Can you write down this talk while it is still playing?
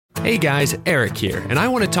Hey guys, Eric here, and I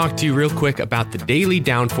want to talk to you real quick about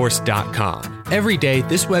thedailydownforce.com. Every day,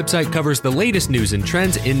 this website covers the latest news and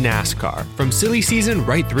trends in NASCAR, from silly season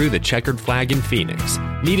right through the checkered flag in Phoenix.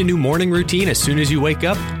 Need a new morning routine as soon as you wake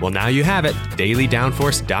up? Well, now you have it,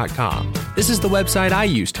 dailydownforce.com. This is the website I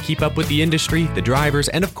use to keep up with the industry, the drivers,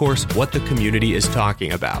 and of course, what the community is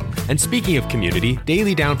talking about. And speaking of community,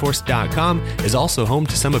 dailydownforce.com is also home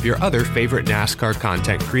to some of your other favorite NASCAR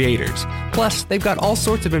content creators. Plus, they've got all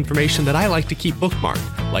sorts of information that I like to keep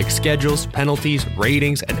bookmarked, like schedules, penalties,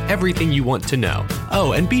 ratings, and everything you want to know.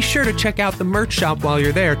 Oh, and be sure to check out the merch shop while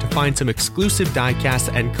you're there to find some exclusive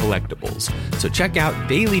diecasts and collectibles. So check out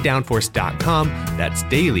dailydownforce.com, that's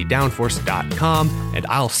dailydownforce.com, and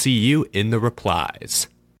I'll see you in the replies.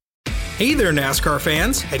 Hey there, NASCAR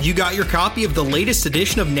fans! Have you got your copy of the latest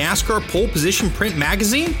edition of NASCAR Pole Position Print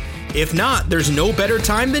Magazine? If not, there's no better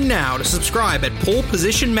time than now to subscribe at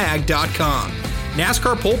polepositionmag.com.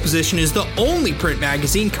 NASCAR Pole Position is the only print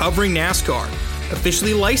magazine covering NASCAR.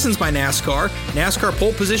 Officially licensed by NASCAR, NASCAR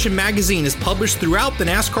Pole Position Magazine is published throughout the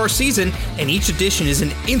NASCAR season, and each edition is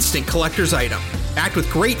an instant collector's item, packed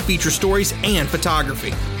with great feature stories and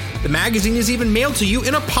photography. The magazine is even mailed to you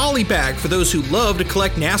in a poly bag for those who love to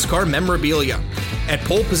collect NASCAR memorabilia. At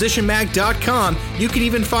polepositionmag.com, you can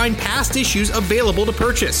even find past issues available to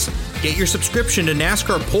purchase. Get your subscription to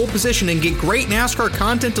NASCAR Pole Position and get great NASCAR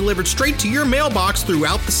content delivered straight to your mailbox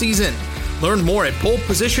throughout the season. Learn more at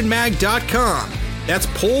polepositionmag.com. That's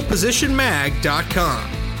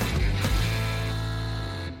polepositionmag.com.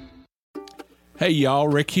 Hey y'all,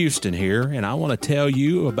 Rick Houston here, and I want to tell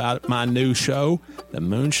you about my new show, the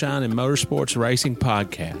Moonshine and Motorsports Racing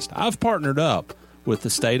Podcast. I've partnered up with the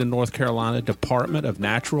state of North Carolina Department of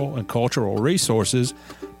Natural and Cultural Resources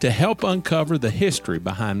to help uncover the history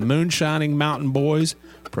behind moonshining mountain boys,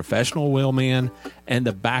 professional wheelmen, and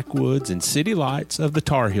the backwoods and city lights of the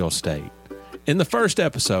Tar Heel State. In the first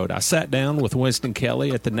episode, I sat down with Winston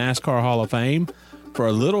Kelly at the NASCAR Hall of Fame for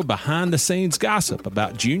a little behind-the-scenes gossip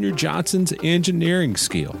about Junior Johnson's engineering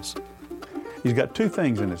skills. He's got two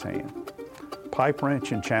things in his hand, pipe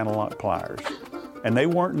wrench and channel lock pliers. And they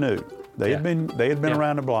weren't new. They had been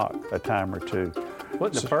around the block a time or two.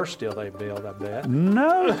 Wasn't the first steel they built, I bet?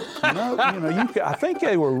 No. I think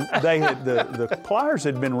the pliers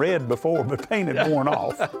had been red before, but paint had worn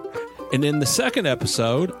off. And in the second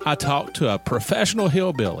episode, I talked to a professional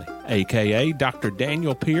hillbilly, a.k.a. Dr.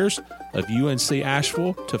 Daniel Pierce of UNC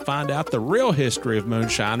Asheville, to find out the real history of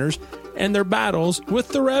moonshiners and their battles with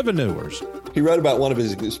the revenuers. He wrote about one of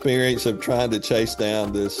his experience of trying to chase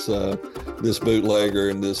down this bootlegger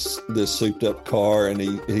in this souped-up car, and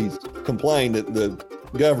he complained that the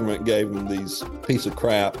government gave him these piece of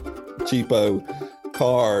crap, cheapo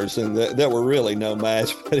cars, and that were really no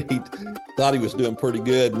match, but he thought he was doing pretty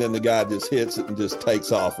good, and then the guy just hits it and just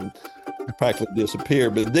takes off and practically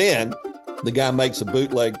disappeared. But then the guy makes a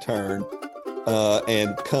bootleg turn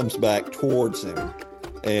and comes back towards him.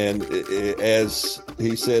 And as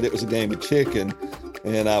he said, it was a game of chicken,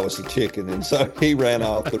 and I was a chicken. And so he ran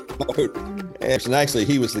off the road. And actually,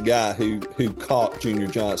 he was the guy who caught Junior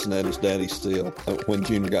Johnson at his daddy's steal when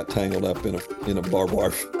Junior got tangled up in a barbed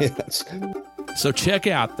wire fence. So check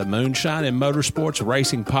out the Moonshine and Motorsports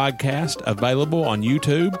Racing Podcast, available on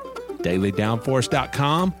YouTube,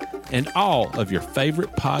 dailydownforce.com, and all of your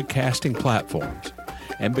favorite podcasting platforms.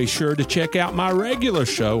 And be sure to check out my regular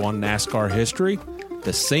show on NASCAR history,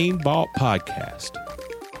 the Scene Vault Podcast.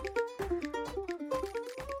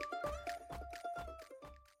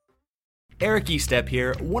 Eric Estep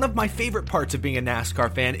here. One of my favorite parts of being a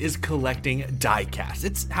NASCAR fan is collecting diecasts.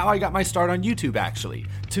 It's how I got my start on YouTube, actually.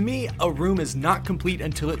 To me, a room is not complete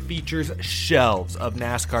until it features shelves of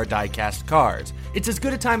NASCAR diecast cars. It's as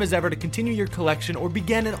good a time as ever to continue your collection or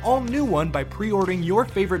begin an all-new one by pre-ordering your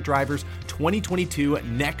favorite driver's 2022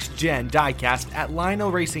 next-gen diecast at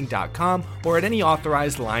LionelRacing.com or at any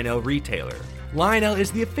authorized Lionel retailer. Lionel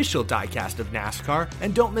is the official diecast of NASCAR,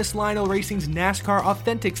 and don't miss Lionel Racing's NASCAR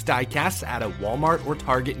Authentics diecasts at a Walmart or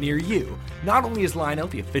Target near you. Not only is Lionel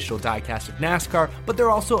the official diecast of NASCAR, but they're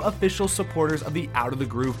also official supporters of the Out of the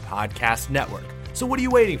Groove podcast network. So what are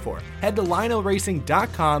you waiting for? Head to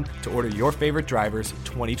LionelRacing.com to order your favorite driver's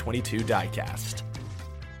 2022 diecast.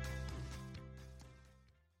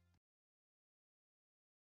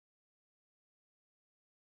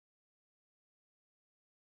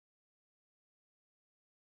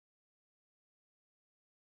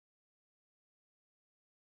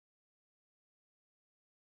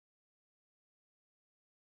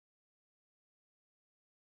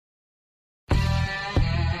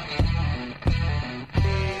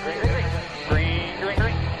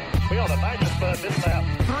 This lap.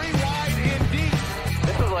 3 wide indeed.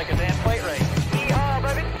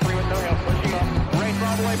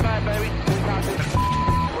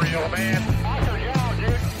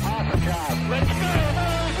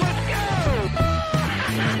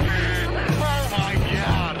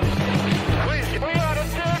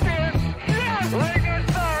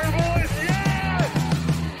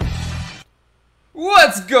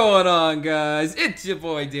 What's going on, guys? It's your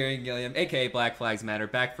boy Darian Gilliam, aka Black Flags Matter,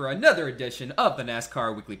 back for another edition of the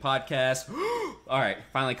NASCAR Weekly Podcast. Alright,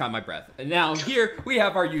 finally caught my breath. And now here we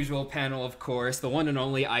have our usual panel, of course, the one and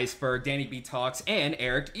only Iceberg, Danny B. Talks, and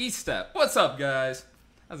Eric Estep. What's up, guys?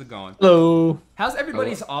 How's it going? Hello. How's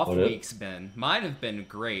everybody's off weeks been? Mine have been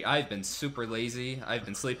great. I've been super lazy. I've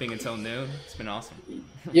been sleeping until noon. It's been awesome.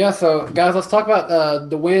 Yeah, so guys, let's talk about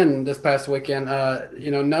the win this past weekend.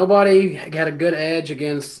 Nobody had a good edge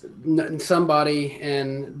against somebody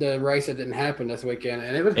in the race that didn't happen this weekend,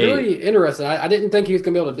 and it was really interesting. I didn't think he was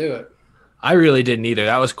going to be able to do it. I really didn't either.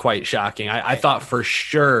 That was quite shocking. I thought for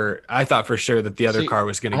sure that the other car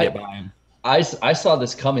was going to get by him. I saw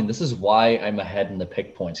this coming. This is why I'm ahead in the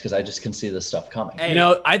pick points, because I just can see this stuff coming. Hey.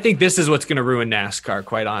 I think this is what's going to ruin NASCAR,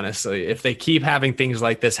 quite honestly. If they keep having things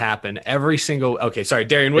like this happen, every single... Okay, sorry,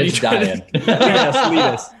 Darian, what are you trying to... Yes, lead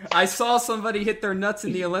us. I saw somebody hit their nuts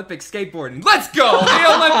in the Olympic skateboarding. Let's go!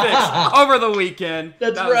 The Olympics! Over the weekend.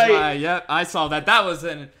 That's right. Yep, I saw that. That was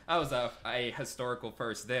a historical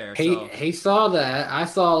first there. He saw that. I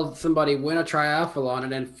saw somebody win a triathlon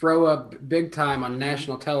and then throw up big time on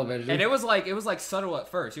national television. And it was like subtle at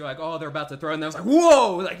first. You're like, oh, they're about to throw, and then I was like,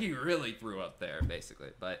 whoa! Like he really threw up there, basically.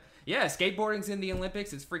 But yeah, skateboarding's in the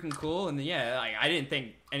Olympics. It's freaking cool, and yeah, I didn't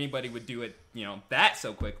think anybody would do it, that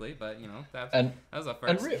so quickly. But that was a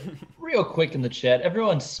first. And real quick in the chat,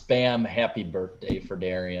 everyone spam happy birthday for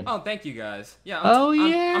Darian. Oh, thank you guys. Yeah.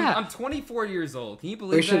 I'm 24 years old. Can you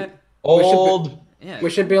believe that? Old.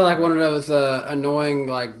 We should be like one of those annoying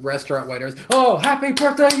restaurant waiters. Oh, happy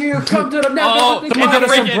birthday, you! Come to the in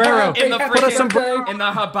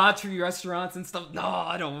the hibachi restaurants and stuff. No,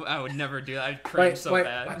 I would never do that. I'd cringe so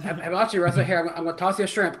bad. Hibachi restaurant here. I'm gonna toss you a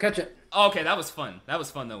shrimp. Catch it. Oh, okay, that was fun. That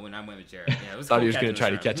was fun though when I went with Jared. Yeah, it was. Thought he was gonna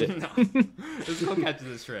try to catch it. No, it was cool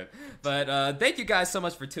catching this shrimp. But thank you guys so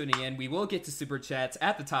much for tuning in. We will get to super chats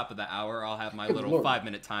at the top of the hour. I'll have my little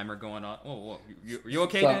 5-minute timer going on. Oh, you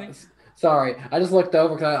okay, Danny? Sorry, I just looked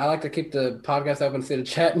over because I like to keep the podcast open and see the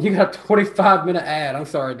chat, and you got a 25-minute ad. I'm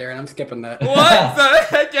sorry, Darren. I'm skipping that. What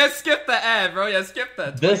the heck? Yeah, skip the ad, bro. Yeah, skip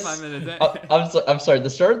that 25-minute ad. I'm sorry. The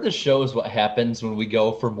start of the show is what happens when we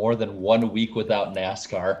go for more than 1 week without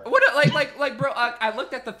NASCAR. What, bro? I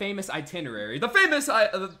looked at the famous itinerary, the famous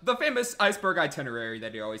iceberg itinerary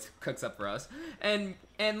that he always cooks up for us, and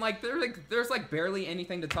there's barely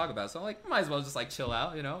anything to talk about. So might as well just chill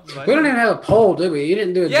out, But, we don't even have a poll, do we? You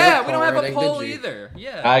didn't do a yeah. We don't have a poll either.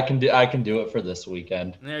 Yeah. I can do it for this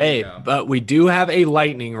weekend. Hey, but we do have a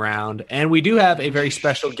lightning round, and we do have a very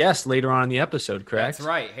special guest later on in the episode. Correct? That's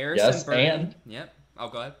right, Harrison Burton. And yep. Oh,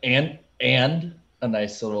 go ahead. And a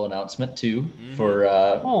nice little announcement too for.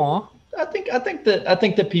 I think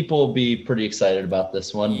that people will be pretty excited about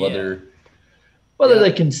this one, whether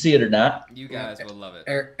they can see it or not. You guys will love it.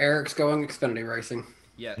 Eric's going Xfinity racing.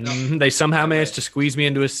 Yeah, they somehow managed to squeeze me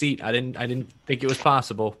into a seat. I didn't think it was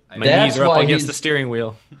possible. My knees are up against the steering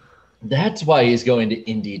wheel. That's why he's going to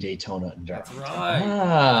Indy, Daytona, and Dark. That's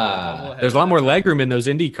right. There's a lot more legroom in those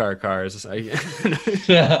IndyCar cars.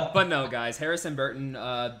 But no, guys, Harrison Burton.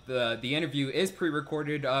 The interview is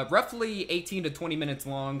pre-recorded, roughly 18 to 20 minutes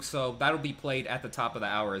long, so that'll be played at the top of the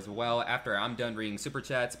hour as well after I'm done reading super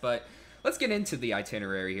chats. But let's get into the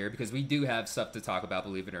itinerary here because we do have stuff to talk about,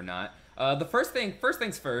 believe it or not. The first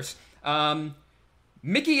things first.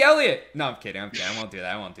 Mickey Elliott. No, I'm kidding. I won't do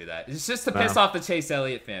that. It's just to piss off the Chase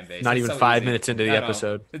Elliott fan base. Not even 5 minutes into the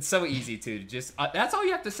episode. It's so easy to just. That's all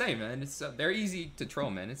you have to say, man. They're easy to troll,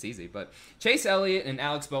 man. It's easy. But Chase Elliott and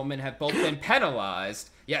Alex Bowman have both been penalized.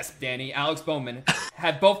 Yes, Danny. Alex Bowman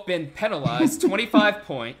have both been penalized 25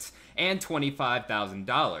 points and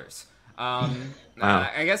 $25,000. Wow.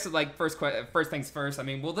 I guess first things first. I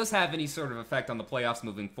mean, will this have any sort of effect on the playoffs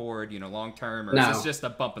moving forward? Long term, or is this just a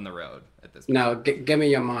bump in the road at this point? No, give me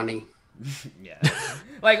your money. Yeah,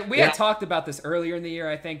 we had talked about this earlier in the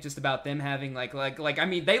year. I think just about them having I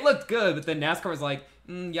mean, they looked good, but then NASCAR was like,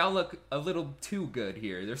 y'all look a little too good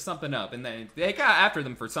here. There's something up, and then they got after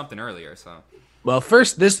them for something earlier. So. Well,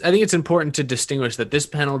 first, I think it's important to distinguish that this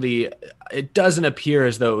penalty, it doesn't appear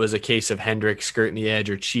as though it was a case of Hendrick skirting the edge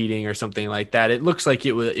or cheating or something like that. It looks like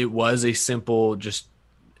it was a simple just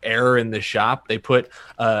error in the shop. They put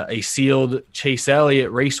a sealed Chase Elliott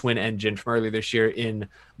race win engine from earlier this year in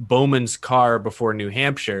Bowman's car before New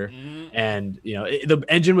Hampshire, and the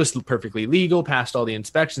engine was perfectly legal, passed all the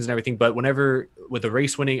inspections and everything. But whenever with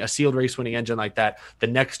a sealed race winning engine like that, the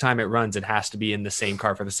next time it runs, it has to be in the same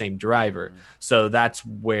car for the same driver. So that's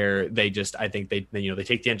where I think they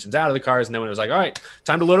take the engines out of the cars, and then when it was like, all right,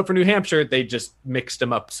 time to load up for New Hampshire, they just mixed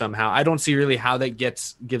them up somehow. I don't see really how that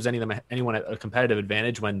gives anyone a competitive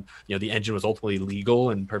advantage when the engine was ultimately legal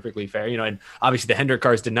and perfectly fair. And obviously the Hendrick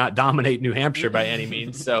cars did not dominate New Hampshire by any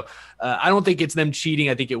means. So I don't think it's them cheating.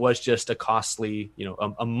 I think it was just a costly,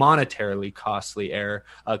 a monetarily costly error,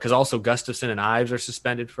 because also Gustafson and Ives are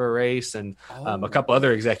suspended for a race, and a couple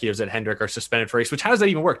other executives at Hendrick are suspended for a race. Which, how does that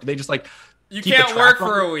even work? Do they just you can't work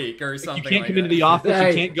for a week or something? You can't come into the office.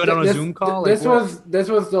 You can't go down on a Zoom call. This was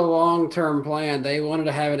the long-term plan. They wanted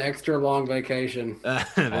to have an extra long vacation.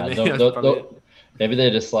 Maybe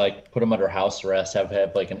they just put them under house arrest, have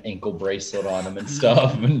an ankle bracelet on them and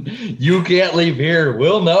stuff. And you can't leave here.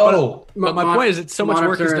 We'll know. But my point is, it's so much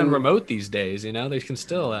work is done remote these days. They can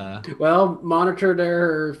still monitor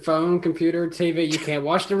their phone, computer, TV. You can't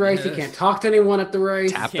watch the race. You can't talk to anyone at the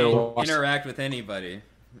race. You can't interact with anybody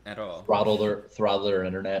at all. Throttle their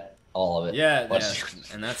internet. All of it. Yeah.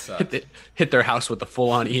 And that sucks. Hit their house with a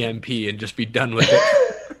full-on EMP and just be done with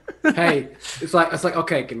it. Hey, it's like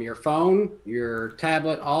okay, give me your phone, your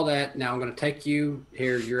tablet, all that. Now I'm going to take you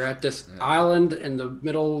here. You're at this island in the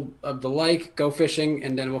middle of the lake. Go fishing,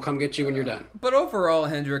 and then we'll come get you when you're done. But overall,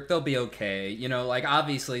 Hendrick, they'll be okay.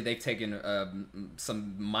 Obviously they've taken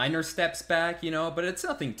some minor steps back. But it's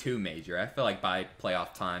nothing too major. I feel like by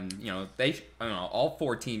playoff time, all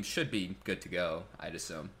 4 teams should be good to go, I'd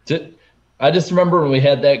assume. I just remember when we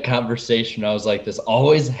had that conversation, I was like, this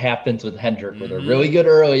always happens with Hendrick, where they're really good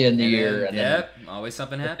early in the year. And then always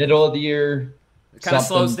something happens. Middle of the year, it kind of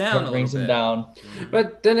slows down a brings little them bit. down.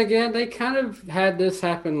 But then again, they kind of had this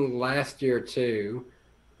happen last year too.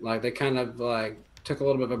 They kind of took a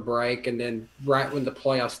little bit of a break, and then right when the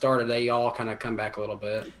playoffs started, they all kind of come back a little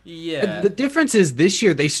bit. Yeah. The difference is this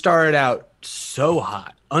year they started out so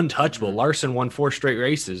hot, untouchable. Larson won 4 straight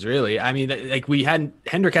races, really. I mean,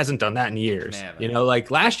 Hendrick hasn't done that in years.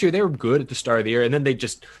 Last year they were good at the start of the year, and then they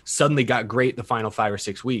just suddenly got great the final 5 or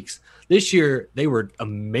 6 weeks. This year they were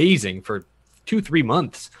amazing for 2-3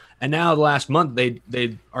 months. And now the last month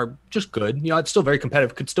they are just good. It's still very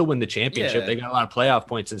competitive, could still win the championship. Yeah. They got a lot of playoff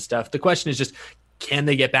points and stuff. The question is just, can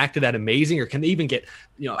they get back to that amazing, or can they even get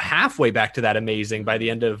halfway back to that amazing by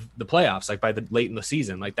the end of the playoffs, by the late in the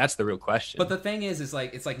season? That's the real question. But the thing is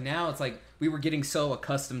now we were getting so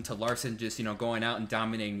accustomed to Larson just going out and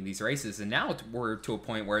dominating these races, and now we're to a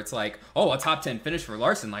point where it's a top 10 finish for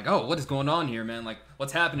Larson. What is going on here, man?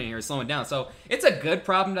 What's happening here? Slowing down. So it's a good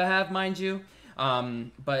problem to have, mind you.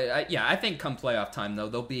 But I think come playoff time though,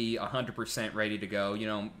 they'll be 100% ready to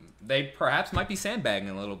go. They perhaps might be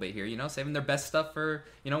sandbagging a little bit here, saving their best stuff for,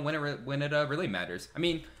 when it really matters. I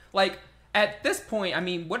mean, at this point,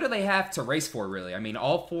 what do they have to race for, really?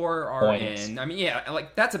 All 4 are points in.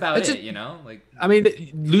 That's about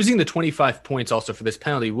it, losing the 25 points also for this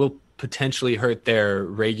penalty will potentially hurt their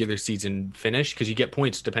regular season finish, because you get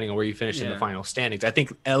points depending on where you finish in the final standings. I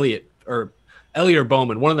think Elliott or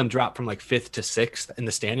Bowman, one of them dropped from 5th to 6th in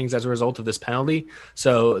the standings as a result of this penalty.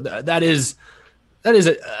 So that is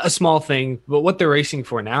a small thing, but what they're racing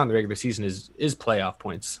for now in the regular season is playoff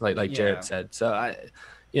points, like Jarrett said. So I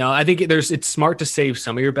think it's smart to save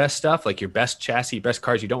some of your best stuff, your best chassis, best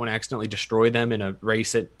cars. You don't want to accidentally destroy them in a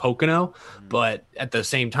race at Pocono, but at the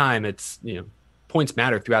same time, it's points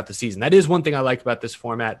matter throughout the season. That is one thing I like about this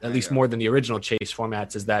format, at least more than the original Chase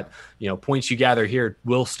formats, is that points you gather here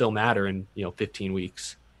will still matter in 15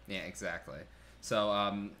 weeks. Yeah, exactly. So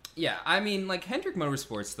Hendrick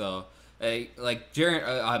Motorsports though.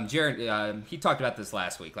 Jared, he talked about this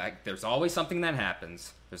last week. There's always something that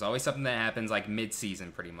happens. There's always something that happens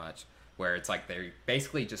mid-season, pretty much, where it's they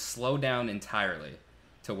basically just slow down entirely,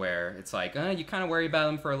 to where it's you kind of worry about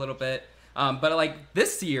them for a little bit. But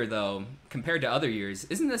this year though, compared to other years,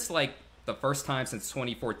 isn't this the first time since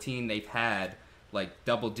 2014 they've had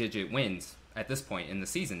double-digit wins at this point in the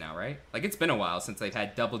season now, right? It's been a while since they've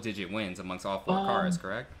had double-digit wins amongst all 4 cars,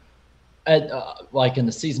 correct? In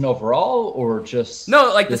the season overall, or just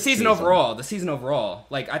the season overall. The season overall.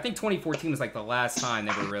 I think 2014 was the last time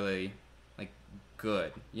they were really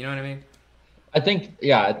good. You know what I mean? I think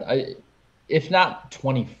if not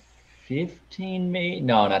 2015, maybe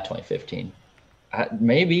not 2015.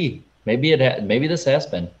 Maybe this has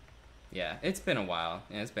been. Yeah, it's been a while.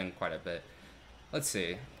 Yeah, it's been quite a bit. Let's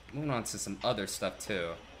see. Moving on to some other stuff too.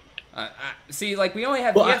 We only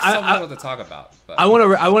have so little to talk about. But. I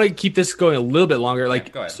want to keep this going a little bit longer.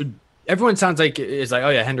 Go ahead. So everyone sounds like is like, oh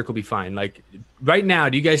yeah, Hendrick will be fine. Like right now,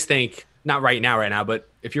 do you guys think, not right now, but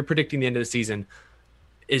if you're predicting the end of the season,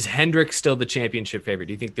 is Hendrick still the championship favorite?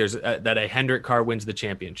 Do you think there's that a Hendrick car wins the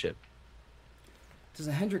championship? Does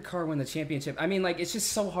a Hendrick car win the championship? I mean, like, it's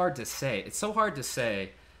just so hard to say. It's so hard to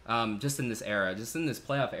say just in this era, just in this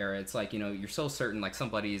playoff era. It's like, you're so certain, like,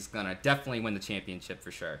 somebody's going to definitely win the championship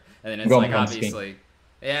for sure. And then it's like, obviously.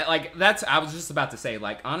 Yeah, like, I was just about to say,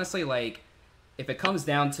 like, honestly, like, if it comes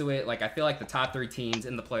down to it, like, I feel like the top 3 teams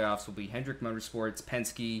in the playoffs will be Hendrick Motorsports,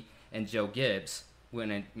 Penske, and Joe Gibbs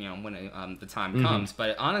when the time comes.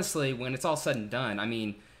 But honestly, when it's all said and done, I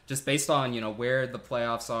mean, just based on, where the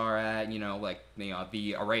playoffs are at,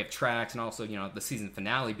 the array of tracks and also, the season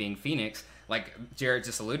finale being Phoenix, like Jared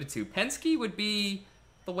just alluded to, Penske would be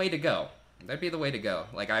the way to go. That'd be the way to go.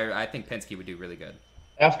 Like, I think Penske would do really good.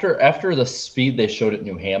 After the speed they showed at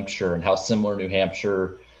New Hampshire and how similar New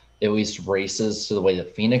Hampshire at least races to the way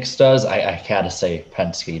that Phoenix does, I gotta say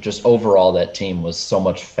Penske. Just overall, that team was so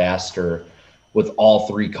much faster with all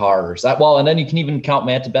 3 cars. And then you can even count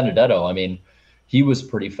Matt Benedetto. I mean, he was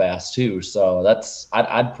pretty fast too. So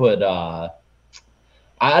I'd put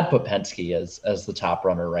Penske as the top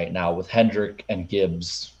runner right now, with Hendrick and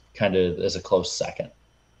Gibbs kind of as a close second.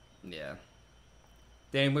 Yeah.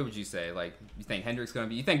 Dan, what would you say? Like, you think Hendrick's going to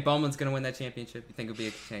be? You think Bowman's going to win that championship? You think it'll be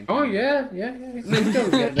a championship? Oh yeah. He's going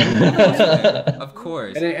to get there. Of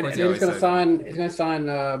course. And he's going to sign. He's going to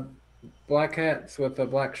sign black hats with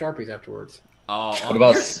black Sharpies afterwards. Oh, what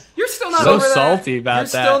about? You're still not so over that. Salty about You're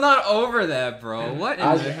that. Still not over that, bro. What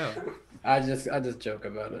in the hell? I just joke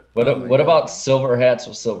about it. What about silver hats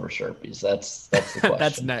with silver Sharpies? That's the question.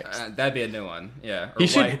 That's next. That'd be a new one. Yeah. He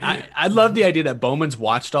should. I love the idea that Bowman's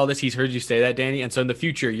watched all this. He's heard you say that, Danny. And so in the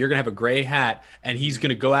future, you're gonna have a gray hat, and he's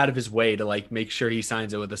gonna go out of his way to like make sure he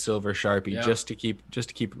signs it with a silver Sharpie, just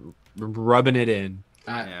to keep rubbing it in.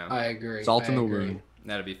 I agree. Salt in the wound.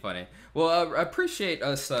 That'd be funny. Well, I appreciate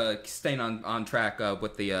us staying on track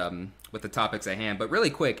with the topics at hand. But really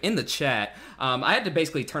quick, in the chat, I had to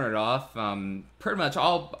basically turn it off. Pretty much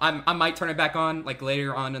I might turn it back on like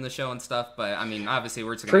later on in the show and stuff. But I mean, obviously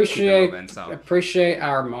we're just gonna keep it moving. So appreciate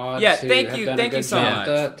our mods. Yeah, thank you so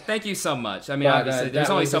much. Thank you so much. I mean, obviously there's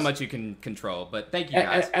only so much you can control, but thank you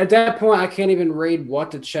guys. At that point, I can't even read what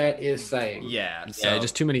the chat is saying. Yeah,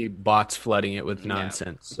 just too many bots flooding it with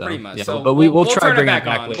nonsense. So, pretty much. Yeah, so but we'll try to bring it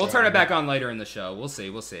back on. We'll turn it back on later in the show. We'll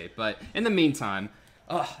see. But in the meantime,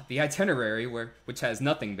 the itinerary, which has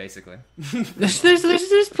nothing basically.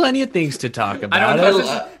 there's plenty of things to talk about. I don't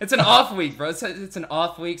know. It's an off week, bro. It's an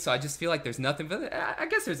off week, so I just feel like there's nothing. But I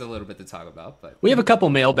guess there's a little bit to talk about. But we have a couple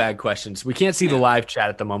mailbag questions. We can't see the live chat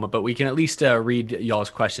at the moment, but we can at least read y'all's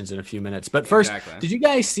questions in a few minutes. But first, Did you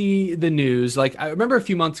guys see the news? Like, I remember a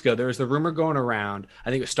few months ago, there was the rumor going around. I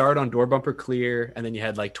think it started on Door Bumper Clear, and then you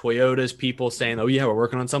had like Toyota's people saying, "Oh yeah, we're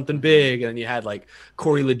working on something big," and then you had like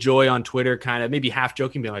Corey LaJoy on Twitter, kind of maybe half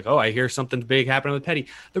joking, being like, "Oh, I hear something big happening with Petty."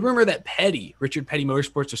 The rumor that Richard Petty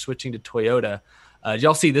Motorsports are switching to Toyota. Did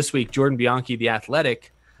y'all see this week? Jordan Bianchi, The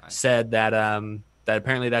Athletic, said that that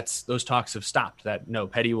apparently those talks have stopped. That no,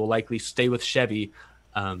 Petty will likely stay with Chevy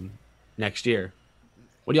next year.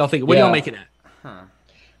 What do y'all think? What do y'all make of that?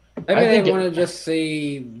 Maybe they want to just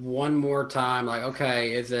see one more time. Like,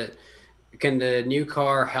 okay, can the new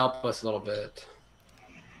car help us a little bit?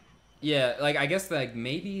 Yeah, like I guess like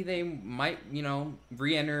maybe they might,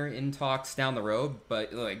 re-enter in talks down the road,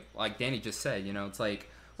 but like Danny just said, it's like,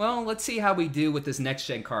 well, let's see how we do with this next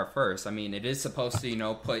gen car first. I mean, it is supposed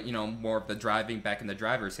to, put, more of the driving back in the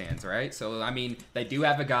driver's hands, right? So I mean, they do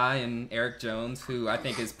have a guy in Eric Jones who I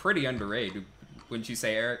think is pretty underrated. Wouldn't you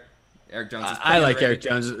say, Eric? Eric Jones is I like Eric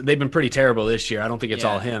Jones. They've been pretty terrible this year. I don't think it's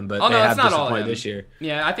all him, but they have disappointed this year.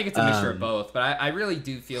 Yeah, I think it's a mixture of both. But I really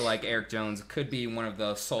do feel like Eric Jones could be one of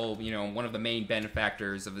the one of the main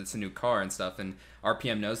benefactors of this new car and stuff. And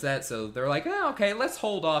RPM knows that. So they're like, okay, let's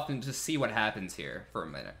hold off and just see what happens here for a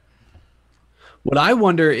minute. What I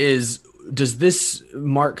wonder is, does this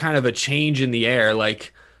mark kind of a change in the air?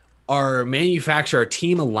 Like, are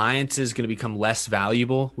team alliances going to become less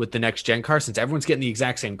valuable with the next gen car since everyone's getting the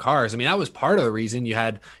exact same cars? I mean, that was part of the reason you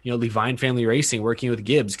had, Levine Family Racing working with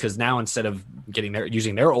Gibbs, because now instead of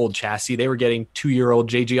using their old chassis, they were getting 2-year-old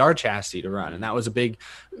JGR chassis to run. And that was a big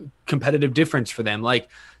competitive difference for them. Like,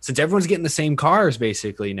 since everyone's getting the same cars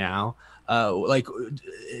basically now, do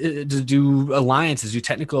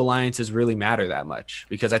technical alliances really matter that much?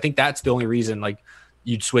 Because I think that's the only reason like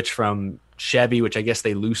you'd switch from Chevy, which I guess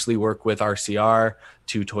they loosely work with RCR,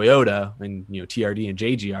 to Toyota and TRD and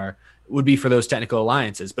JGR, would be for those technical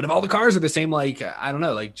alliances. But if all the cars are the same, like, I don't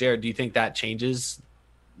know, like Jared, do you think that changes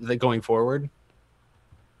going forward?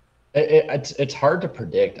 It's hard to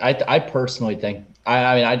predict. I personally think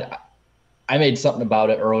I made something about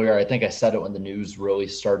it earlier. I think I said it when the news really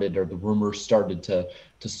started, or the rumors started to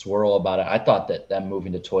swirl about it. I thought that them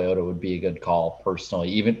moving to Toyota would be a good call personally.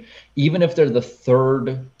 Even if they're the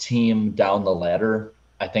third team down the ladder,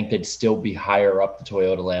 I think they'd still be higher up the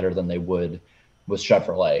Toyota ladder than they would with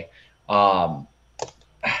Chevrolet.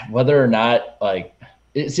 Whether or not,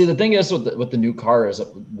 see, the thing is with the new car is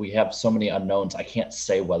that we have so many unknowns. I can't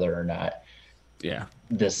say whether or not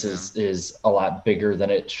this is a lot bigger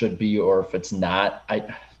than it should be, or if it's not.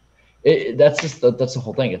 That's the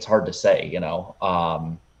whole thing. It's hard to say,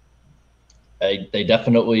 they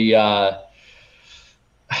definitely I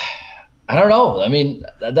don't know. I mean,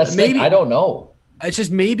 that's maybe I don't know. It's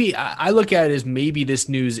just maybe I look at it as maybe this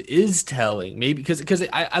news is telling. Maybe because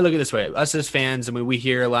I look at it this way. Us as fans, I mean, we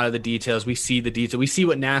hear a lot of the details. We see the detail. We see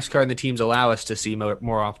what NASCAR and the teams allow us to see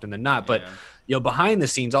more often than not. But behind the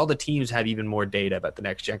scenes, all the teams have even more data about the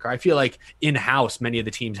next gen car. I feel like in-house, many of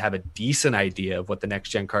the teams have a decent idea of what the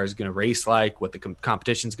next gen car is going to race like, what the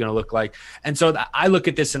competition is going to look like. And so I look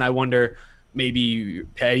at this and I wonder, maybe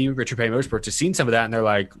Richard Petty Motorsports has seen some of that, and they're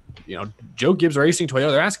like, Joe Gibbs Racing,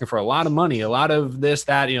 Toyota, they're asking for a lot of money, a lot of this,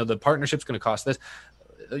 that, the partnership's going to cost this.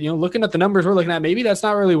 Looking at the numbers we're looking at, maybe that's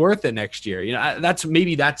not really worth it next year. That's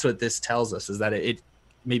what this tells us, is that it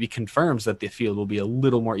maybe confirms that the field will be a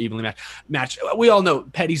little more evenly matched. We all know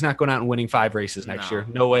Petty's not going out and winning 5 races next year.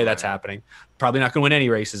 No way that's happening. Probably not going to win any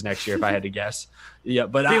races next year if I had to guess. Yeah,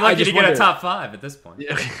 but I just get a top 5 at this point.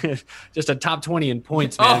 Just a top 20 in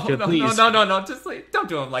points, man. No. Just don't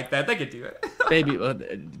do them like that. They could do it. Baby,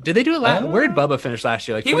 did they do it last? Where did Bubba finish last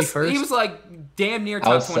year? Like 21st? He was like damn near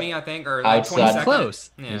top 20, I think, or like 22nd.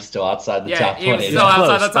 Close. Yeah. He's still outside the top 20. He was still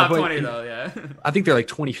outside the top 20, though. Yeah. I think they're like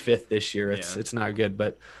 25th this year. It's not good,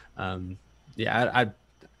 but I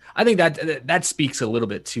think that speaks a little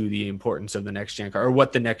bit to the importance of the next gen car, or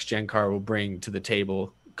what the next gen car will bring to the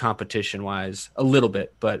table competition wise, a little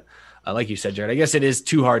bit. But like you said, Jared, I guess it is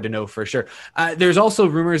too hard to know for sure. There's also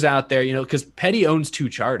rumors out there, because Petty owns 2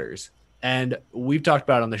 charters, and we've talked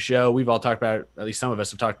about it on the show. We've all talked about it, at least some of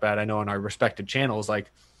us have talked about it, I know, on our respective channels. Like,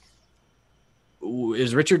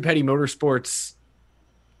 is Richard Petty Motorsports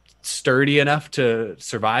sturdy enough to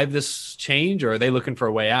survive this change, or are they looking for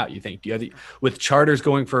a way out, you think? With charters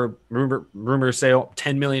going for rumors say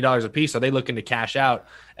 $10 million a piece, are they looking to cash out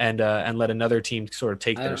and let another team sort of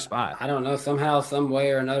take their spot? I don't know. Somehow, some way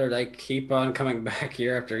or another, they keep on coming back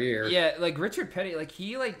year after year. Yeah, like Richard Petty,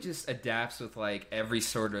 he just adapts with every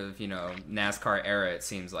sort of NASCAR era. It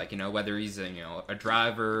seems like whether he's a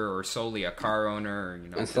driver or solely a car owner.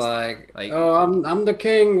 It's I'm the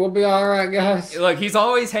king. We'll be all right, guys. Look, he's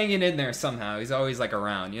always hanging in there somehow. He's always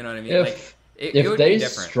around. You know what I mean? If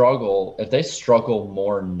they struggle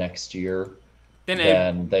more next year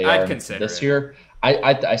than they are this year.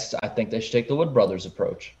 I think they should take the Wood Brothers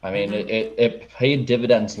approach. I mean, it paid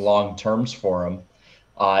dividends long terms for them.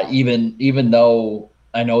 Even though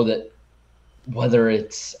I know that whether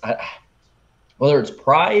it's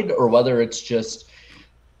pride or whether it's just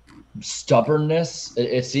stubbornness,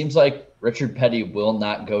 it seems like Richard Petty will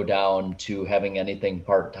not go down to having anything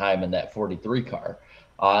part-time in that 43 car.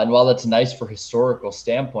 And while that's nice for historical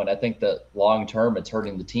standpoint, I think that long term it's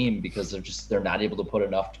hurting the team because they're not able to put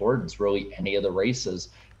enough towards really any of the races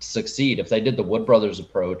to succeed. If they did the Wood Brothers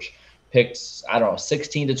approach, picked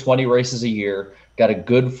 16 to 20 races a year, got a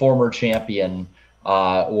good former champion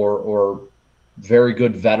or very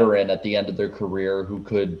good veteran at the end of their career who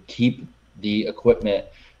could keep the equipment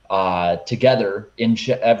together,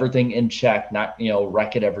 everything in check, not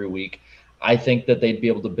wreck it every week. I think that they'd be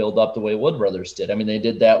able to build up the way Wood Brothers did. I mean, they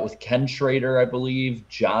did that with Ken Schrader, I believe.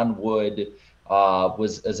 John Wood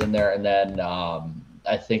was in there. And then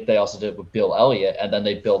I think they also did it with Bill Elliott. And then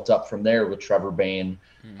they built up from there with Trevor Bayne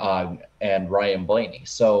and Ryan Blaney.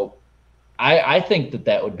 So I think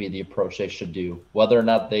that would be the approach they should do. Whether or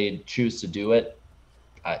not they choose to do it,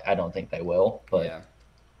 I don't think they will. But yeah.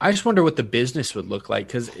 I just wonder what the business would look like,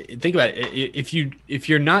 because think about it. If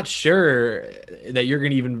you're not sure that you're going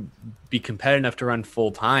to even be competitive enough to run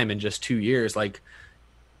full time in just 2 years,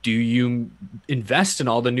 do you invest in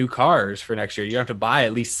all the new cars for next year? You have to buy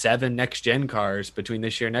at least 7 next gen cars between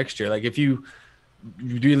this year and next year. If you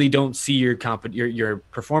really don't see your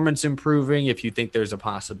performance improving, if you think there's a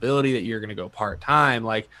possibility that you're going to go part time,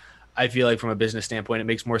 I feel like from a business standpoint, it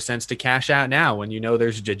makes more sense to cash out now when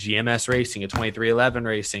there's a GMS Racing, a 2311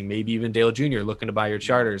 Racing, maybe even Dale Jr. looking to buy your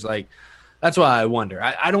charters. That's why I wonder.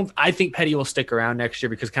 I think Petty will stick around next year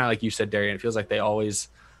because, kind of like you said, Darian, it feels like they always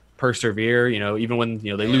persevere, even when,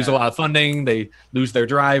 they lose a lot of funding, they lose their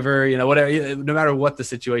driver, whatever, no matter what the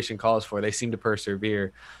situation calls for, they seem to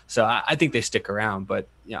persevere. So I think they stick around. But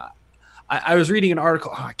I was reading an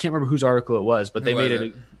article. I can't remember whose article it was, but they made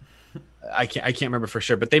it. I can't remember for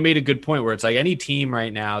sure, but they made a good point where it's like any team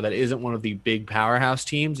right now that isn't one of the big powerhouse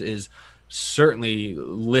teams is certainly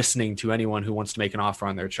listening to anyone who wants to make an offer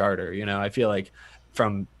on their charter. I feel like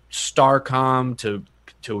from Starcom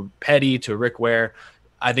to Petty to Rick Ware,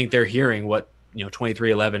 I think they're hearing what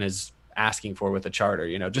 23XI is asking for with a charter,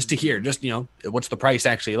 just to hear what's the price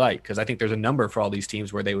actually like, because I think there's a number for all these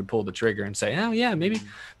teams where they would pull the trigger and say, oh yeah, maybe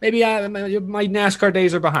my NASCAR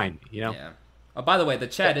days are behind me. Yeah. Oh, by the way, the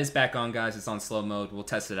chat is back on, guys. It's on slow mode. We'll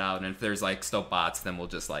test it out, and if there's still bots, then we'll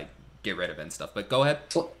just get rid of it and stuff. But go ahead.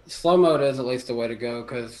 Slow mode is at least the way to go,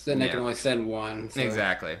 because then they can only send one. So.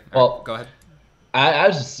 Exactly. Well, right, go ahead. I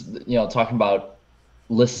was just talking about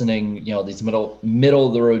listening. These middle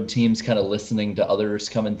of the road teams kind of listening to others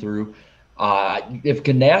coming through. If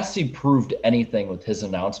Ganassi proved anything with his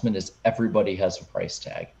announcement, is everybody has a price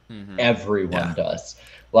tag. Mm-hmm. Everyone does.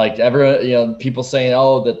 People saying,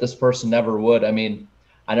 "Oh, that this person never would." I mean,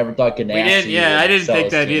 I never thought Ganassi. I didn't think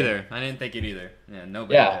that either. I didn't think it either. Yeah,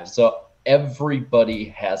 nobody. Yeah, did. So everybody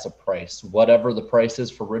has a price. Whatever the price is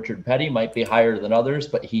for Richard Petty might be higher than others,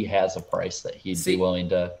 but he has a price that he'd be willing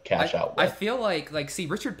to cash out with. I feel like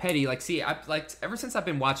Richard Petty, ever since I've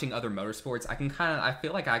been watching other motorsports, I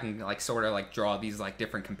feel like I can sort of draw these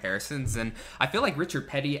different comparisons, and I feel like Richard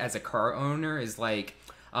Petty as a car owner is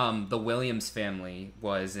the Williams family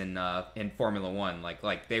was in Formula One.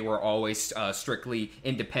 Like they were always strictly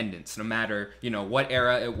independents, no matter what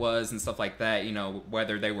era it was and stuff like that.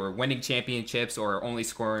 Whether they were winning championships or only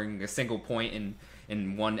scoring a single point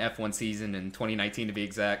in one F1 season in 2019 to be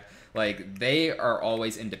exact. They are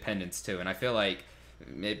always independents too, and I feel like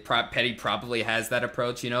Petty probably has that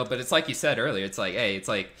approach. But it's like you said earlier. It's like, hey, it's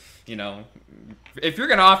like. If you're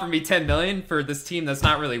gonna offer me $10 million for this team that's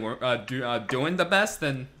not really doing the best,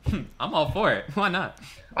 then I'm all for it. Why not?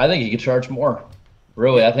 I think you could charge more.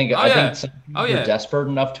 Really, I think some people are desperate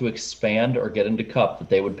enough to expand or get into Cup that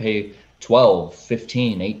they would pay 12,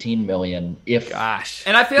 15, 18 million.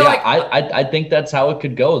 And I feel I think that's how it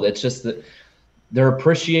could go. That's just that they're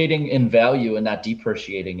appreciating in value and not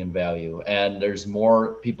depreciating in value. And there's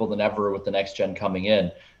more people than ever with the next gen coming in.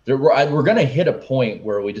 We're going to hit a point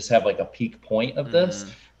where we just have a peak point of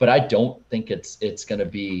this, but I don't think it's going to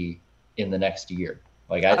be in the next year.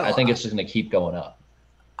 I think it's just going to keep going up.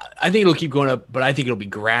 I think it'll keep going up, but I think it'll be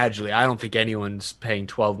gradually. I don't think anyone's paying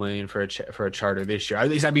 $12 million for a charter this year. At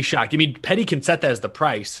least I'd be shocked. I mean, Petty can set that as the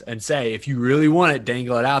price and say, if you really want it,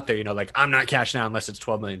 dangle it out there. I'm not cashing out unless it's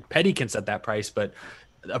 $12 million. Petty can set that price, but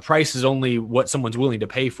a price is only what someone's willing to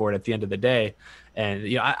pay for it at the end of the day.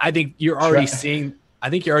 And I think you're already seeing. I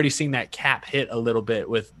think you're already seeing that cap hit a little bit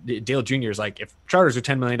with Dale Jr.'s if charters are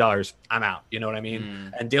 $10 million, I'm out. You know what I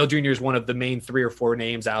mean? And Dale Jr. is one of the main 3 or 4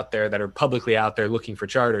 names out there that are publicly out there looking for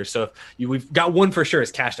charters. So if we've got one for sure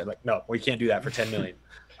is cashed out. No, we can't do that for $10 million.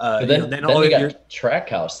 Then you got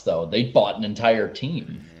Trackhouse, though. They bought an entire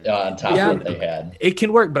team on top of what they had. It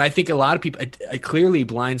can work, but I think a lot of people clearly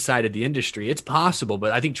blindsided the industry. It's possible,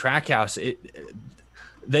 but I think Trackhouse,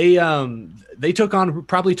 they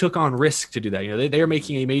probably took on risk to do that. They are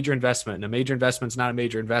making a major investment, and a major investment is not a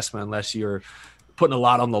major investment unless you're putting a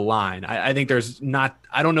lot on the line. I think I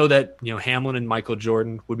don't know that Hamlin and Michael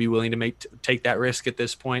Jordan would be willing to take that risk at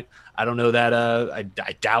this point. I don't know that I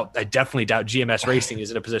definitely doubt GMS Racing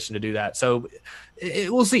is in a position to do that. So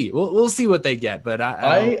we'll see. We'll see what they get, but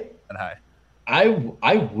I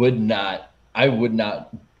would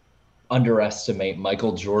not underestimate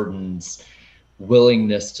Michael Jordan's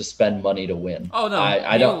willingness to spend money to win. Oh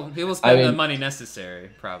no, he will spend the money necessary,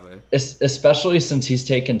 probably. Especially since he's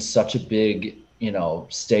taken such a big,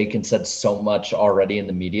 stake and said so much already in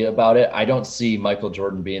the media about it. I don't see Michael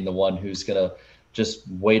Jordan being the one who's gonna just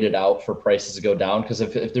wait it out for prices to go down. Because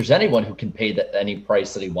if there's anyone who can pay any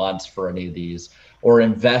price that he wants for any of these, or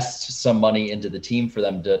invest some money into the team for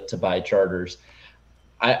them to buy charters,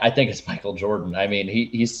 I think it's Michael Jordan. I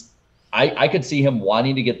mean, I could see him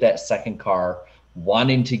wanting to get that second car,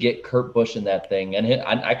 wanting to get Kurt Busch in that thing. And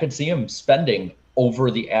I could see him spending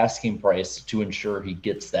over the asking price to ensure he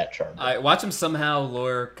gets that charter. Watch him somehow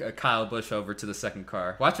lure Kyle Busch over to the second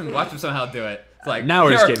car. Watch him somehow do it. It's now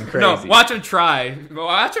we're just getting crazy. No, watch him try.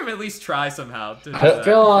 Watch him at least try somehow. I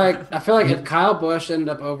feel like if Kyle Busch ended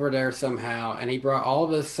up over there somehow and he brought all of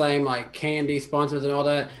his same candy sponsors and all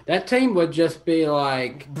that team would just be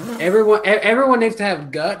everyone needs to have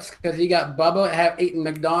guts, because you got Bubba eating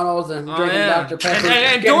McDonald's and drinking Dr. Pepper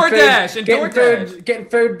and DoorDash getting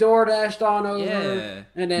food DoorDashed on over. Cooper,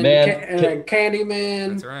 and then Candyman.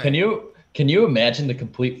 That's right. Can you imagine the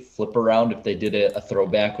complete flip around if they did a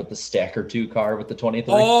throwback with the Stacker 2 car with the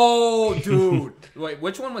 23? Oh, dude. Wait,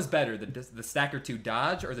 which one was better? The Stacker 2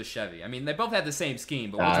 Dodge or the Chevy? I mean, they both had the same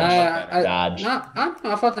scheme, but which one looked better? Dodge.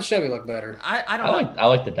 I thought the Chevy looked better. I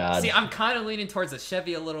like the Dodge. See, I'm kind of leaning towards the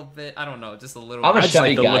Chevy a little bit. I don't know, just a little. I'm a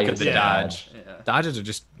Chevy the guy. look of the Dodge. Yeah. Dodges are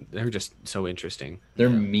just so interesting. They're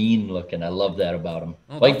mean looking. I love that about them.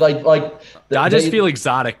 Dodges feel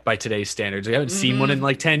exotic by today's standards. We haven't seen one in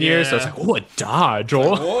like 10 years, so it's like, oh, a Dodge.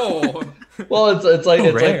 Whoa. Well, it's like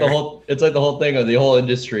the whole thing of the whole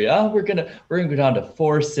industry. Oh, we're gonna go down to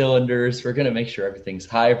 4 cylinders. We're gonna make sure everything's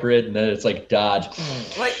hybrid, and then it's like Dodge.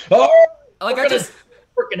 Freaking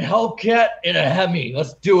Hellcat in a Hemi.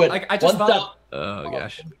 Let's do it. Oh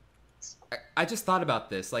gosh. I just thought about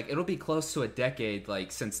this. Like, it'll be close to a decade,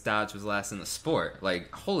 like, since Dodge was last in the sport.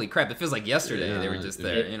 Like, holy crap! It feels like yesterday they were just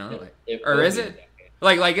there. Or is it?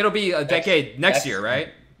 Like it'll be a decade next year, right?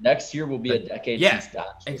 Next year will be a decade since Dodge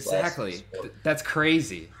was exactly. last in the sport. That's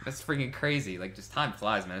crazy. That's freaking crazy. Like, just time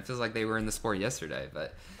flies, man. It feels like they were in the sport yesterday,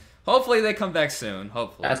 but hopefully they come back soon.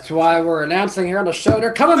 Hopefully. That's why we're announcing here on the show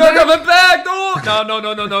they're coming back. No.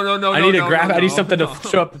 I need I need something to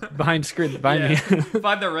show up behind me.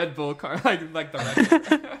 Find the Red Bull car, like the Red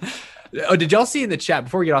Bull. Oh, did y'all see in the chat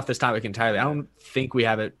before we get off this topic entirely? I don't think we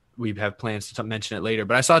have plans to mention it later,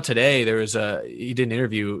 but I saw today he did an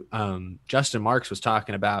interview. Justin Marks was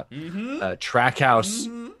talking about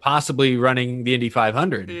Trackhouse possibly running the Indy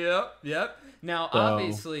 500. Yep. Now,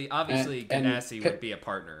 obviously, Ganassi would be a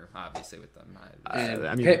partner, obviously, with them.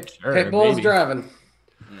 Pitbull's driving.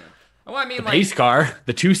 Yeah. Well, I mean, the pace car,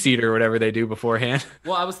 the 2-seater, or whatever they do beforehand.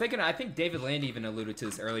 Well, I was thinking, I think David Land even alluded to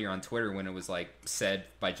this earlier on Twitter when it was like said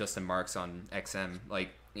by Justin Marks on XM. Like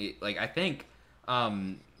I think,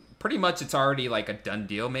 pretty much it's already like a done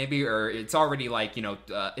deal, maybe, or it's already like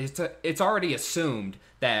it's already assumed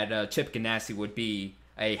that Chip Ganassi would be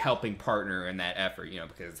a helping partner in that effort,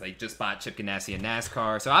 because they just bought Chip Ganassi in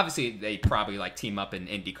NASCAR. So obviously they probably like team up in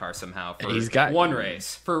IndyCar somehow for one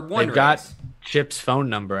race. They've got Chip's phone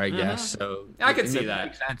number, I guess. So I could see that.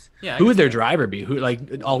 Makes sense. Yeah, who would their driver be? Who, like,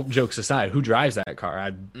 all jokes aside, who drives that car?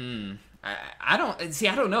 I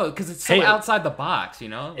don't know, because it's so outside the box, Say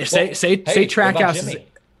Trackhouse.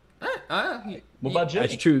 What about Jimmy?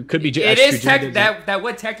 That's true. Could be. That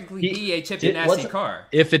would technically be a Chip Ganassi car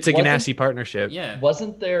if it's a Ganassi partnership. Yeah.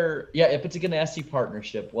 Wasn't there? Yeah, if it's a Ganassi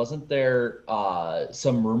partnership, wasn't there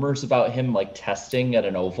some rumors about him like testing at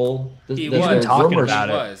an oval? He was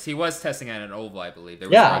testing at an oval, I believe. There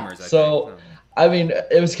was rumors. I mean,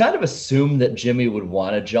 it was kind of assumed that Jimmy would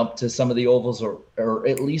want to jump to some of the ovals or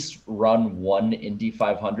at least run one Indy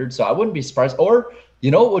 500. So I wouldn't be surprised. Or,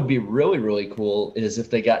 what would be really, really cool is if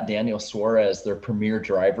they got Daniel Suarez, their premier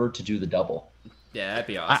driver, to do the double. Yeah, that'd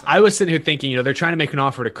be awesome. I was sitting here thinking, they're trying to make an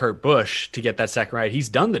offer to Kurt Busch to get that second ride. He's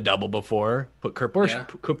done the double before. Put Kurt Busch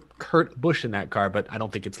in that car, but I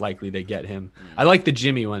don't think it's likely they get him. I like the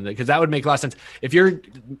Jimmy one because that would make a lot of sense. If you're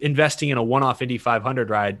investing in a one-off Indy 500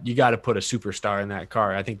 ride, you got to put a superstar in that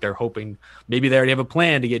car. I think they're hoping maybe they already have a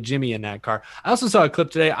plan to get Jimmy in that car. I also saw a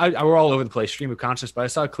clip today. We're all over the place, stream of consciousness, but I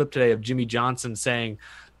saw a clip today of Jimmy Johnson saying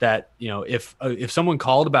that if someone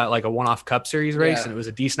called about like a one-off Cup Series race and it was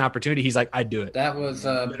a decent opportunity, he's like, I'd do it. That was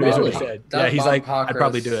what he said. He's like, I'd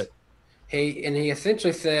probably do it. He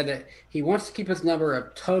essentially said that he wants to keep his number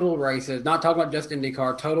of total races, not talking about just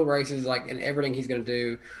IndyCar, total races, like in everything he's going to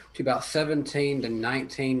do, to about 17 to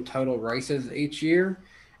 19 total races each year.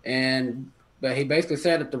 But he basically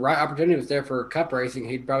said if the right opportunity was there for Cup racing,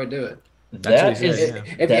 he'd probably do it.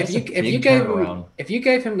 If you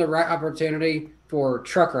gave him the right opportunity for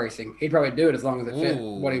truck racing, he'd probably do it as long as it fit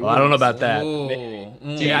what he wants. I don't know about that.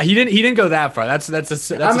 Yeah, he didn't go that far. That's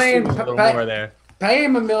more there. Pay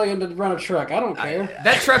him $1 million to run a truck. I don't care.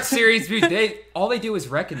 That truck series, dude, all they do is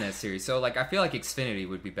wreck in that series. So like, I feel like Xfinity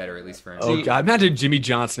would be better at least for him. Oh God, imagine Jimmy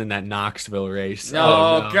Johnson in that Knoxville race.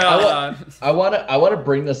 No. God. I want to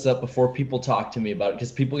bring this up before people talk to me about it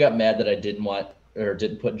because people got mad that I didn't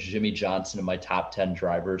put Jimmy Johnson in my top 10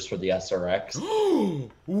 drivers for the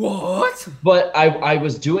SRX. What? But I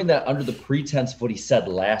was doing that under the pretense of what he said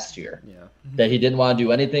last year. Yeah. That he didn't want to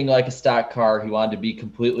do anything like a stock car. He wanted to be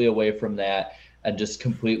completely away from that and just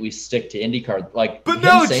completely stick to IndyCar. But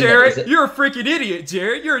no, Jared, you're a freaking idiot,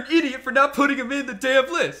 Jared. You're an idiot for not putting him in the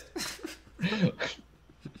damn list.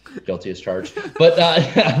 Guilty as charged. But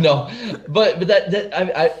no. But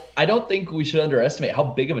that I don't think we should underestimate how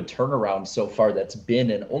big of a turnaround so far that's been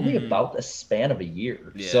in only about the span of a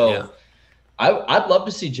year. Yeah. So I'd love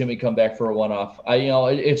to see Jimmy come back for a one-off.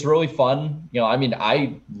 It's really fun.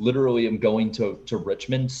 I literally am going to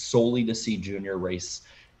Richmond solely to see Junior race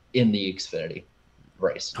in the Xfinity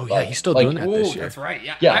race. Oh yeah, he's still doing that this year. That's right.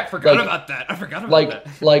 Yeah, I forgot about that.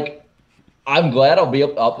 I'm glad I'll be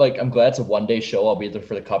up. I'm glad it's a one-day show. I'll be there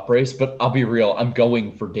for the Cup race, but I'll be real. I'm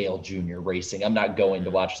going for Dale Jr. racing. I'm not going to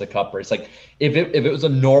watch the Cup race. Like if it was a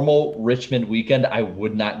normal Richmond weekend, I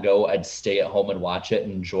would not go. I'd stay at home and watch it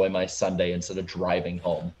and enjoy my Sunday instead of driving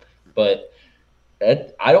home. But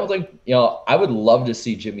I don't think, I would love to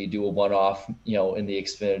see Jimmy do a one-off, in the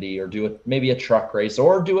Xfinity, or do maybe a truck race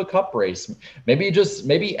or do a Cup race.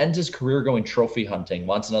 Maybe ends his career going trophy hunting,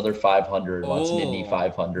 wants another 500, wants an Indy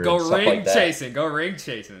 500, go stuff ring like that. chasing, go ring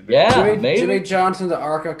chasing. Yeah, Jimmy Johnson, the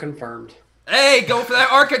ARCA confirmed. Hey, go for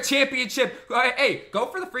that ARCA championship. Hey, go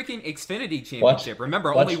for the freaking Xfinity championship.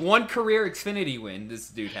 Remember, only one career Xfinity win this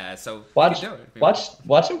dude has. So watch him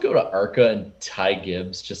go to ARCA and Ty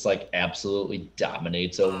Gibbs just absolutely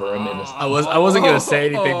dominates over him. I wasn't gonna say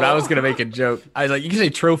anything, but I was gonna make a joke. I was like, you can say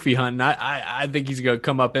trophy hunting. I think he's gonna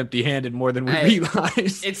come up empty-handed more than we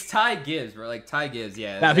realize. It's Ty Gibbs, bro. Ty Gibbs,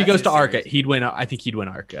 yeah. Now, if he goes to ARCA, he'd win. I think he'd win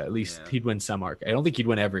ARCA. At least he'd win some ARCA. I don't think he'd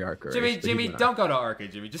win every ARCA. Jimmy, don't go to ARCA,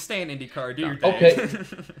 Jimmy. Just stay in IndyCar. Do your thing. Okay.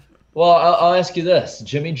 Well, I'll ask you this: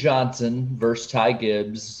 Jimmy Johnson versus Ty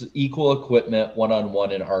Gibbs, equal equipment,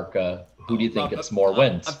 one-on-one in ARCA. Who do you think gets more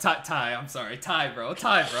wins? Ty. I'm sorry, Ty, bro.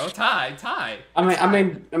 Ty.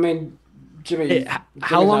 I mean, Jimmy. Hey,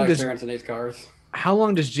 how long does experience in these cars? How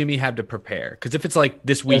long does Jimmy have to prepare? Because if it's like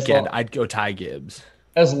this weekend, I'd go Ty Gibbs.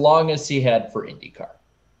 As long as he had for IndyCar.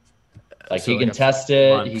 He can test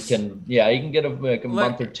it. He can get a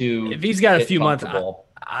month or two. If he's got a few months,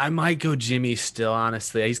 I might go Jimmy still,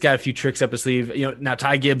 honestly. He's got a few tricks up his sleeve. Now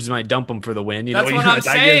Ty Gibbs might dump him for the win. That's what I'm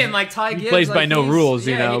saying. Ty Gibbs plays by no rules,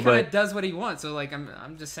 he but does what he wants. So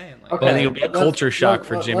I'm just saying. I think it'll be a culture shock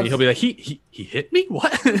for Jimmy. He'll be like, he hit me?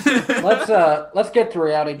 What? let's get to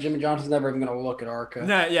reality. Jimmy Johnson's never even going to look at ARCA.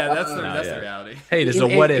 That's the reality. Hey, there's a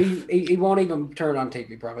what if. He won't even turn on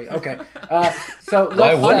TV probably. Okay. So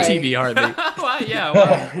why one TV hardly?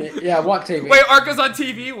 What TV? Wait, ARCA's on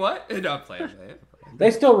TV? What? No, I'm playing. They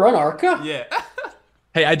still run ARCA? Yeah.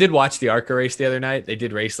 Hey, I did watch the ARCA race the other night. They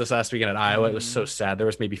did race this last weekend at Iowa. It was so sad. There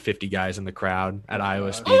was maybe 50 guys in the crowd at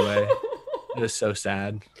Iowa Speedway. It was so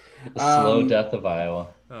sad. The slow death of Iowa.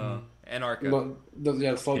 And ARCA.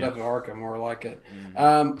 The slow death of ARCA, more like it.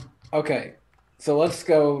 Okay, so let's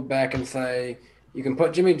go back and say you can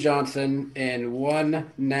put Jimmy Johnson in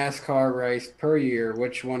one NASCAR race per year.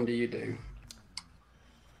 Which one do you do?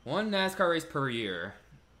 One NASCAR race per year.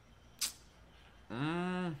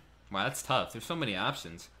 Wow, that's tough. There's so many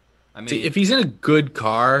options. I mean, see, if he's in a good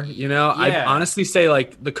car, I'd honestly say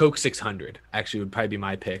the Coke 600 actually would probably be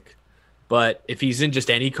my pick. But if he's in just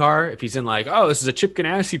any car, if he's in this is a Chip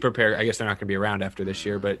Ganassi prepare, I guess they're not going to be around after this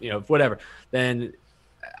year, but whatever, then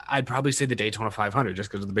I'd probably say the Daytona 500 just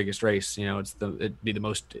because of the biggest race. It'd be the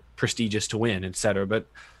most prestigious to win, etc. But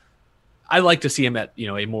I like to see him at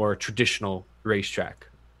a more traditional racetrack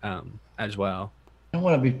as well. I don't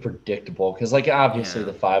want to be predictable because, obviously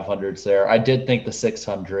the 500's there. I did think the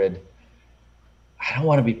 600. I don't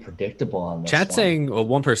want to be predictable on this. Chat's saying,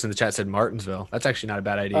 one person in the chat said Martinsville. That's actually not a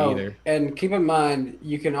bad idea either. And keep in mind,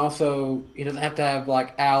 you can also, he doesn't have to have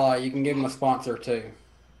Ally. You can give him a sponsor too.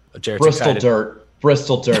 Bristol Dirt.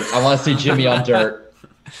 I want to see Jimmy on dirt.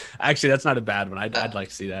 Actually, that's not a bad one. I'd like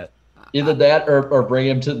to see that. Either that or bring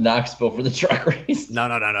him to Knoxville for the truck race. No.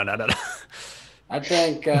 I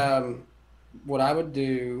think what I would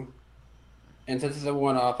do, and since it's a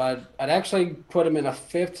one-off, I'd actually put him in a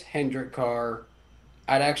fifth Hendrick car.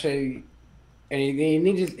 And he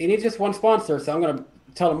needs just one sponsor. So I'm going to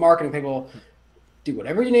tell the marketing people, do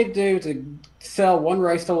whatever you need to do to sell one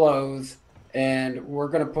race to Lowe's. And we're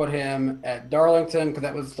going to put him at Darlington because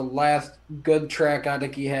that was the last good track I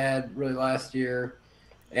think he had really last year.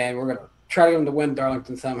 And we're going to try to get him to win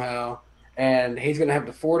Darlington somehow. And he's going to have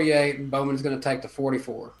the 48, and Bowman's going to take the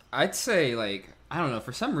 44. I'd say, I don't know.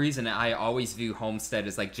 For some reason, I always view Homestead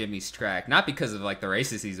as, Jimmy's track. Not because of, the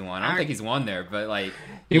races he's won. I don't think he's won there, but,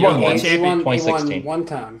 He won one. He won 1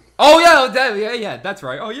 time. Oh, yeah, that's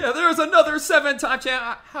right. Oh, yeah, there's another 7-time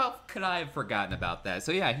champ. How could I have forgotten about that?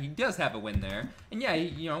 So, yeah, he does have a win there. And, yeah,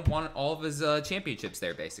 he, won all of his championships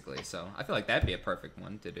there, basically. So, I feel like that'd be a perfect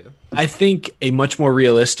one to do. I think a much more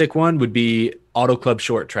realistic one would be Auto Club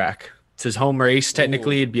Short Track. It's his home race.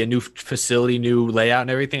 Technically, it'd be a new facility, new layout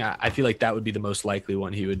and everything. I feel like that would be the most likely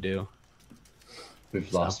one he would do.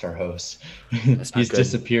 We've lost our host. He's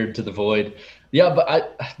disappeared to the void. Yeah,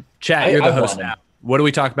 but Chat, you're the host now. What do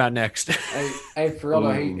we talk about next? Hey, for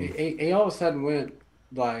real, he all of a sudden went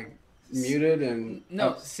muted and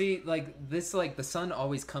no. See, like this, like the sun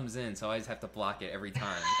always comes in, so I always have to block it every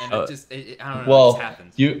time, and I don't know. Well, it just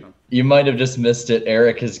happens. You might have just missed it.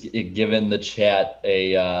 Eric has given the chat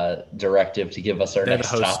a directive to give us our next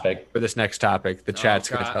topic. For this next topic, the chat's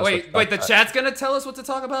going to tell us. Wait, the chat's going to tell us what to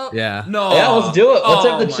talk about? Yeah. No. Yeah, let's do it. Let's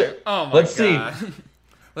have the chat. Oh my Let's God. see.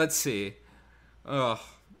 Let's see. Oh.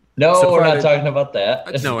 No, we're not talking about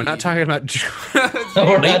that. No, we're not talking about.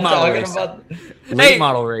 We're not talking about late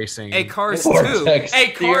model racing. Hey, Cars 2.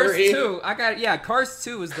 Hey, Cars 2. Cars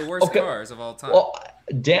 2 is the worst cars of all time. Well,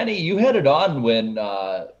 Danny, you had it on when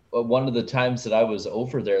one of the times that I was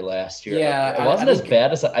over there last year. Yeah, it wasn't as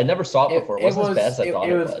bad as I never saw it before. It wasn't as bad as I thought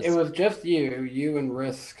it was. It was just you and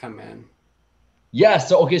Riss come in. Yeah,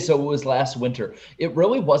 so it was last winter. It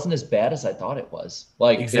really wasn't as bad as I thought it was.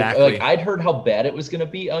 Like, exactly. I'd heard how bad it was going to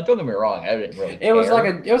be. Don't get me wrong, I didn't really. It was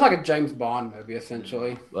like a James Bond movie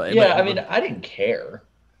essentially. Yeah, I mean, I didn't care.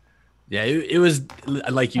 Yeah, it was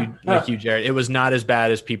like you, Jared. It was not as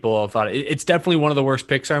bad as people thought. It's definitely one of the worst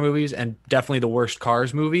Pixar movies and definitely the worst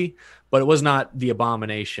Cars movie, but it was not the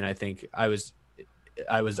abomination. I think I was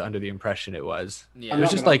under the impression it was. Yeah. It was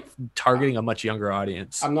just like targeting a much younger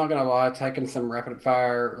audience. I'm not gonna lie, taking some rapid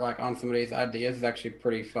fire like on some of these ideas is actually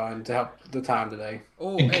pretty fun to help the time today.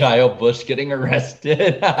 Oh, Kyle Busch getting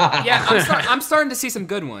arrested. Yeah, I'm starting to see some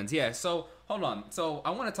good ones. Yeah, so hold on. So I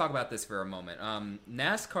want to talk about this for a moment.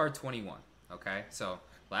 NASCAR 21. Okay, so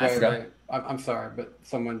wait. I'm sorry, but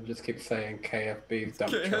someone just keeps saying KFB's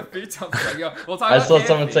dump truck. KFB dump truck. Yo, we'll talk I about saw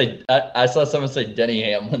KFB. I saw someone say Denny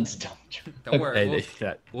Hamlin's dump truck. Don't worry.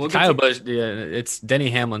 Kyle Busch. Yeah, it's Denny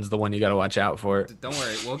Hamlin's the one you got to watch out for. Don't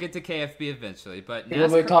worry. We'll get to KFB eventually. But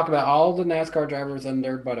we'll talk about all the NASCAR drivers and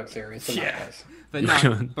their buttocks areas. But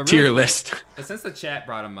no, tier list. But since the chat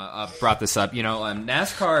brought this up,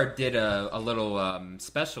 NASCAR did a little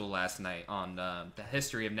special last night on the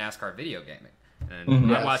history of NASCAR video gaming.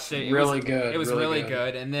 And I watched it. It was really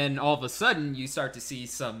good. And then all of a sudden, you start to see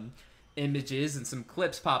some images and some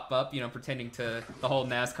clips pop up, pertaining to the whole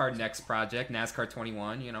NASCAR Next project, NASCAR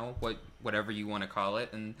 21, whatever you want to call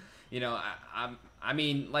it. And,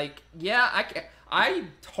 I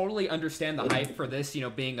totally understand the hype for this,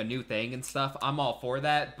 being a new thing and stuff. I'm all for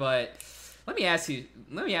that. But let me ask you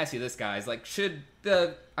this, guys. Like, should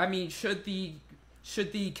the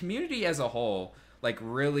community as a whole, like,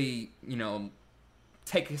 really,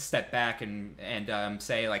 take a step back and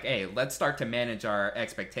say, like, hey, let's start to manage our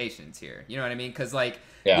expectations here. You know what I mean? Because,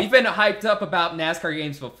 we've been hyped up about NASCAR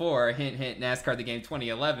games before. Hint, hint, NASCAR the Game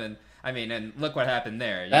 2011. I mean, and look what happened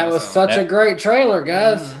there. That was such a great trailer,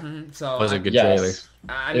 guys. Mm-hmm. So, it was a good trailer.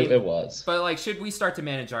 It was. But, should we start to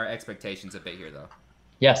manage our expectations a bit here, though?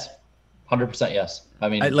 Yes. 100% yes. I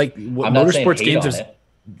mean, motorsports games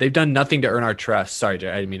they've done nothing to earn our trust. Sorry,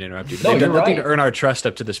 Jared, I didn't mean to interrupt you. They've done nothing to earn our trust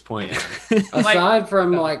up to this point. Aside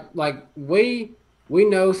from we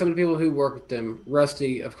know some of the people who work with them.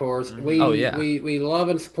 Rusty, of course. We love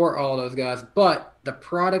and support all those guys, but the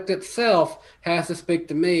product itself has to speak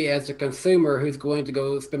to me as a consumer who's going to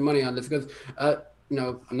go spend money on this. Because I'm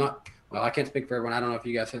not. Well, I can't speak for everyone. I don't know if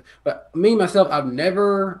you guys have, but me myself, I've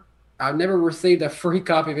never received a free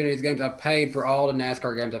copy of any of these games. I've paid for all the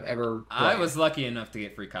NASCAR games I've ever played. I was lucky enough to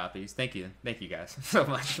get free copies. Thank you guys so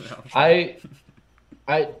much.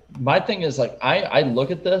 My thing is, I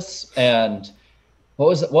look at this and what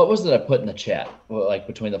was it I put in the chat, like,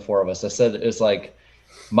 between the four of us? I said it's like,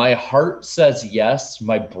 my heart says yes,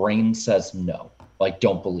 my brain says no. Like,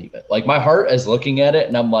 don't believe it. Like, my heart is looking at it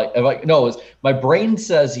and I'm like no, my brain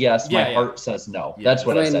says yes, my heart says no. Yeah. That's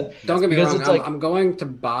what I said. Don't get me wrong. I'm going to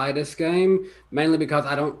buy this game mainly because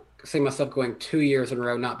I don't see myself going 2 years in a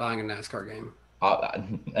row not buying a NASCAR game.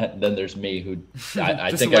 Then there's me who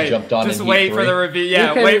I think I jumped on. Just wait for the review.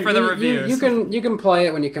 Yeah, wait for the reviews. You can play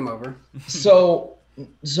it when you come over. So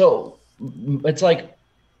it's like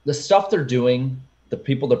the stuff they're doing, the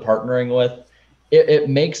people they're partnering with, it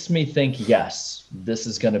makes me think, yes, this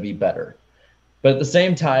is going to be better. But at the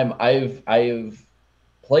same time, I've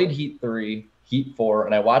played Heat 3, Heat 4,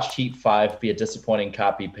 and I watched Heat 5 be a disappointing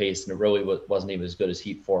copy paste, and it really wasn't even as good as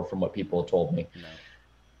Heat 4 from what people told me. No.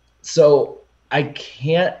 So I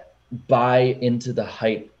can't buy into the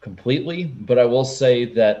hype completely, but I will say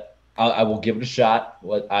that I will give it a shot.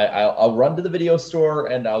 I'll run to the video store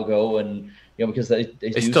and I'll go and, because they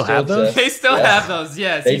still have those. They still have those.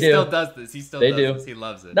 Yes, he still does this. He still does this. He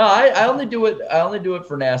loves it. No, I only do it. I only do it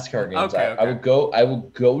for NASCAR games. Okay. I will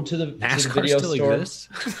go to the video store. Exists?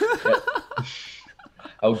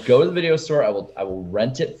 I will go to the video store. I will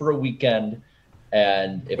rent it for a weekend,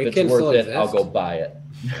 and if it's worth it, I'll go buy it.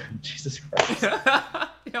 Jesus Christ.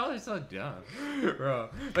 Y'all are so dumb, bro.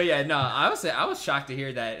 But yeah, no, I was shocked to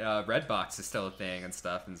hear that Redbox is still a thing and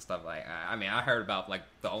stuff like. I mean, I heard about like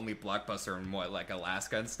the only Blockbuster in like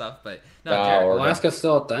Alaska and stuff, but no, Alaska's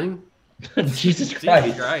still a thing. Jesus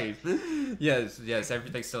Christ. Yes,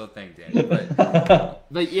 everything's still a thing, Danny.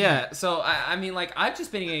 But yeah, so I mean, like, I've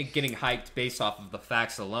just been getting hyped based off of the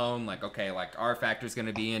facts alone. Like, okay, like R Factor's going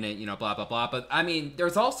to be in it, you know, blah blah blah. But I mean,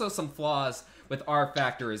 there's also some flaws with R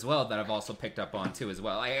Factor as well that I've also picked up on too as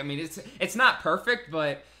well. I mean, it's not perfect,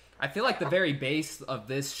 but I feel like the very base of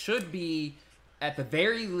this should be, at the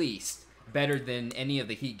very least, better than any of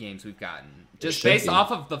the Heat games we've gotten. Just based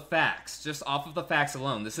off of the facts. Just off of the facts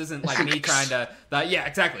alone. This isn't like me trying to... yeah,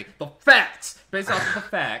 exactly. The facts. Based off of the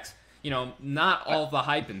facts. You know, not all the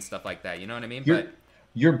hype and stuff like that. You know what I mean?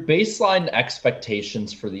 Your baseline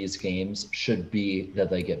expectations for these games should be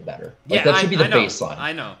that they get better. Like, that should be the baseline.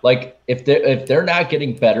 I know. Like, if they're not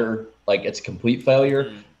getting better, like, it's complete failure.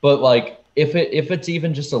 Mm-hmm. But, like, if it's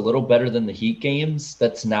even just a little better than the Heat games,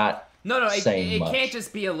 that's not... No, it can't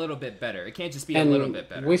just be a little bit better. It can't just be a little bit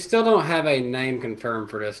better. We still don't have a name confirmed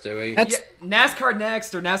for this, do we? NASCAR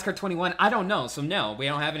Next or NASCAR 21. I don't know. So no, we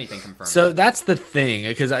don't have anything confirmed. So that's the thing,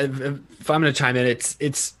 because if I'm going to chime in,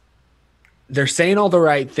 it's they're saying all the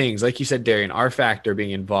right things, like you said, Darian. R Factor being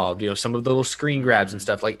involved. You know, some of the little screen grabs and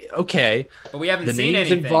stuff. Like, okay, but we haven't seen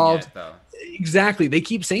anything involved yet, though. Exactly. They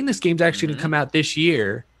keep saying this game's actually going to come out this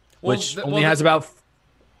year, which only has about.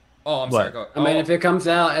 Oh, I'm sorry. Go. I mean, if it comes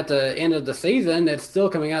out at the end of the season, it's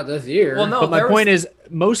still coming out this year. Well, no, but my point is,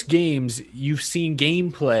 most games you've seen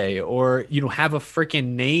gameplay or, you know, have a freaking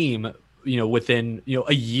name, you know, within, you know,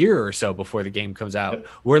 a year or so before the game comes out.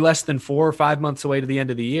 We're less than 4 or 5 months away to the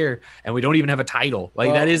end of the year, and we don't even have a title.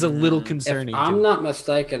 Like, that is a little concerning. If I'm not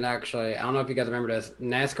mistaken, actually, I don't know if you guys remember this,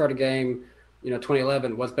 NASCAR the game, you know,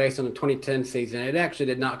 2011 was based on the 2010 season. It actually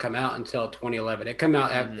did not come out until 2011. It come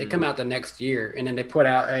out the next year, and then they put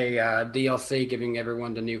out a DLC giving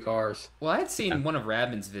everyone the new cars. Well, I had seen one of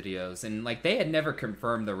Radman's videos, and like they had never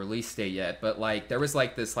confirmed the release date yet, but like there was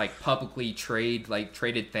like this like publicly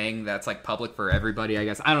traded thing that's like public for everybody. I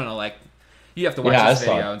guess I don't know, like. You have to watch this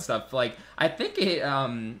video and stuff. Like, I think it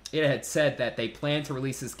had said that they plan to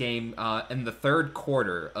release this game in the third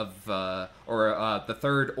quarter of the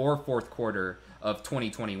third or fourth quarter of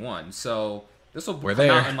 2021. So this will come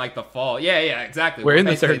out in like the fall. Yeah, exactly. We're in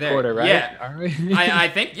the third quarter, right? Yeah, are we? I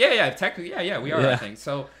think. Yeah, technically, yeah, we are. Yeah. I think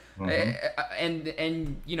so. Mm-hmm.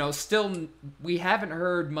 And you know, still we haven't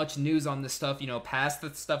heard much news on this stuff, you know, past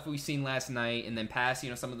the stuff we've seen last night, and then past, you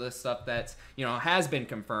know, some of the stuff that's, you know, has been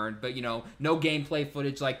confirmed, but you know, no gameplay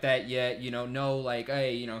footage like that yet, you know, no like,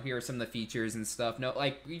 hey, you know, here are some of the features and stuff. No,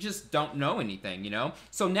 like, we just don't know anything, you know.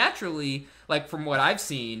 So naturally, like from what I've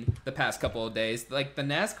seen the past couple of days, like the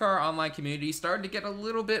NASCAR online community started to get a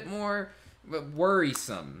little bit more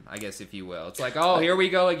worrisome, I guess, if you will. It's like, oh, here we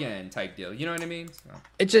go again type deal. You know what I mean? So.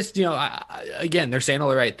 It just, you know, again, they're saying all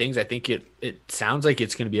the right things. I think it sounds like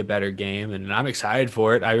it's going to be a better game, and I'm excited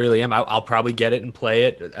for it. I really am. I'll probably get it and play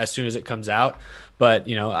it as soon as it comes out. But,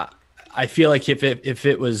 you know, I feel like if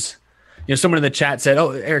it was, you know, someone in the chat said,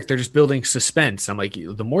 "Oh, Eric, they're just building suspense." I'm like,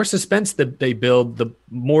 the more suspense that they build, the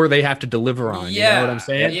more they have to deliver on. Yeah, you know what I'm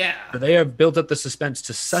saying? Yeah. So they have built up the suspense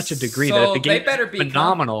to such a degree that if the game is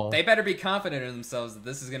phenomenal. They better be confident in themselves that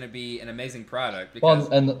this is going to be an amazing product. Because...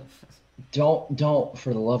 Well, and don't,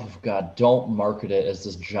 for the love of God, don't market it as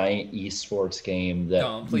this giant esports game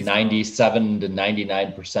that 97 to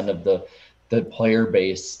 99% of the player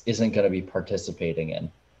base isn't going to be participating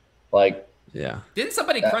in. Like. Yeah. Didn't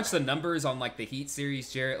somebody crunch the numbers on like the Heat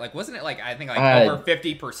series, Jarrett? Like, wasn't it like, I think like over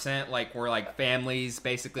 50% like were like families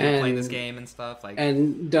basically playing this game and stuff? Like,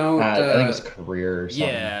 and don't I think it was career or something.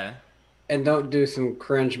 Yeah. And don't do some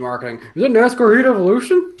cringe marketing. Is it NASCAR Heat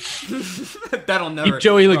Evolution? That'll never keep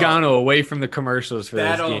Joey Logano away from the commercials for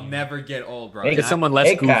this game. That'll never get old, bro. Get someone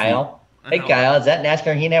less goofy. Hey Kyle, is that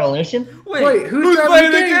NASCAR Heat Evolution? Wait, who's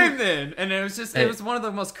playing the game then? And it was just, it was one of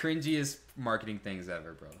the most cringiest marketing things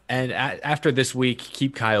ever, bro. And after this week,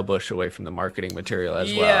 keep Kyle Busch away from the marketing material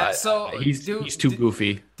as well. Yeah, so he's too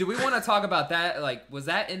goofy. Do we want to talk about that? Like, was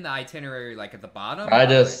that in the itinerary, like at the bottom? I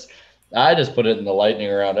just put it in the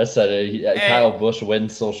lightning round. I said Kyle Busch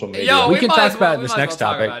wins social media. Yo, we can talk about it in this next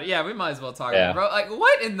topic. Yeah, we might as well talk about it, bro. Like,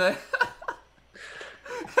 what in the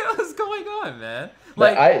what was going on, man?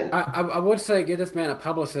 Like, I would say give this man a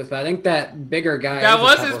publicist, but I think that bigger guy. That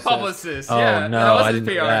was his publicist. Oh, yeah, no, that was I his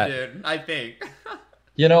didn't PR dude. I think.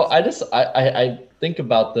 You know, I think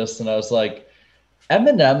about this and I was like,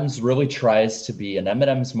 M&M's really tries to be, and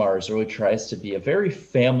M&M's Mars really tries to be a very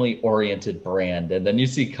family-oriented brand. And then you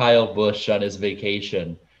see Kyle Busch on his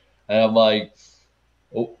vacation, and I'm like,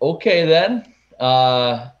 okay then.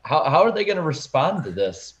 How are they going to respond to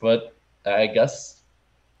this? But I guess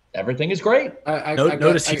everything is great.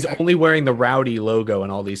 Notice he's only wearing the Rowdy logo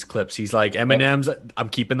in all these clips. He's like, M&M's, I'm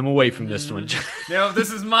keeping them away from this one.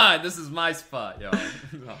 This is mine. This is my spot, yo.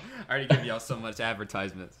 I already give y'all so much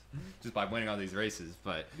advertisements just by winning all these races.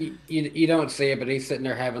 But you don't see it, but he's sitting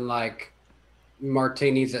there having like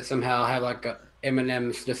martinis that somehow have like a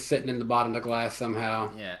M&M's just sitting in the bottom of the glass somehow.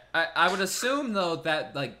 Yeah, I would assume though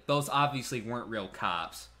that like those obviously weren't real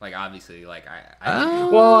cops. Like obviously, like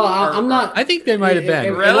I'm not. I think they might have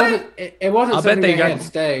been. Really? It wasn't something they had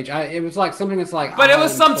stage. It was like something that's like. But it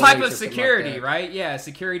was some type of security, right? Yeah,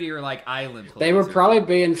 security or like island police. They were probably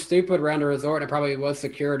being stupid around the resort. It probably was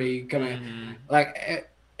security coming. Mm-hmm. Like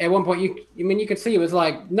at one point, you could see it was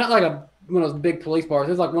like not like one of those big police bars. It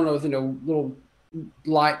was like one of those little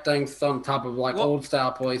light things on top of like old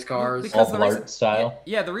style police cars, off style.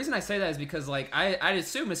 Yeah, the reason I say that is because like I'd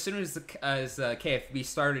assume as soon as KFB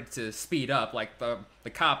started to speed up, like the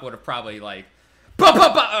cop would have probably like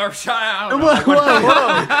or shot.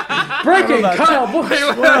 Whoa. Breaking Kyle Busch. He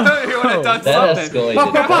would have done something. That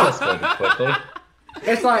escalated quickly.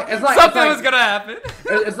 It's like something was gonna happen.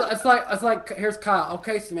 It's like here's Kyle.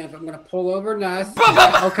 Okay, Samantha, I'm gonna pull over. Nice.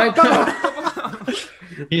 Okay.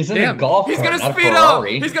 He's in a golf cart. He's gonna speed up.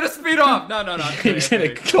 He's gonna speed up. No. He's in a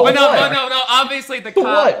golf cart. No. Obviously the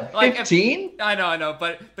cop. What? 15? I know.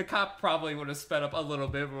 But the cop probably would have sped up a little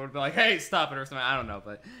bit. But would be like, "Hey, stop it" or something. I don't know.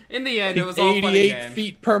 But in the end, it was all fun 88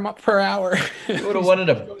 feet per hour. You would have wanted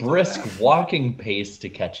a brisk walking pace to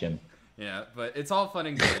catch him. Yeah, but it's all fun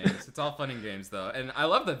and games. It's all fun and games, though. And I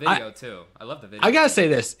love the video, too. I gotta say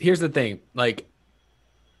this. Here's the thing. Like,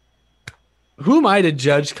 who am I to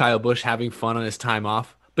judge Kyle Busch having fun on his time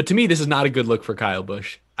off? But to me, this is not a good look for Kyle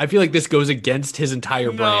Busch. I feel like this goes against his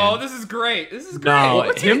entire brand. No, this is great.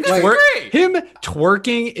 No, him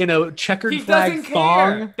twerking in a checkered flag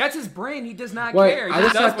thong. That's his brand. He does not care. I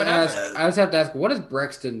just have to ask, what is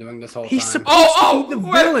Brexton doing this whole time? He's supposed to be the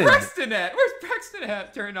villain. Where's Brexton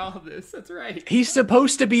at during all of this? That's right. He's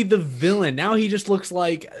supposed to be the villain. Now he just looks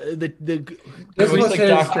like this was like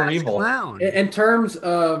Dr. Evil. Clown. In terms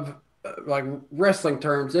of like wrestling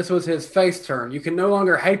terms, this was his face turn. You can no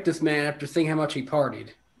longer hate this man after seeing how much he partied.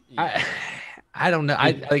 I don't know.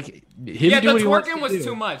 I like him. Yeah, the twerking was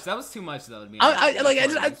too much. That was too much, though. To me.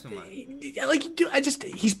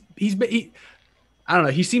 I don't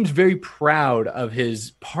know. He seems very proud of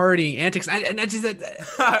his partying antics, and that's just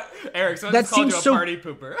that. Eric, that seems so party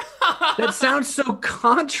pooper. That sounds so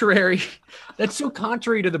contrary. That's so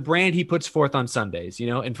contrary to the brand he puts forth on Sundays.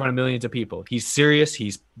 In front of millions of people. He's serious.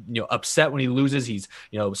 He's upset when he loses. He's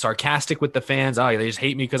sarcastic with the fans. Oh, they just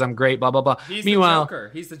hate me because I'm great. Blah blah blah. Meanwhile,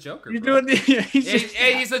 he's the Joker. He's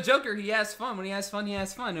the Joker. He has fun. When he has fun, he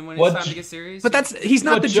has fun. And when it's time to get serious, but he's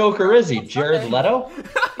not the Joker. Is he Jared Leto?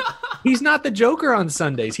 He's not the Joker on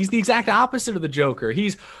Sundays. He's the exact opposite of the Joker.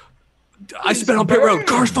 I spit on pit road.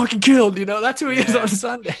 Cars fucking killed. That's who he is on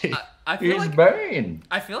Sunday. I feel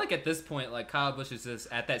like at this point, like Kyle Busch is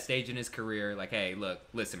just at that stage in his career. Like, hey,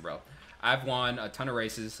 listen, bro. I've won a ton of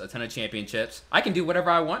races, a ton of championships. I can do whatever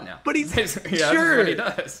I want now. But he's that's what he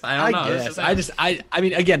does. I don't know. Guess. I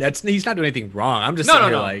mean, again, he's not doing anything wrong. I'm just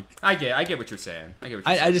like, I get what you're saying.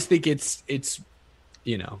 I just think it's it's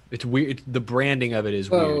weird. The branding of it is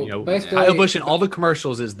weird. Kyle Busch in all the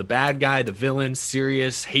commercials is the bad guy, the villain,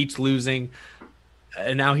 serious, hates losing,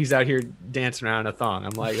 and now he's out here dancing around in a thong.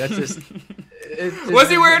 I'm like, that's just. Was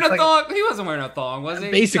he wearing a thong? He wasn't wearing a thong, was he?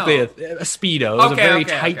 Basically, a speedo. It was a very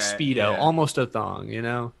tight speedo, almost a thong.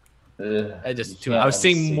 I was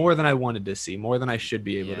seeing more than I wanted to see, more than I should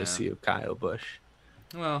be able to see of Kyle Busch.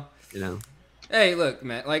 Well, Hey, look,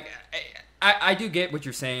 man. Like. I do get what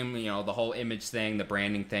you're saying, the whole image thing, the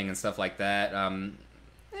branding thing, and stuff like that.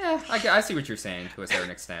 I see what you're saying to a certain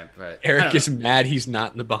extent, but Eric is mad he's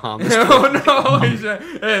not in the Bahamas. No,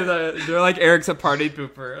 they're like Eric's a party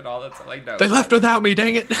pooper and all that stuff. Like, no, they left without me.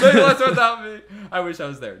 Dang it! They left without me. I wish I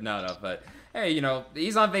was there. No, but. Hey,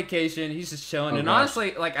 he's on vacation. He's just chilling. And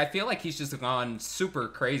honestly, like, I feel like he's just gone super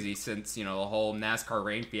crazy since, the whole NASCAR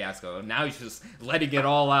rain fiasco. Now he's just letting it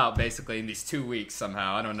all out, basically, in these 2 weeks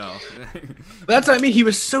somehow. I don't know. That's what I mean. He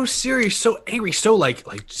was so serious, so angry, so, like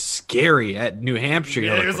scary at New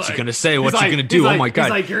Hampshire. What's he going to say? What's he going to do? Oh, my God.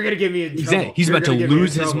 He's like, you're going to get me in trouble. He's about to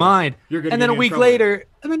lose his mind. And then a week later,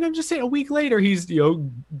 I'm just saying, a week later, he's,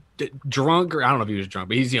 drunk, or I don't know if he was drunk,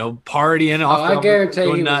 but he's, partying. I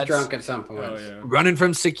guarantee he was drunk at some point. Running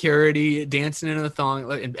from security, dancing in a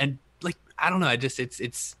thong, and like, I don't know. I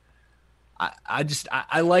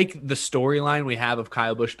like the storyline we have of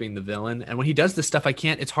Kyle Busch being the villain, and when he does this stuff,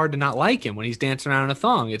 it's hard to not like him when he's dancing around in a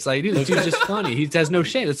thong. It's like, dude, this dude's just funny. He has no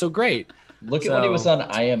shame. It's so great. Look at when he was on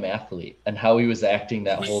I Am Athlete and how he was acting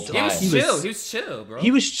that whole time. He was chill, bro. He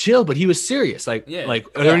was chill, but he was serious. Like,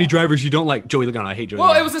 are there any drivers you don't like? Joey Logano. I hate Joey Logano.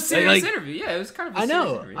 Well, it was a serious interview. Yeah, it was kind of a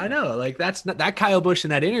serious interview. I know. Like, that's not that Kyle Busch in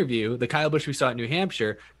that interview. The Kyle Busch we saw at New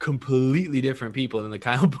Hampshire, completely different people than the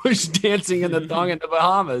Kyle Busch dancing in the thong in the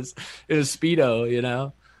Bahamas in a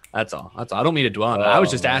Speedo, That's all. I don't mean to dwell on it. I was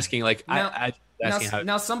just asking, like,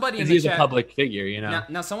 now somebody in the he's chat, a public figure,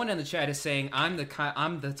 Now someone in the chat is saying I'm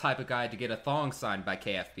the type of guy to get a thong signed by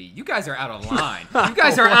KFB. You guys are out of line. You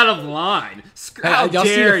guys are out of line. How y'all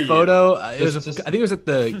dare see the photo? I think it was at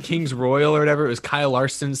the King's Royal or whatever. It was Kyle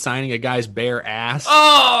Larson signing a guy's bare ass.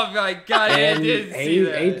 Oh my god! I didn't see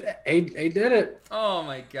that. He did it. Oh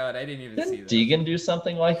my god! I didn't even see that. Deegan do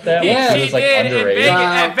something like that? Yeah, he was like did. underage.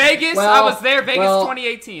 At Vegas, I was there. Vegas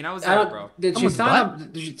 2018. I was there, bro. Did she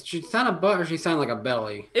sign a butt or she sign like a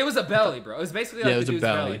belly? It was a belly, bro. It was basically like the dude's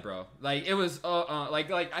belly, bro. Like it was,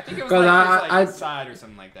 like I think it was like side or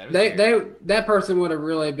something like that. That person would have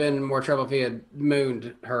really been in more trouble if he had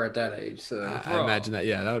mooned her at that age. So I imagine that.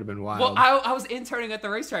 Yeah, that would have been wild. Well, I was interning at the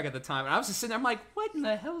racetrack at the time, and I was just sitting there. I'm like, what in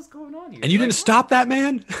the hell is going on here? And you didn't stop that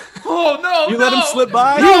man? Oh no! You let him slip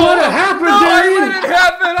by? You let it happen, dude.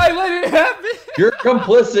 I let it happen. You're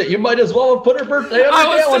complicit. You might as well have put her birthday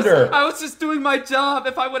on the calendar. I was just doing my job.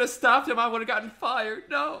 If I would have stopped him, I would have gotten fired.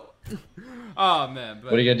 No. Oh man.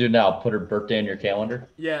 What are you gonna do now? Put her birthday on your calendar?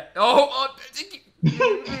 Yeah. Moving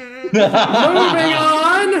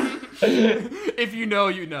on. If you know,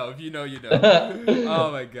 you know. If you know, you know.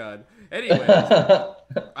 Oh my god. Anyways, all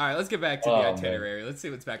right. Let's get back to the itinerary. Man. Let's see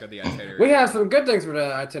what's back on the itinerary. We have some good things for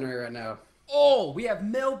the itinerary right now. Oh, we have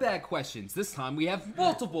mailbag questions. This time we have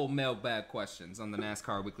multiple mailbag questions on the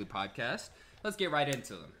NASCAR Weekly Podcast. Let's get right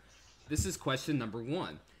into them. This is question number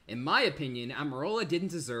 1. In my opinion, Almirola didn't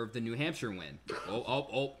deserve the New Hampshire win.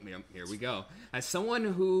 Here we go. As someone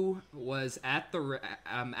who was at the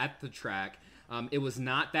track, it was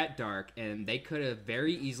not that dark, and they could have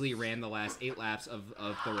very easily ran the last 8 laps of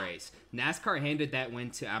the race. NASCAR handed that win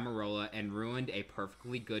to Almirola and ruined a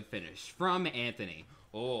perfectly good finish. From Anthony.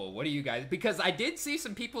 Oh, what do you guys? Because I did see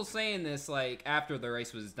some people saying this like after the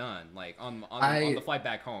race was done, like on the flight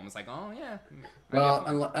back home. It's like, oh yeah.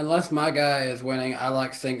 Well, unless my guy is winning, I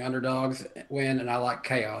like seeing underdogs win, and I like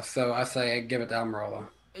chaos. So I say give it to Almirola.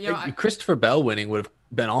 Christopher Bell winning would have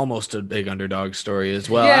been almost a big underdog story as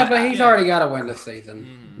well. Yeah, but he's already got to win this season.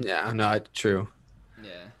 Mm-hmm. Yeah, no, true.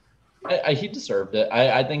 Yeah, he deserved it.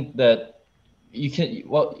 I think that. You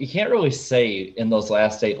can't really say in those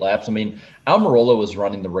last 8 laps. I mean, Almirola was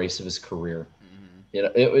running the race of his career.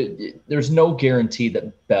 Mm-hmm. There's no guarantee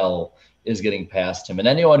that Bell is getting past him, and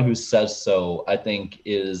anyone who says so, I think,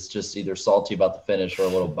 is just either salty about the finish or a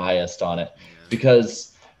little biased on it,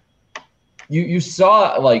 because you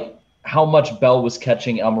saw like how much Bell was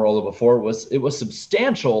catching Almirola before. It was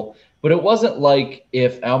substantial, but it wasn't like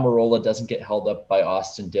if Almirola doesn't get held up by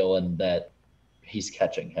Austin Dillon that he's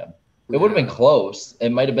catching him. It would have been close.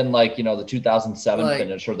 It might have been like, the 2007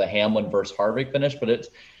 finish or the Hamlin versus Harvick finish, but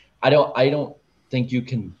I don't think you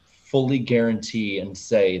can fully guarantee and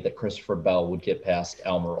say that Christopher Bell would get past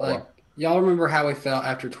Almirola. Y'all remember how we felt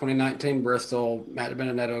after 2019 Bristol, Matt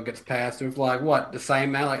Benedetto gets past. It was like, the same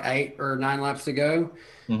amount, like 8 or 9 laps to go?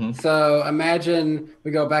 Mm-hmm. So imagine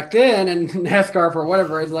we go back then and NASCAR for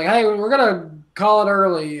whatever reason, like, hey, we're going to call it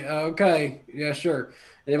early. Okay. Yeah, sure.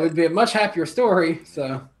 And it would be a much happier story.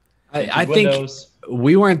 So I think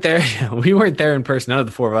we weren't there. We weren't there in person. None of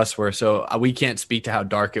the 4 of us were. So we can't speak to how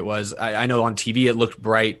dark it was. I know on TV it looked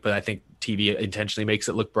bright, but I think TV intentionally makes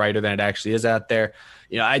it look brighter than it actually is out there.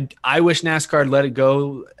 I wish NASCAR let it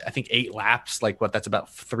go. I think 8 laps, that's about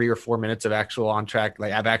 3 or 4 minutes of actual on track,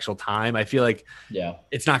 of actual time. I feel like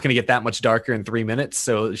it's not going to get that much darker in 3 minutes,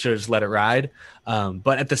 so it should have just let it ride.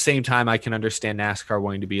 But at the same time, I can understand NASCAR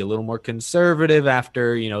wanting to be a little more conservative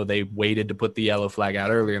after, they waited to put the yellow flag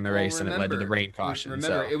out earlier in the race, and it led to the rain caution.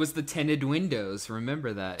 Remember, it was the tinted windows.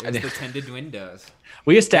 Remember that. It was the tinted windows.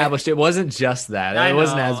 We established it wasn't just that. It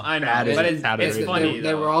wasn't as bad as it's funny.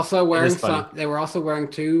 They were also wearing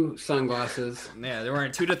 2 sunglasses. Yeah, they were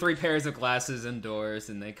wearing 2 to 3 pairs of glasses indoors,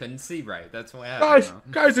 and they couldn't see right. That's what happened.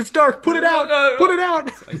 Guys, it's dark. Put it out. Put it out.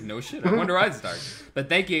 It's like, no shit. I wonder why it's dark. But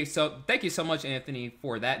thank you so much, Anthony,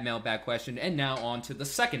 for that mailbag question. And now on to the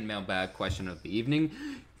second mailbag question of the evening.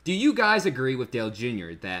 Do you guys agree with Dale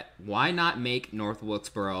Jr. that why not make North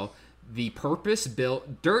Wilkesboro the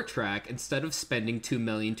purpose-built dirt track instead of spending $2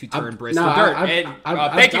 million to turn Bristol dirt?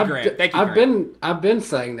 Thank you, Grant. I've been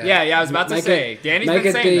saying that. Yeah, I was about to say. Danny's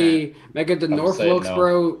been saying that. Make it the North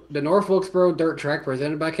Wilkesboro dirt track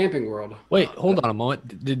presented by Camping World. Wait, hold on a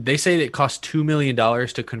moment. Did they say that it cost $2 million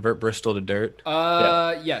to convert Bristol to dirt?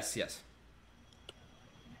 Yes.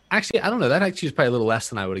 Actually, I don't know. That actually is probably a little less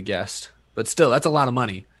than I would have guessed. But still, that's a lot of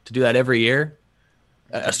money to do that every year,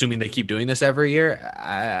 assuming they keep doing this every year.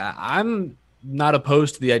 I'm not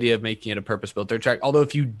opposed to the idea of making it a purpose-built dirt track. Although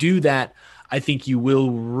if you do that, I think you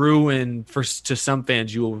will ruin, to some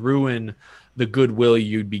fans, you will ruin the goodwill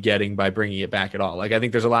you'd be getting by bringing it back at all. Like, I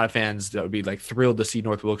think there's a lot of fans that would be like thrilled to see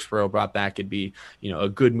North Wilkesboro brought back. It'd be, a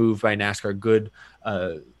good move by NASCAR, good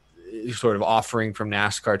sort of offering from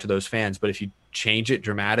NASCAR to those fans. But if you change it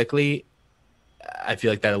dramatically, I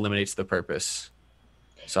feel like that eliminates the purpose.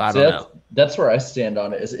 So I don't know. That's where I stand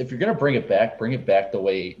on it. Is if you're going to bring it back the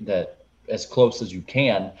way that, as close as you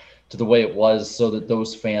can to the way it was, so that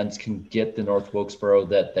those fans can get the North Wilkesboro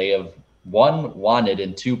that they have, one, wanted,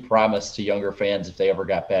 and two, promised to younger fans if they ever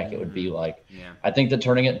got back, it would be like. Yeah. I think that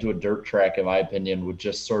turning it into a dirt track, in my opinion, would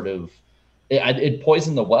just sort of it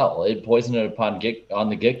poisoned the well. It poisoned it on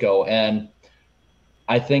the get-go. And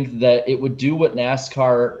I think that it would do what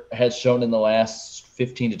NASCAR has shown in the last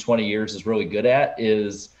 15 to 20 years is really good at,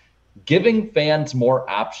 is giving fans more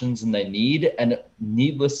options than they need and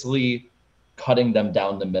needlessly cutting them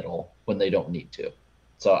down the middle when they don't need to.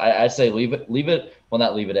 So I say leave it. Well,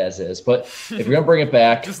 not leave it as is, but if you're gonna bring it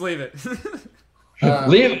back, just leave it.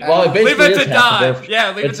 Leave it. Well, leave it to die.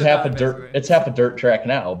 Yeah, leave it to die. It's half a dirt track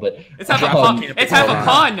now, but it's half a pond. It's half a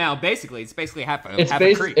pond now. Basically, it's basically half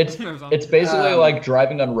a creek. It's basically like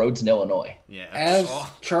driving on roads in Illinois. Yeah. As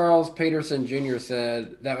Charles Peterson Jr.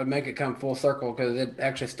 said, that would make it come full circle because it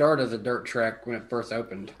actually started as a dirt track when it first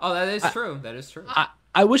opened. Oh, that is true. That is true.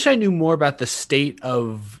 I wish I knew more about the state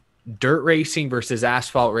of dirt racing versus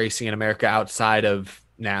asphalt racing in America outside of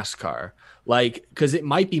NASCAR. Like, because it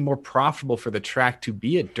might be more profitable for the track to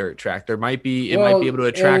be a dirt track. It might be able to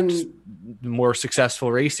attract more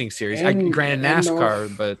successful racing series. Granted,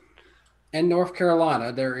 NASCAR, but in North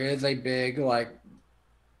Carolina, there is a big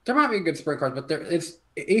there might be good sprint cars, but it's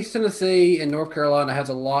East Tennessee and North Carolina has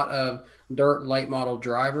a lot of dirt late model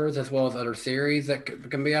drivers as well as other series that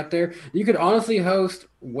can be out there. You could honestly host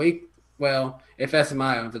if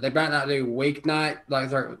SMI owns it, they might not do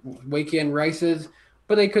weekend races.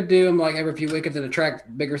 But they could do them like every few weekends and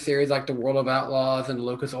attract bigger series like the World of Outlaws and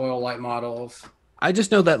Lucas Oil light models. I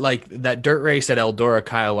just know that that dirt race at Eldora,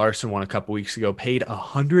 Kyle Larson won a couple weeks ago, paid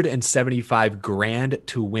 $175,000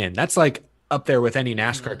 to win. That's like up there with any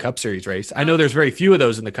NASCAR Cup Series race. I know there's very few of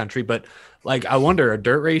those in the country, but I wonder,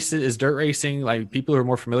 is dirt racing, like people who are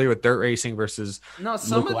more familiar with dirt racing versus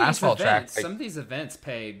local asphalt tracks. Some of these events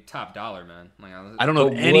pay top dollar, man. I don't know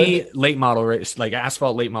any late model race, like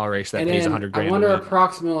asphalt late model race that pays $100,000. I wonder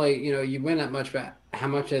approximately, you win that much, but how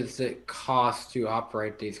much does it cost to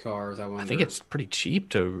operate these cars? I think it's pretty cheap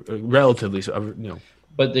to relatively,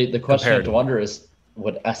 But the question you have to wonder is,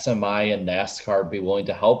 would SMI and NASCAR be willing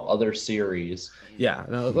to help other series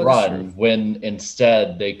run when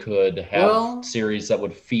instead they could have series that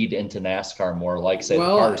would feed into NASCAR more, like say the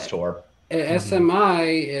Cars Tour?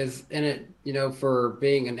 SMI is in it, for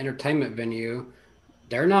being an entertainment venue.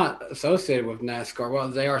 They're not associated with NASCAR. Well,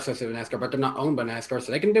 they are associated with NASCAR, but they're not owned by NASCAR,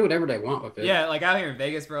 so they can do whatever they want with it. Yeah, like out here in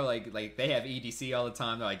Vegas, bro, like they have EDC all the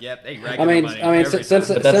time. They're like, yep, they regular money. But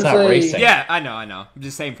that's not racing. Yeah, I know. I'm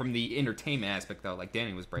just saying from the entertainment aspect, though, like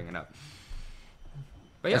Danny was bringing up.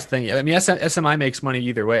 But that's the thing. I mean, SMI makes money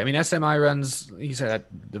either way. I mean, SMI runs. He said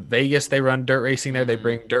the Vegas, they run dirt racing there. They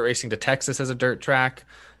bring dirt racing to Texas as a dirt track.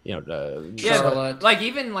 Like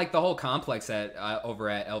even like the whole complex over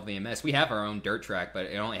at LVMS, we have our own dirt track, but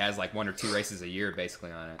it only has like 1 or 2 races a year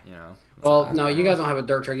basically on it. Well, no, you guys don't have a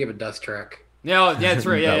dirt track. You have a dust track. No, yeah, that's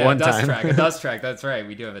right. Yeah, a dust track. That's right.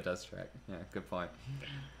 We do have a dust track. Yeah, good point.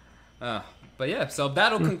 But yeah, so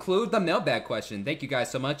that'll conclude the mailbag question. Thank you guys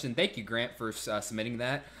so much, and thank you, Grant, for submitting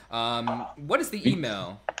that. What is the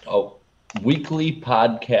email?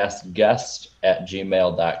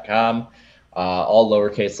 weeklypodcastguest@gmail.com. All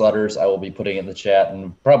lowercase letters. I will be putting in the chat,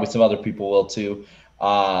 and probably some other people will too.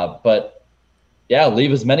 But yeah,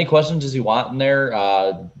 leave as many questions as you want in there.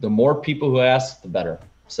 The more people who ask, the better.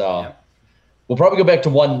 So we'll probably go back to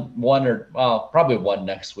one or probably one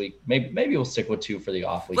next week. Maybe we'll stick with 2 for the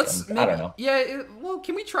off weekend. I don't know. Yeah,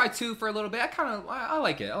 can we try 2 for a little bit? I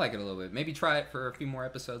like it. I like it a little bit. Maybe try it for a few more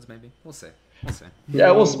episodes. Maybe we'll see.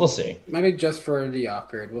 Yeah, we'll see. Maybe just for the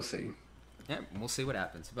off period. We'll see. Yeah, we'll see what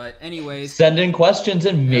happens. But anyways, send in questions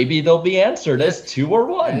and maybe they'll be answered as 2 or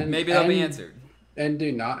 1. Maybe they'll be answered. And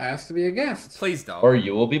do not ask to be a guest. Please don't. Or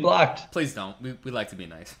you will be blocked. Please don't. We like to be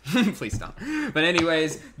nice. Please don't. But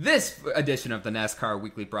anyways, this edition of the NASCAR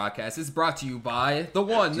Weekly Broadcast is brought to you by the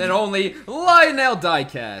one and only Lionel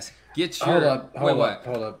Diecast. Get your... Hold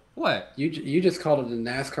up. What? You just called it the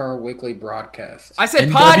NASCAR Weekly Broadcast. I said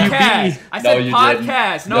podcast. I said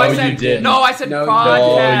podcast. No, I said podcast. No,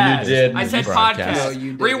 you didn't. I said podcast. No,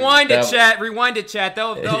 you didn't. Rewind it, chat. Rewind it, chat.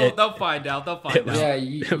 They'll find out. They'll find out. Yeah,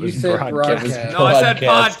 you said broadcast. No, I said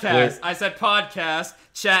podcast. I said podcast.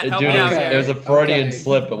 Chat, help me out here. It was a Freudian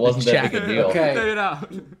slip. It wasn't that big a deal.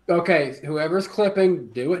 Okay, whoever's clipping,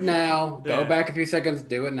 do it now. Go back a few seconds,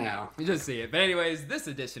 do it now. You just see it. But anyways, this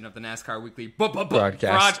edition of the NASCAR Weekly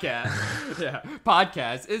broadcast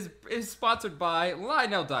podcast is sponsored by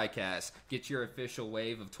Lionel Diecast. Get your official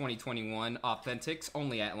wave of 2021 Authentics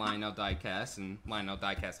only at Lionel Diecast and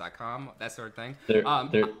LionelDiecast.com, that sort of thing.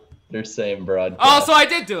 They're saying broadcast. Oh, so I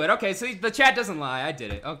did do it. Okay, so the chat doesn't lie. I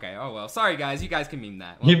did it. Okay. Oh well. Sorry guys. You guys can meme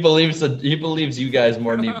that. Well, he believes you guys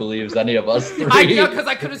more than he believes any of us three. Because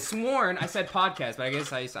I could have sworn I said podcast, but I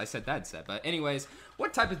guess I said that instead. But anyways,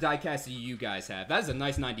 what type of diecast do you guys have? That is a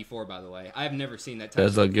nice 94, by the way. I have never seen that type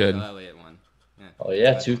of good. Bill Elliott one. Yeah. Oh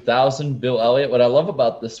yeah, 2000 Bill Elliott. What I love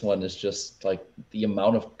about this one is just like the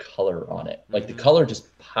amount of color on it. Like the color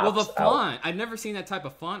just pops out. Well, the font. I've never seen that type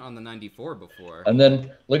of font on the 94 before. And then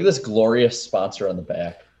look at this glorious sponsor on the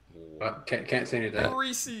back. Can't see any of that.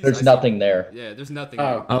 Reese's. There's nothing there. Yeah, there's nothing.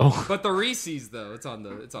 Oh. But the Reese's though, it's on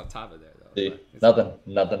top of there though. See,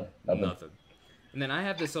 nothing. And then I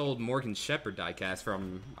have this old Morgan Shepherd diecast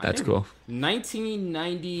from cool.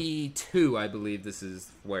 1992, I believe this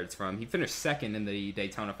is where it's from. He finished second in the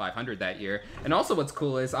Daytona 500 that year. And also what's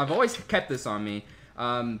cool is I've always kept this on me.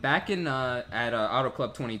 Back in at Auto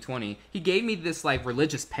Club 2020, he gave me this like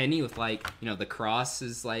religious penny with like, the cross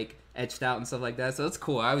is like etched out and stuff like that. So it's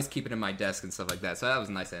cool. I always keep it in my desk and stuff like that. So that was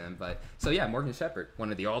nice of him. But so yeah, Morgan Shepherd,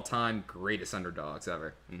 one of the all-time greatest underdogs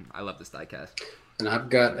ever. I love this diecast. And I've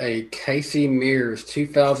got a Casey Mears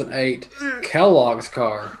 2008 Kellogg's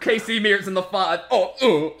car. Casey Mears in the 5.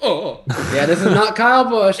 Oh. Yeah, this is not Kyle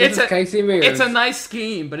Busch. This is Casey Mears. It's a nice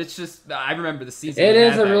scheme, but it's just I remember the season. It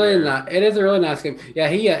is a really nice scheme. Yeah,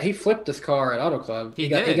 he flipped this car at Auto Club. He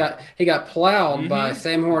got plowed by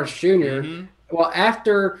Sam Hornish Jr. Mm-hmm. Well,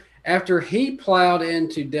 after he plowed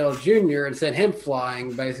into Dale Jr. and sent him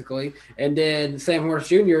flying, basically, and then Sam Hornish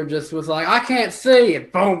Jr. just was like, I can't see,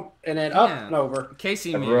 and boom, and then up and over.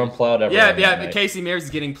 Casey Everyone Mears. Plowed everyone. Yeah, Casey Mears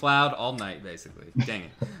is getting plowed all night, basically. Dang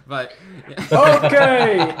it. But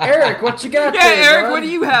okay, Eric, what you got? Eric, what do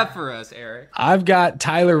you have for us, Eric? I've got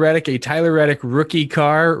Tyler Reddick, a Tyler Reddick rookie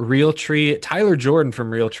car, Realtree. Tyler Jordan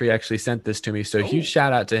from Realtree actually sent this to me, so huge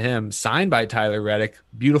shout out to him. Signed by Tyler Reddick.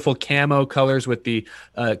 Beautiful camo colors with the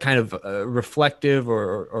kind of reflective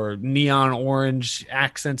or neon orange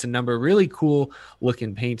accents and number. Really cool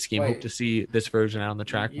looking paint scheme. Hope to see this version out on the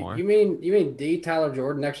track more. You mean D Tyler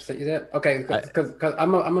Jordan actually sent you that? Okay, because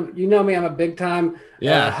I'm a big time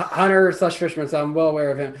hunter / fisherman, so I'm well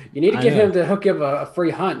aware of him. You need to get him to hook you up a free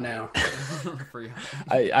hunt now.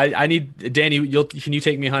 I need Danny. Can you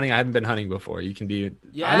take me hunting? I haven't been hunting before. You can be.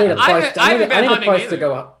 Yeah, I need a place to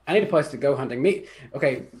go. I need a place to go hunting. Me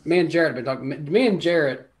and Jarrett have been talking. Me and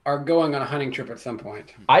Jarrett are going on a hunting trip at some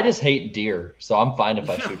point. I just hate deer, so I'm fine if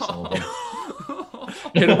I shoot some of them.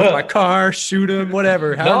 Hit him with my car, shoot him,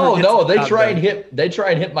 whatever. No, they try and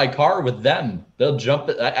hit my car with them. They'll jump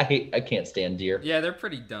it. I can't stand deer. Yeah, they're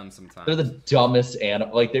pretty dumb sometimes. They're the dumbest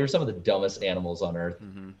they were some of the dumbest animals on earth.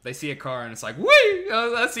 Mm-hmm. They see a car and it's like, whee!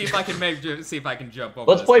 Let's see if I can jump over.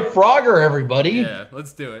 Let's play Frogger, everybody. Yeah,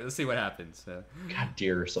 let's do it. Let's see what happens. God,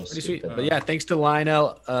 deer are so stupid. Sweet. But yeah, thanks to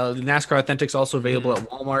Lionel. The NASCAR Authentics also available at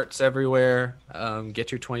Walmarts everywhere.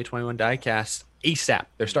 Get your 2021 diecast ASAP.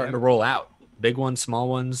 They're starting to roll out. Big ones, small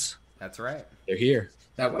ones. That's right. They're here.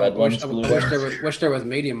 I wish there was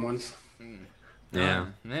medium ones. Yeah.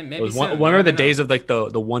 Maybe it was one of the days of like the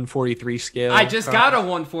 143 scale. I just got a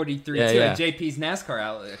 143 too at JP's NASCAR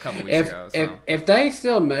outlet a couple weeks ago. So. If they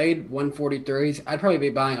still made 143s, I'd probably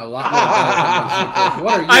be buying a lot more.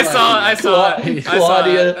 What are you? I saw it.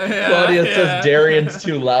 Claudia says Darian's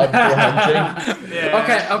too loud for hunting.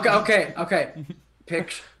 Okay.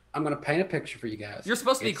 Picture. I'm going to paint a picture for you guys. You're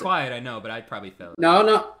supposed to be quiet, I know, but I probably fell.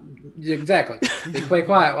 No, exactly. Be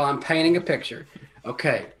quiet while I'm painting a picture.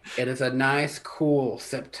 Okay, it is a nice, cool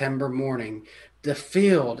September morning. The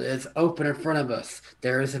field is open in front of us.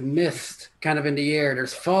 There is a mist kind of in the air.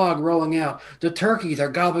 There's fog rolling out. The turkeys are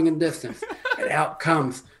gobbling in distance. And out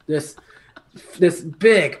comes this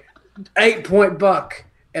big 8-point buck.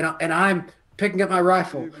 And I'm picking up my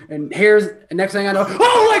rifle. And next thing I know,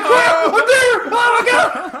 holy crap, a deer! Oh my God!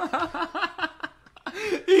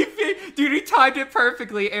 Dude, he timed it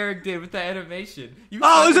perfectly, Eric did, with the animation.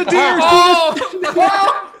 There's a deer!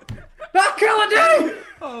 Oh! Not kill a deer!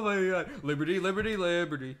 Oh my God. Liberty.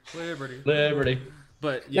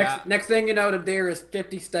 But yeah, next thing you know, the deer is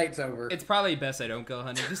 50 states over. It's probably best I don't go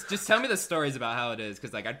hunting. Just tell me the stories about how it is,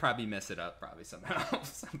 because like I'd probably mess it up somehow,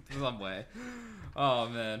 some way. Oh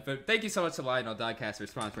man! But thank you so much to Lionel Diecast for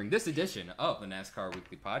sponsoring this edition of the NASCAR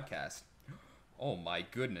Weekly Podcast. Oh my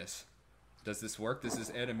goodness! Does this work? Does this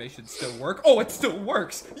animation still work? Oh, it still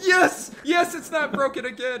works! Yes! Yes, it's not broken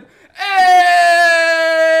again!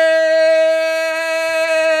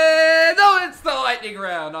 And no, it's the lightning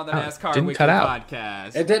round on the NASCAR Weekly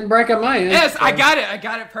Podcast. It didn't break on my end. Yes, I got it. I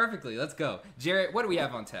got it perfectly. Let's go. Jarrett, what do we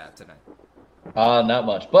have on tap tonight? Not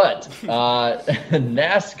much, but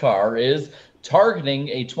NASCAR is targeting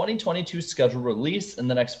a 2022 schedule release in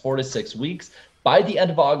the next 4 to 6 weeks. By the end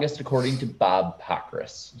of August, according to Bob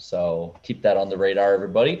Pockrass. So keep that on the radar,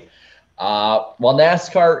 everybody. While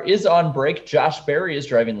NASCAR is on break, Josh Berry is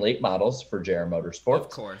driving late models for JR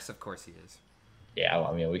Motorsports. Of course he is. Yeah, well,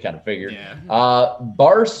 I mean, we kind of figured. Yeah.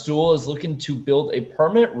 Barstool is looking to build a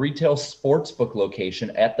permanent retail sportsbook location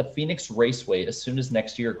at the Phoenix Raceway as soon as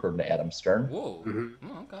next year, according to Adam Stern. Whoa. Mm-hmm.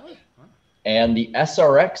 Oh, okay. Wow. And the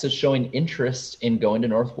SRX is showing interest in going to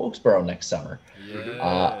North Wilkesboro next summer.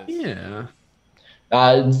 Yes.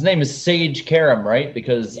 His name is Sage Karam, right?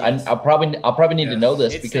 Because yes. I'll probably need to know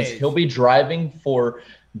this because Sage. He'll be driving for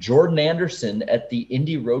Jordan Anderson at the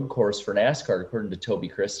Indy Road Course for NASCAR, according to Toby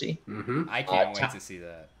Christie. Mm-hmm. I can't wait to see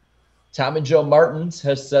that. Tom and Joe Martins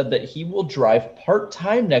has said that he will drive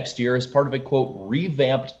part-time next year as part of a, quote,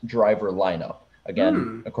 revamped driver lineup.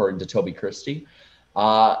 Again, according to Toby Christie.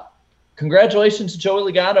 Congratulations to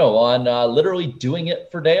Joey Logano on literally doing it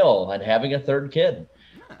for Dale and having a third kid.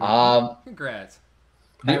 Congrats.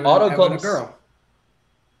 The Auto Club girl.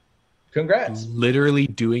 Congrats. Literally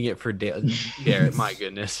doing it for Dale. Garrett, my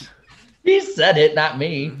goodness. He said it, not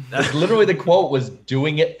me. Literally, the quote was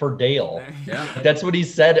 "doing it for Dale." Yeah, that's what he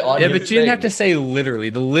said on. Yeah, but you didn't have to say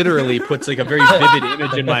literally. The literally puts like a very vivid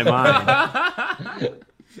image in my mind.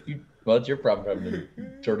 Well, it's your problem having a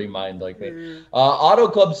dirty mind like me. Auto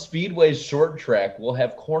Club Speedway's short track will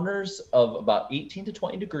have corners of about 18 to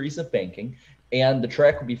 20 degrees of banking, and the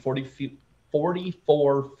track will be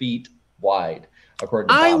 44 feet wide, according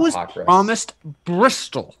to Bob Pockrass. Promised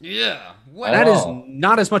Bristol. Yeah. That is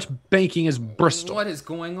not as much banking as Bristol. What is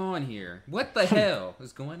going on here? What the hell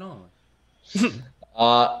is going on?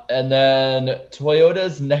 And then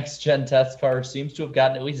Toyota's next-gen test car seems to have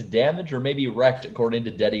gotten at least damaged or maybe wrecked, according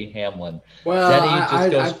to Denny Hamlin. Well, Denny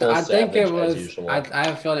I think it was. I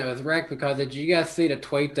have a feeling it was wrecked because did you guys see the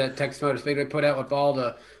tweet that Texas Motor Speedway put out with all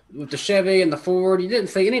the Chevy and the Ford? You didn't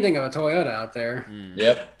see anything of a Toyota out there.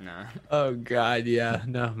 Yep. No. Oh God, yeah,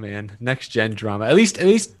 no man. Next-gen drama. At least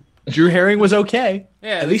Drew Herring was okay.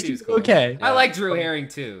 Yeah, at least he was cool. Okay. I like Drew Herring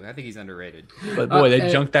too. I think he's underrated. But boy,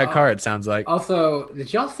 they junked that car. It sounds like. Also,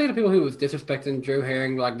 did y'all see the people who was disrespecting Drew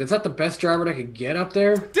Herring? Like, is that the best driver they could get up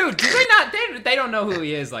there? Dude, they don't know who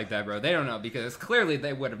he is like that, bro. They don't know because clearly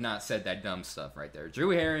they would have not said that dumb stuff right there. Drew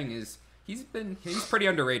Herring he's pretty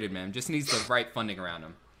underrated, man. Just needs the right funding around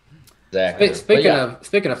him. Exactly.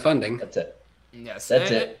 Speaking of funding, that's it. Yes,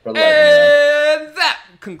 that's it for lightning round. And that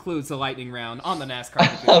concludes the lightning round on the NASCAR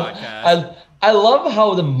podcast. I love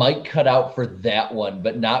how the mic cut out for that one,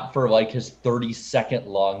 but not for like his 30-second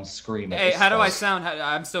long scream. Hey, how do I sound?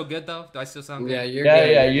 I'm still good though. Do I still sound good? Yeah, you're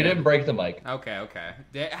good. Yeah, you didn't break the mic. Okay.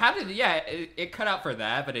 How did? Yeah, it cut out for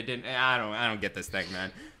that, but it didn't. I don't get this thing,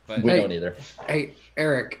 man. But we don't either. Hey,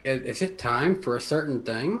 Eric, is it time for a certain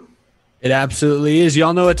thing? It absolutely is.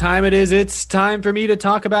 Y'all know what time it is. It's time for me to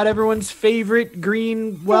talk about everyone's favorite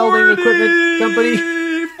green welding equipment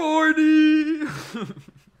company. 40.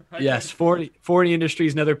 Yes, 40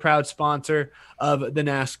 Industries, another proud sponsor of the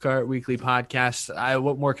NASCAR Weekly Podcast.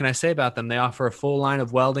 What more can I say about them? They offer a full line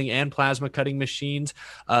of welding and plasma cutting machines,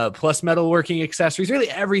 plus metalworking accessories,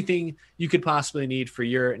 really everything you could possibly need for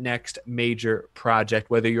your next major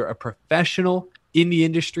project, whether you're a professional in the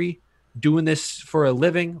industry doing this for a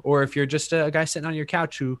living, or if you're just a guy sitting on your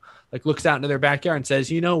couch who like looks out into their backyard and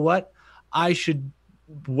says, you know what, I should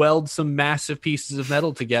weld some massive pieces of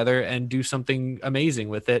metal together and do something amazing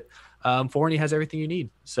with it. Forney has everything you need.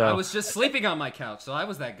 So I was just sleeping on my couch, so I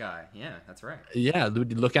was that guy. Yeah, that's right. Yeah,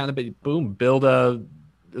 look out the boom, build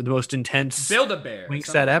the most intense Build-A-Bear wing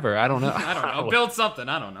set ever. I don't know. I don't know. Build something.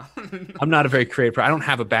 I don't know. I'm not a very creative person. I don't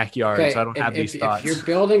have a backyard, so I don't have these thoughts. If you're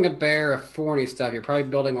building a bear of Forney stuff, you're probably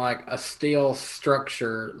building like a steel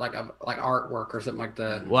structure, like artwork or something like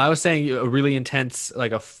that. Well, I was saying a really intense,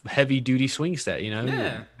 like a heavy duty swing set, you know?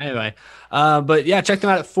 Yeah. Anyway, but yeah, check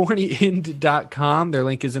them out at ForneyInd.com. Their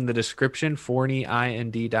link is in the description,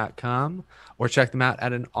 ForneyInd.com. Or check them out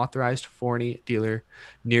at an authorized Forney dealer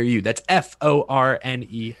near you. That's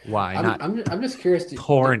Forney. I'm just curious.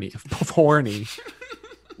 Forney.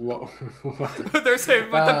 They're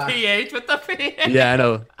saying with the PH, with the PH. Yeah, I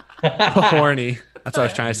know. Horny. That's what I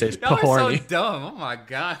was trying to say. Y'all are horny. so dumb. Oh my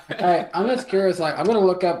god. Hey, I'm just curious. Like, I'm gonna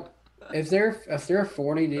look up. Is there a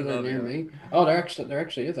 40 dealer near me? Oh, there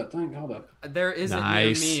actually is. I think. Hold up. There isn't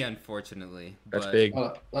near me, unfortunately. That's big.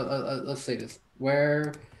 Let's see this.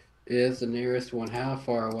 Where is the nearest one? How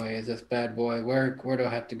far away is this bad boy? Where do I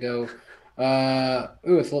have to go?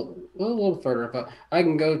 It's a little further up. I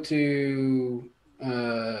can go to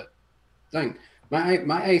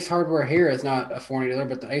My Ace Hardware here is not a 40 dealer,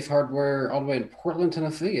 but the Ace Hardware all the way in Portland,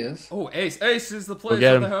 Tennessee is. Oh, Ace is the place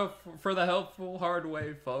for the helpful hard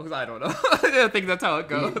way, folks. I don't know. I think that's how it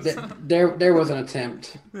goes. There was an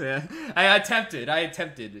attempt. Yeah, I attempted.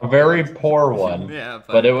 A very poor one. Yeah,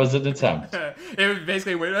 but it was an attempt. It was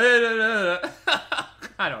basically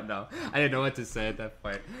I don't know. I didn't know what to say at that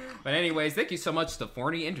point. But anyways, thank you so much to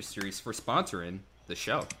Forney Industries for sponsoring the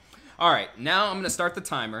show. All right, now I'm going to start the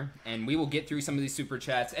timer, and we will get through some of these super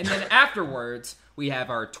chats. And then afterwards, we have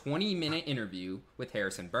our 20-minute interview with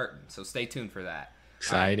Harrison Burton. So stay tuned for that.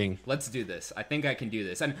 Exciting. Right, let's do this. I think I can do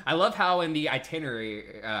this. And I love how in the itinerary,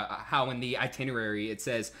 it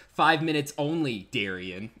says 5 minutes only,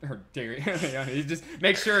 Darian. Or Darian. You just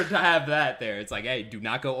make sure to have that there. It's like, hey, do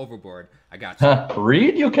not go overboard. I got you.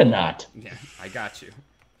 Reed, you cannot. Yeah, I got you.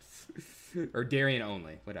 Or Darian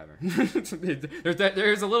only, whatever.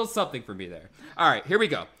 There's a little something for me there. All right, here we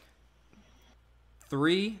go.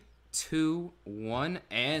 3, 2, 1,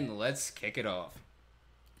 and let's kick it off.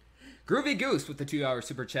 Groovy Goose with the $2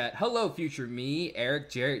 super chat. Hello, future me, Eric,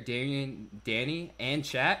 Jarrett, Darian, Danny, and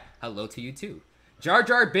chat. Hello to you too. Jar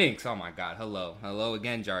Jar Binks. Oh my God. Hello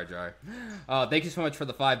again, Jar Jar. Thank you so much for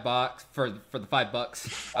the $5 for the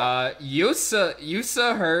 $5.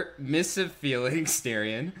 Yusa hurt missive feelings,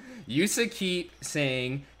 Darian. Yusa keep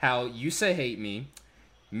saying how Yusa hate me.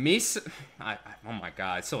 Misa, oh my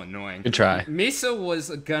God, it's so annoying. Good try. Misa was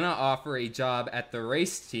gonna offer a job at the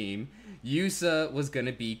race team. Yusa was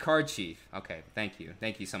gonna be car chief. Okay, thank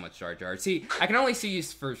you so much, Jar Jar. See, I can only see you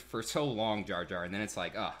for so long, Jar Jar, and then it's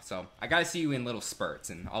like, so I gotta see you in little spurts,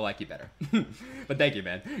 and I'll like you better. But thank you,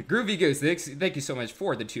 man. Groovy Goose, thank you so much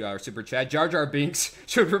for the $2 super chat. Jar Jar Binks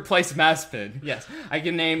should replace Mazepin. Yes, I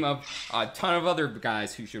can name a ton of other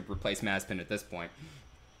guys who should replace Mazepin at this point.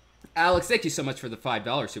 Alex, thank you so much for the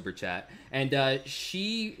 $5 super chat. And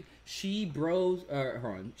She broke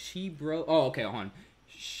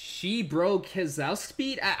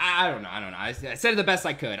Kezowski. I don't know. I said it the best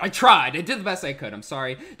I could. I tried. I did the best I could. I'm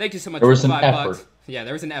sorry. Thank you so much for the $5. Yeah,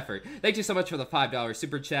 there was an effort. Thank you so much for the $5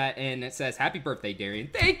 super chat. And it says, happy birthday, Darian.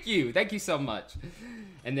 Thank you so much.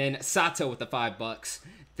 And then Sato with the $5.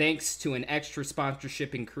 Thanks to an extra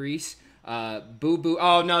sponsorship increase. Boo Boo.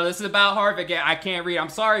 Oh no, this is about Harvick. Yeah, I can't read. I'm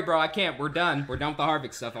sorry, bro. I can't. We're done with the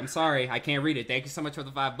Harvick stuff. I'm sorry. I can't read it. Thank you so much for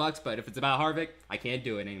the $5, but if it's about Harvick, I can't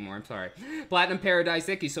do it anymore. I'm sorry. Platinum Paradise,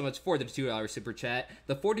 thank you so much for the $2 super chat.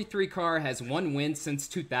 The 43 car has 1 win since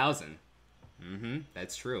 2000.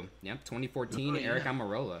 That's true. Yep, 2014, Eric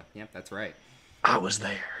Almirola. Yep, that's right. I was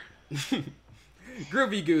there.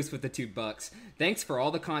 Groovy Goose with the $2. Thanks for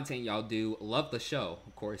all the content y'all do. Love the show,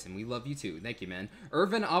 of course, and we love you too. Thank you, man.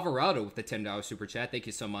 Irvin Alvarado with the $10 super chat. Thank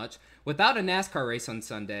you so much. Without a NASCAR race on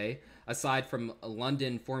Sunday, aside from a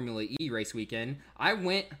London Formula E race weekend, I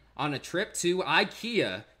went on a trip to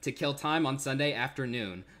IKEA to kill time on Sunday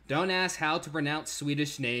afternoon. Don't ask how to pronounce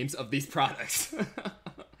Swedish names of these products.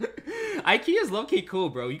 IKEA's low-key cool,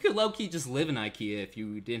 bro. You could low-key just live in IKEA if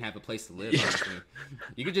you didn't have a place to live, honestly.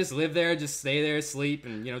 You could just live there, just stay there, sleep,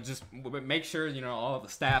 and, just make sure, all the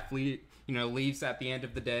staff leaves at the end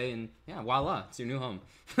of the day, and, yeah, voila, it's your new home.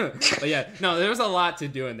 But, yeah, no, there's a lot to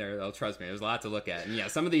do in there, though, trust me. There's a lot to look at. And, yeah,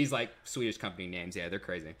 some of these, Swedish company names, yeah, they're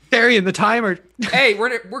crazy. Darian, the timer. Hey,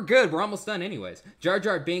 we're good. We're almost done anyways. Jar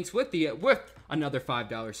Jar Binks with another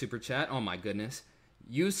 $5 super chat. Oh, my goodness.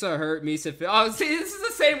 Yusa hurt Misa. Oh, see, this is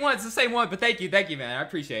the same one. It's the same one, but thank you, man. I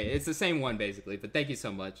appreciate it. It's the same one, basically, but thank you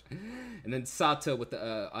so much. And then Sato with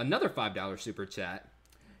another $5 super chat.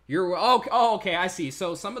 Okay, I see.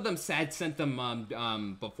 So some of them sent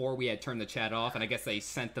them before we had turned the chat off, and I guess they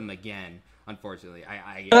sent them again, unfortunately.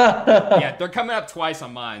 Yeah, they're coming up twice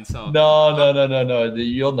on mine, so. No.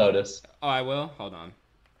 You'll notice. Oh, I will? Hold on.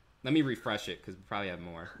 Let me refresh it, because we probably have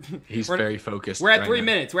more. He's very focused. We're at 3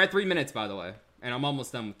 minutes. We're at 3 minutes, by the way. And I'm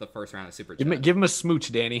almost done with the first round of Super Chat. Give him a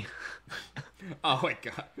smooch, Danny. Oh, my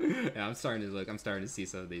God. Yeah, I'm starting to see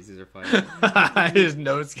some of these. These are funny. His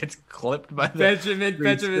nose gets clipped by the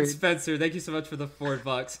Benjamin Spencer, thank you so much for the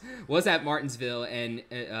 $4. Was at Martinsville, and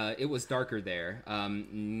it was darker there.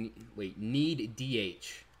 Need DH.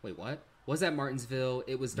 Wait, what? Was at Martinsville.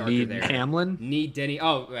 It was darker there. Hamlin? Need Denny.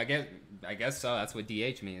 Oh, I guess I guess so. That's what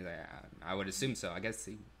DH means. I would assume so. I guess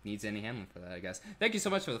he needs any handling for that, I guess. Thank you so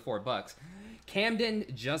much for the $4. Camden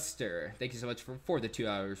Juster, thank you so much for the 2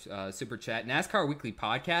 hours super chat. NASCAR Weekly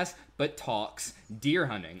Podcast, but talks deer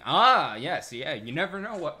hunting. Ah, yes, yeah. You never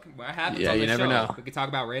know what happens on the show. Yeah, you never know. We could talk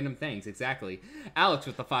about random things, exactly. Alex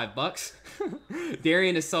with the $5.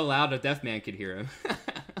 Darian is so loud a deaf man could hear him.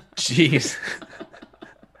 Jeez.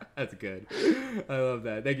 That's good. I love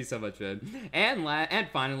that. Thank you so much, man. And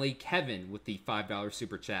finally, Kevin with the $5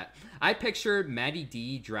 super chat. I picture Matty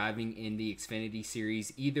D driving in the Xfinity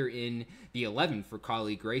Series either in the 11 for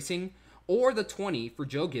Colleague Racing or the 20 for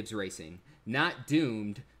Joe Gibbs Racing, not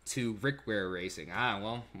doomed to Rick Ware Racing.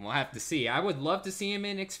 Well, we'll have to see. I would love to see him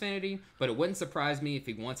in Xfinity, but it wouldn't surprise me if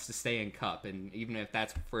he wants to stay in Cup. And even if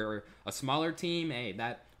that's for a smaller team, hey,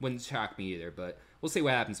 that wouldn't shock me either. But we'll see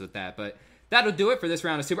what happens with that. But that'll do it for this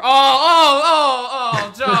round of Super.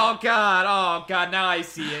 Oh, God. Now I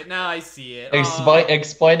see it.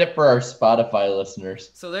 Explain it for our Spotify listeners.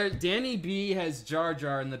 So there, Danny B has Jar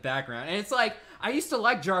Jar in the background. And it's like, I used to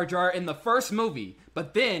like Jar Jar in the first movie.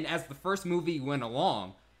 But then, as the first movie went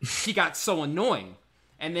along, he got so annoying.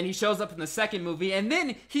 And then he shows up in the second movie, and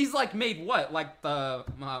then he's like made what? Like the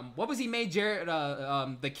what was he made? Jared,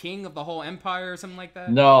 the king of the whole empire, or something like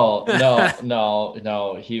that? No.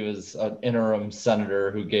 He was an interim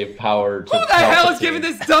senator who gave power to. Who the hell is giving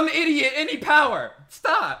this dumb idiot any power?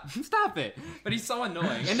 Stop it! But he's so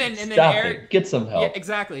annoying. And then Eric, get some help. Yeah,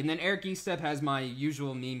 exactly. And then Eric Estep has my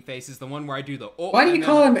usual meme faces, the one where I do the. Oh, why do you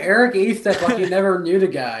call him Eric Estep like you never knew the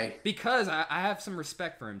guy? Because I have some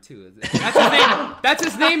respect for him too. That's his name. That's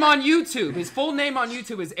his name on YouTube. His full name on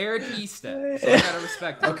YouTube is Eric Estep. So I gotta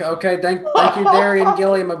respect him. Okay. Thank you, Darian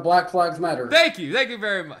Gilliam of Black Flags Matter. Thank you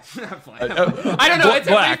very much. I don't know. It's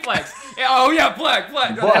a reflex. Oh yeah, black.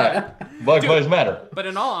 Black Flags Matter. But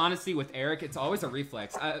in all honesty, with Eric, it's always a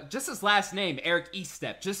reflex. Just his last name, Eric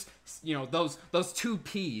Estep. Just those two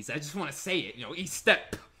P's. I just want to say it.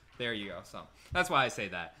 Estep. There you go. So that's why I say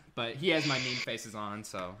that. But he has my meme faces on,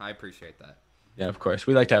 so I appreciate that. Yeah, of course.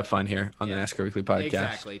 We like to have fun here on the NASCAR Weekly Podcast.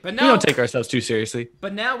 Exactly. But now, we don't take ourselves too seriously.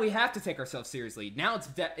 But now we have to take ourselves seriously. Now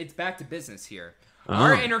it's back to business here.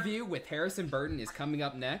 Our interview with Harrison Burton is coming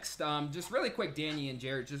up next. Just really quick, Danny and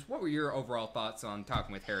Jared, just what were your overall thoughts on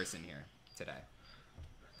talking with Harrison here today?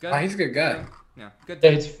 Good? He's a good guy. Yeah, good.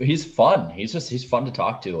 He's fun. He's fun to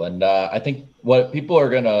talk to. And I think what people are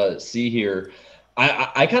going to see here,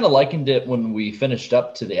 I kind of likened it when we finished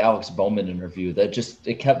up to the Alex Bowman interview, that just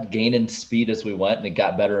it kept gaining speed as we went, and it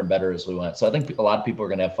got better and better as we went. So I think a lot of people are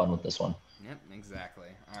going to have fun with this one. Yep, exactly.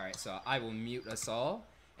 All right, so I will mute us all.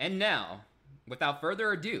 And now, without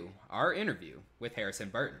further ado, our interview with Harrison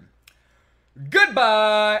Burton.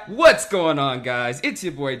 Goodbye! What's going on, guys? It's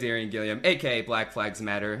your boy Darian Gilliam, aka Black Flags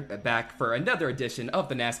Matter, back for another edition of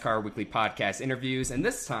the NASCAR Weekly Podcast interviews. And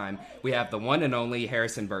this time, we have the one and only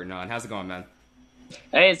Harrison Burton on. How's it going, man?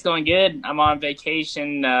 Hey, it's going good. I'm on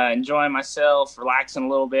vacation, enjoying myself, relaxing a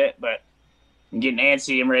little bit, but I'm getting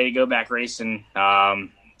antsy. I'm ready to go back racing.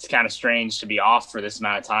 It's kind of strange to be off for this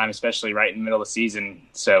amount of time, especially right in the middle of the season.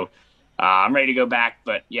 So I'm ready to go back,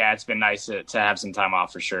 but yeah, it's been nice to have some time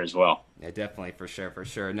off for sure as well. Yeah, definitely, for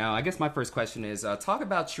sure. Now, I guess my first question is, talk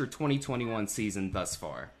about your 2021 season thus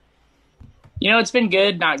far. It's been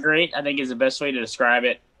good, not great, I think is the best way to describe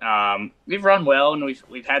it. We've run well, and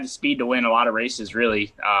we've had the speed to win a lot of races,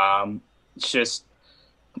 really. It's just,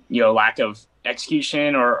 lack of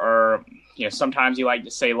execution or sometimes you like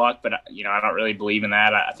to say luck, but, I don't really believe in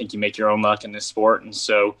that. I think you make your own luck in this sport. And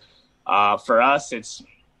so for us, it's,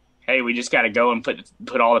 hey, we just got to go and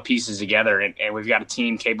put all the pieces together, and we've got a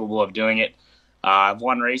team capable of doing it. I've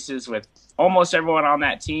won races with almost everyone on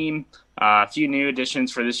that team. A few new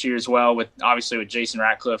additions for this year as well, with Jason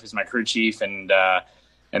Ratcliffe as my crew chief, and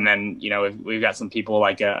then we've got some people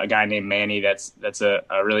like a guy named Manny that's a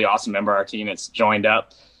really awesome member of our team that's joined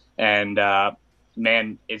up, and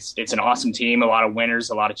man, it's an awesome team, a lot of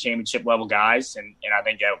winners, a lot of championship level guys, and I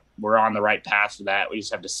think we're on the right path for that. We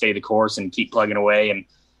just have to stay the course and keep plugging away, and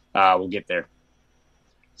we'll get there.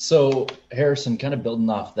 So, Harrison, kind of building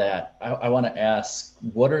off that, I want to ask,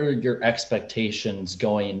 what are your expectations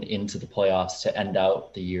going into the playoffs to end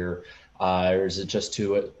out the year? Or is it just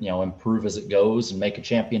to, improve as it goes and make a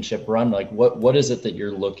championship run? Like, what is it that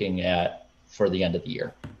you're looking at for the end of the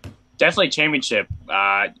year? Definitely championship.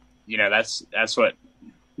 That's what,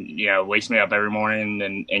 wakes me up every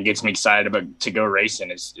morning and gets me excited to go racing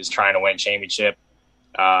is trying to win championship.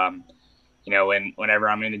 Whenever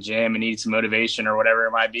I'm in the gym and need some motivation or whatever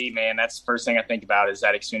it might be, man, that's the first thing I think about is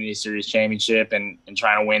that Xfinity Series championship and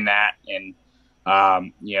trying to win that. And,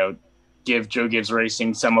 give Joe Gibbs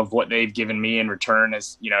Racing some of what they've given me in return.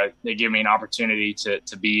 As they give me an opportunity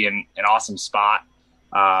to be in an awesome spot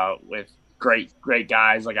with great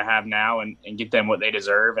guys like I have now, and get them what they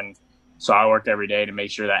deserve. And so I work every day to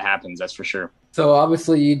make sure that happens. That's for sure. So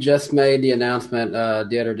obviously you just made the announcement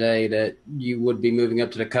the other day that you would be moving up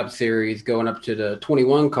to the Cup Series, going up to the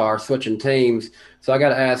 21 car, switching teams. So I got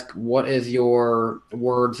to ask, what is your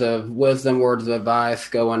words of wisdom, words of advice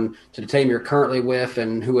going to the team you're currently with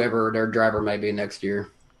and whoever their driver may be next year?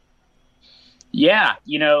 Yeah,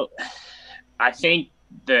 I think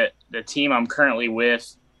that the team I'm currently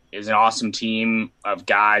with is an awesome team of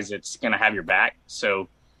guys that's going to have your back. So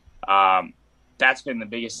that's been the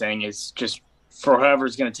biggest thing, is just for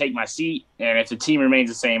whoever's going to take my seat. And if the team remains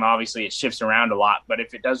the same, obviously it shifts around a lot. But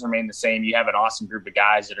if it does remain the same, you have an awesome group of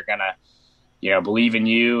guys that are going to, believe in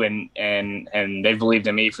you, and they've believed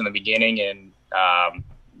in me from the beginning. And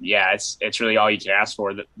it's really all you can ask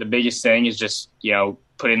for. The biggest thing is just,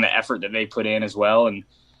 put in the effort that they put in as well, and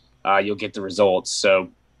you'll get the results. So,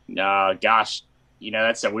 that's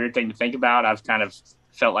a weird thing to think about. I've kind of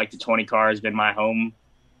felt like the 20 car has been my home,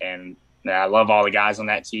 and I love all the guys on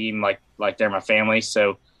that team like they're my family.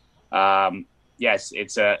 So, yes,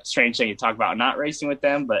 it's a strange thing to talk about not racing with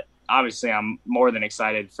them, but obviously I'm more than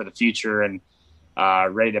excited for the future and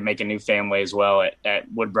ready to make a new family as well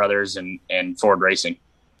at Wood Brothers and Ford Racing.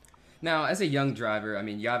 Now, as a young driver, I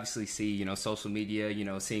mean, you obviously see, social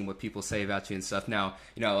media, seeing what people say about you and stuff. Now,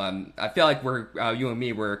 I feel like you and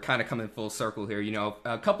me, we're kind of coming full circle here.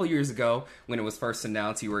 A couple years ago when it was first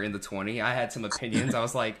announced you were in the 20, I had some opinions. I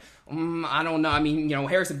was like, I don't know. I mean,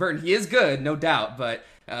 Harrison Burton, he is good, no doubt, but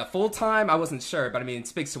full time, I wasn't sure. But I mean, it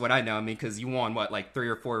speaks to what I know. I mean, because you won 3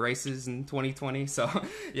 or 4 races in 2020. So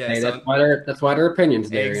yeah, hey, that's why their opinions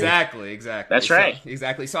there. Exactly. That's right.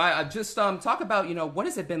 Exactly. So I just talk about what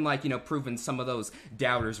has it been like, proving some of those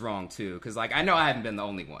doubters wrong too? Because I know I haven't been the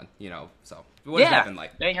only one. So what has that been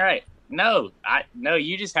like? Dang right. No,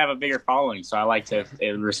 you just have a bigger following, so I like to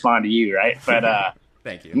respond to you, right? But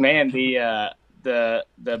thank you, man.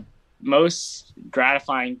 The most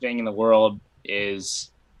gratifying thing in the world is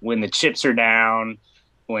when the chips are down,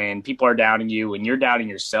 when people are doubting you, when you're doubting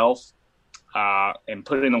yourself, and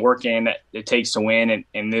putting the work in that it takes to win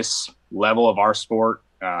in this level of our sport,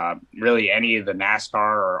 really any of the NASCAR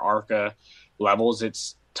or ARCA levels,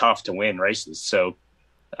 it's tough to win races. So,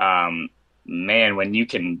 man, when you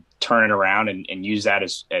can turn it around and use that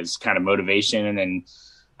as kind of motivation, and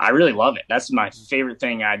I really love it. That's my favorite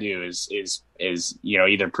thing I do is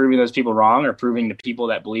either proving those people wrong or proving the people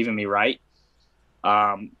that believe in me right.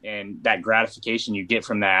 And that gratification you get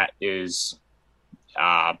from that is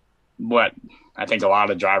what I think a lot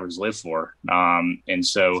of drivers live for. And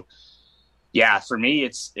so, yeah, for me,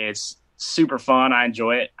 it's super fun. I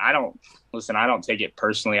enjoy it. I don't take it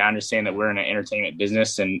personally. I understand that we're in an entertainment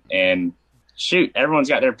business, and shoot, everyone's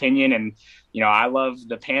got their opinion. And, I love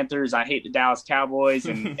the Panthers. I hate the Dallas Cowboys,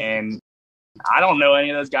 and I don't know any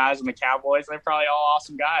of those guys in the Cowboys. They're probably all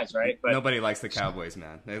awesome guys, right? But nobody likes the Cowboys,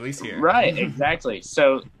 man. At least here. Right, exactly.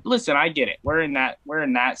 So listen, I get it. We're in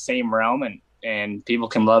that same realm, and people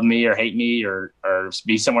can love me or hate me or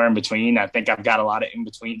be somewhere in between. I think I've got a lot of in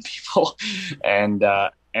between people, and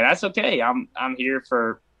that's okay. I'm here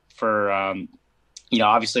for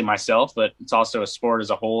obviously myself, but it's also a sport as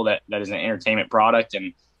a whole that is an entertainment product.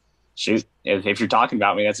 And shoot, if you're talking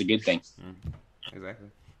about me, that's a good thing. Exactly.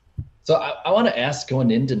 So I want to ask, going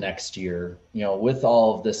into next year, with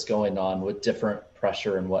all of this going on, with different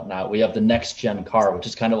pressure and whatnot, we have the next gen car, which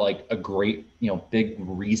is kind of like a great, big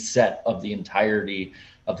reset of the entirety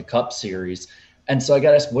of the Cup Series. And so I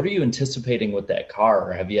got to ask, what are you anticipating with that car?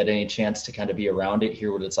 Or have you had any chance to kind of be around it,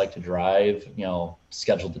 hear what it's like to drive,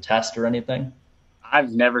 schedule the test or anything?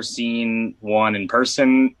 I've never seen one in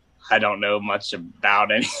person. I don't know much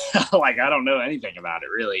about it. I don't know anything about it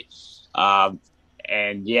really.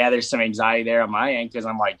 And yeah, there's some anxiety there on my end because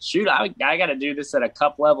I'm like, shoot, I got to do this at a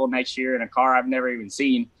Cup level next year in a car I've never even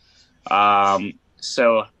seen.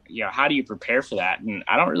 So, how do you prepare for that? And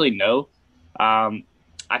I don't really know.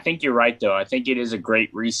 I think you're right, though. I think it is a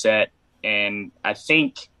great reset. And I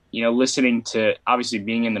think, listening to obviously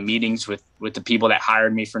being in the meetings with the people that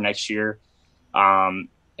hired me for next year, and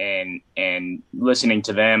listening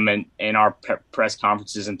to them and in our press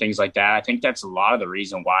conferences and things like that, I think that's a lot of the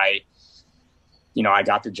reason why, I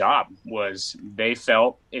got the job. Was they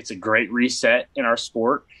felt it's a great reset in our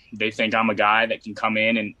sport. They think I'm a guy that can come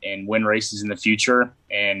in and win races in the future.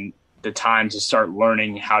 And the time to start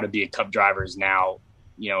learning how to be a Cup driver is now,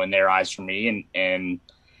 in their eyes for me. And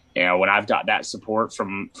when I've got that support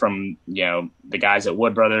from the guys at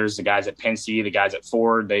Wood Brothers, the guys at Penske, the guys at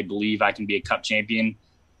Ford, they believe I can be a Cup champion.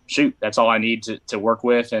 shoot, that's all I need to work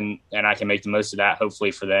with, and I can make the most of that,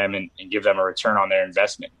 hopefully, for them and give them a return on their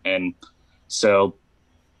investment. And so,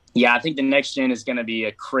 yeah, I think the next gen is going to be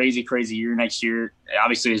a crazy, crazy year next year.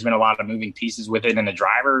 Obviously, there's been a lot of moving pieces with it in the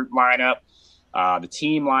driver lineup, the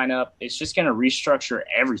team lineup. It's just going to restructure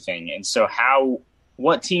everything. And so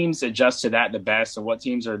what teams adjust to that the best, and what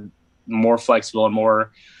teams are more flexible and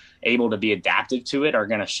more able to be adaptive to it are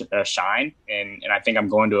going to shine. And I think I'm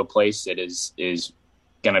going to a place that is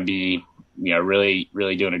going to be, really,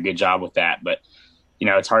 really doing a good job with that. But,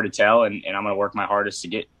 it's hard to tell, and I'm going to work my hardest to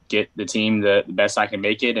get the team the best I can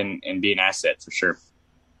make it and be an asset for sure.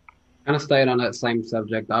 Kind of staying on that same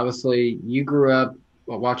subject. Obviously, you grew up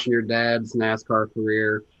watching your dad's NASCAR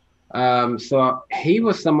career. So he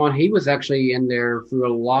was actually in there through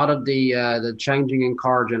a lot of the changing in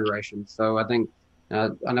car generation. So I think,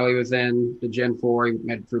 I know he was in the Gen 4, he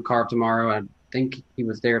made it through Car of Tomorrow. I think he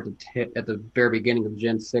was there at the very beginning of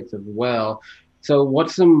Gen 6 as well. So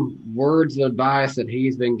what's some words of advice that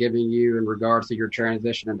he's been giving you in regards to your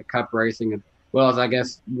transition into cup racing, as well as, I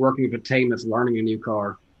guess, working with a team that's learning a new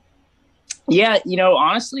car? Yeah,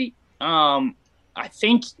 honestly, I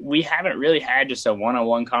think we haven't really had just a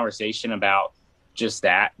one-on-one conversation about just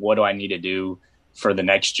that. What do I need to do for the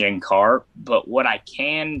next gen car? But what I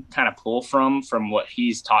can kind of pull from what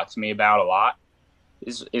he's talked to me about a lot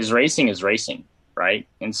is racing, right?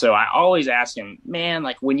 And so I always ask him, man,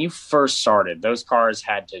 like when you first started, those cars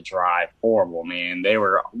had to drive horrible, man. They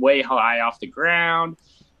were way high off the ground.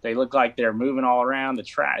 They look like they're moving all around the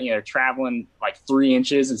track. They're traveling like 3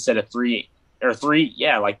 inches instead of 3 or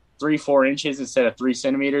 4 inches instead of 3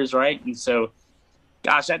 centimeters, right? And so,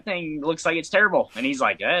 gosh, that thing looks like it's terrible. And he's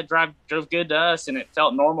like, it drove good to us, and it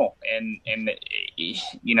felt normal. And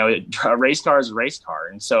a race car is a race car.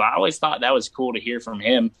 And so I always thought that was cool to hear from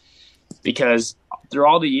him, because through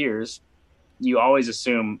all the years, you always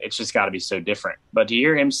assume it's just got to be so different. But to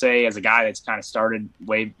hear him say, as a guy that's kind of started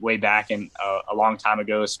way back in a long time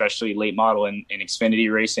ago, especially late model in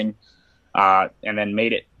Xfinity racing, and then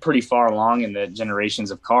made it pretty far along in the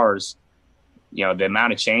generations of cars, the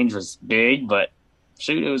amount of change was big, but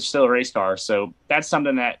shoot, it was still a race car. So that's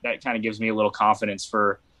something that kind of gives me a little confidence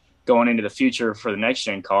for going into the future for the next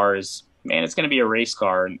gen car is, man, it's going to be a race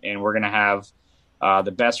car, and we're going to have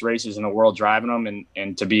the best racers in the world driving them,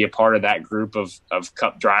 and to be a part of that group of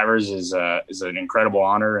cup drivers is an incredible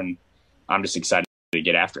honor, and I'm just excited to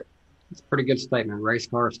get after it. It's a pretty good statement. Race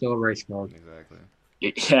car is still a race car. Exactly.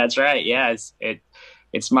 Yeah, that's right. Yeah,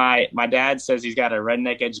 it's my dad says he's got a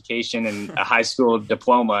redneck education and a high school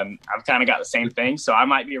diploma, and I've kind of got the same thing, so I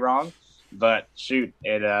might be wrong, but shoot,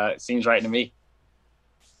 it seems right to me.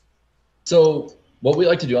 So what we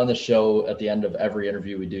like to do on this show at the end of every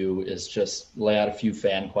interview we do is just lay out a few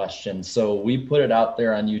fan questions. So we put it out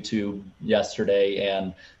there on YouTube yesterday,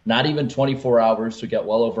 and not even 24 hours, we got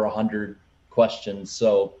well over 100 questions.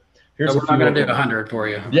 So here's we're not going to do 100 for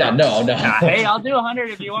you. Yeah, no. Hey, I'll do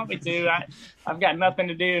 100 if you want me to. I've got nothing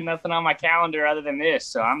to do, nothing on my calendar other than this,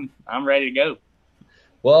 so I'm ready to go.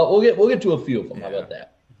 Well, we'll get to a few of them. How about that?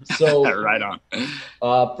 So right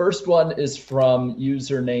on. First one is from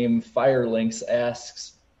username Firelinks,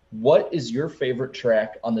 asks, what is your favorite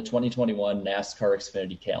track on the 2021 NASCAR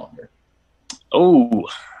Xfinity calendar? Oh,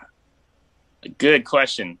 good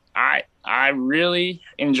question. I really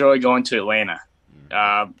enjoy going to Atlanta.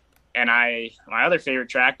 And my other favorite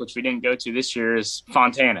track, which we didn't go to this year, is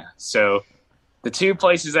Fontana. So the two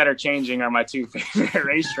places that are changing are my two favorite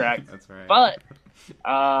racetracks. That's right. But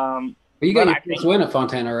you got your first win at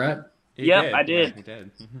Fontana, right? Yep, I did. Yeah, he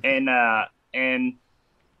did. And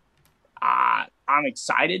I'm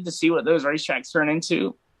excited to see what those racetracks turn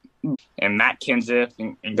into. And Matt Kenseth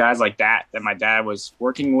and guys like that my dad was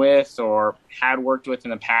working with or had worked with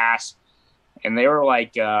in the past. And they were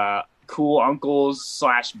like cool uncles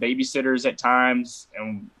 / babysitters at times.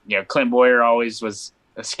 And, Clint Boyer always was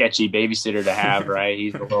a sketchy babysitter to have, right?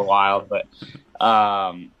 He's a little wild. But,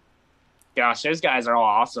 gosh, those guys are all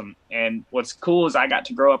awesome. And what's cool is I got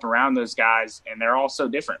to grow up around those guys, and they're all so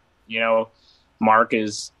different. Mark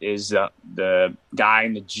is the guy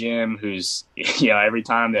in the gym who's, every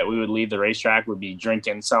time that we would leave the racetrack would be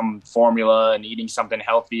drinking some formula and eating something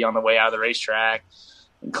healthy on the way out of the racetrack.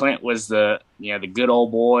 And Clint was the good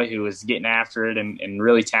old boy who was getting after it and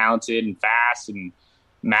really talented and fast. And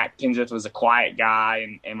Matt Kenseth was a quiet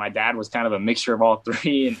guy. And my dad was kind of a mixture of all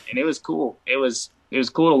three. And it was cool. It was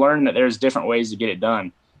cool to learn that there's different ways to get it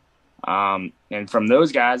done. And from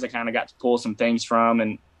those guys, I kind of got to pull some things from,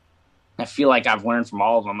 and I feel like I've learned from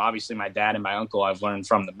all of them. Obviously, my dad and my uncle I've learned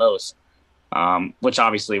from the most, which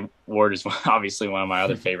obviously Ward is obviously one of my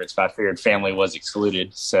other favorites, but I figured family was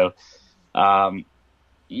excluded. So,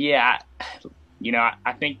 Yeah,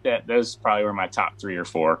 I think that those probably were my top 3 or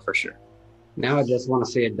 4 for sure. Now I just want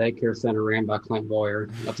to see a daycare center ran by Clint Boyer.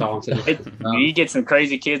 That's all I'm saying. You get some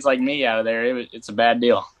crazy kids like me out of there, it's a bad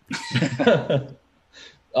deal.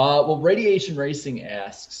 Well, Radiation Racing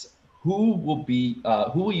asks, who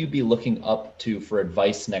will you be looking up to for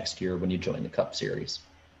advice next year when you join the Cup Series?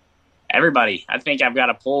 Everybody. I think I've got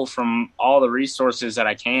to pull from all the resources that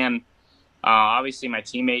I can. Obviously, my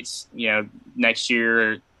teammates, next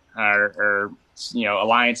year or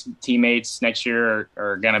Alliance teammates next year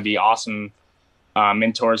are going to be awesome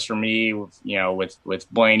mentors for me. With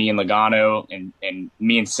Blaney and Logano, and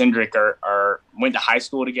me and Cindric went to high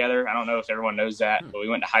school together. I don't know if everyone knows that, but we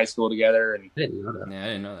went to high school together. And I didn't know that. Yeah, I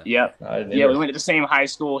didn't know that. Yep. We went to the same high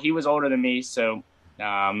school. He was older than me, so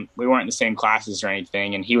we weren't in the same classes or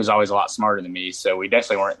anything. And he was always a lot smarter than me, so we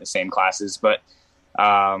definitely weren't in the same classes. But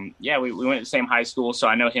we went to the same high school, so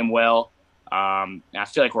I know him well. I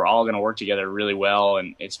feel like we're all going to work together really well,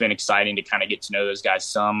 and it's been exciting to kind of get to know those guys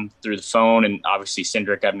some through the phone, and obviously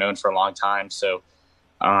Cindric I've known for a long time. So,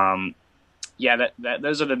 those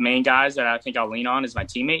are the main guys that I think I'll lean on as my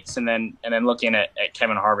teammates, and then looking at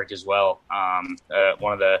Kevin Harvick as well,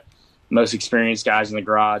 one of the most experienced guys in the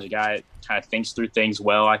garage, a guy that kind of thinks through things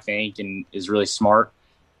well, I think, and is really smart.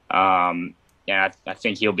 I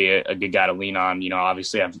think he'll be a good guy to lean on.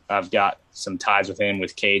 Obviously I've got some ties with him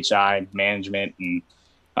with KHI management, and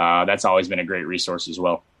that's always been a great resource as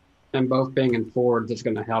well. And both being in Ford, that's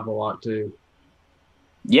going to help a lot too.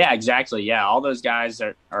 Yeah, exactly. Yeah, all those guys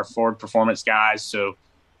are Ford Performance guys. So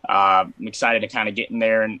I'm excited to kind of get in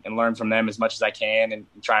there and learn from them as much as I can, and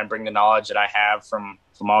try and bring the knowledge that I have from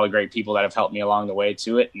all the great people that have helped me along the way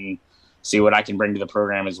to it, and see what I can bring to the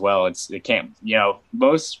program as well. It can't,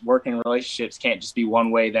 most working relationships can't just be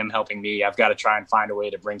one way, them helping me. I've got to try and find a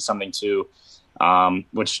way to bring something to,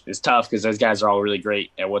 which is tough because those guys are all really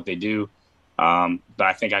great at what they do. But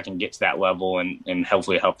I think I can get to that level and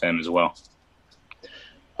hopefully help them as well.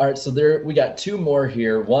 All right, so we got 2 more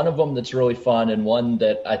here. One of them that's really fun, and one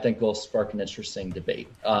that I think will spark an interesting debate.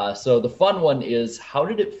 So the fun one is, how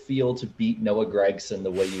did it feel to beat Noah Gragson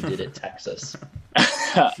the way you did at Texas?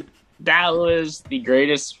 That was the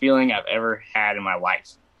greatest feeling I've ever had in my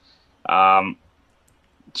life.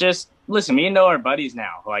 Just listen, me and Noah are buddies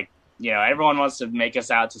now. Everyone wants to make us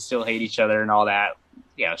out to still hate each other and all that.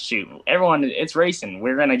 Shoot, everyone, it's racing.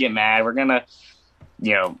 We're going to get mad. We're going to,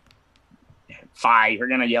 fight. We're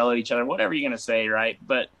going to yell at each other, whatever you're going to say, right?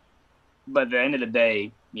 But at the end of the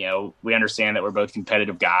day, we understand that we're both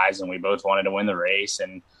competitive guys, and we both wanted to win the race,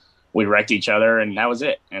 and we wrecked each other, and that was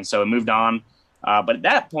it. And so it moved on. But at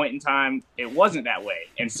that point in time, it wasn't that way.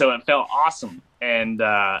 And so it felt awesome. And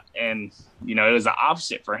it was the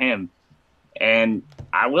opposite for him. And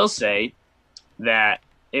I will say that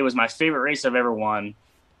it was my favorite race I've ever won.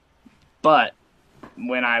 But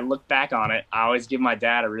when I look back on it, I always give my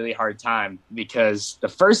dad a really hard time, because the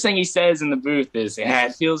first thing he says in the booth is,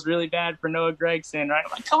 it feels really bad for Noah Gragson, right?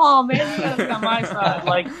 I'm like, come on, man, you gotta be on my side.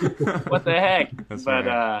 What the heck?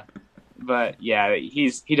 But yeah,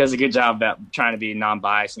 he does a good job about trying to be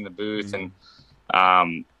non-biased in the booth, and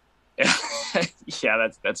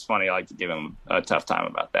that's funny. I like to give him a tough time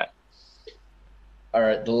about that. All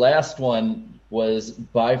right, the last one was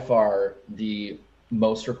by far the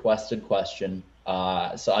most requested question,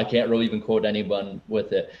 so I can't really even quote anyone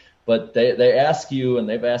with it. But they ask you, and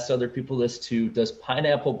they've asked other people this too: does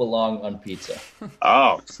pineapple belong on pizza?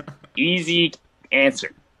 Oh, easy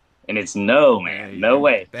answer. And it's no, man. No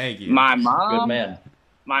way. Thank you. My mom, good man.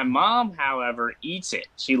 My mom, however, eats it.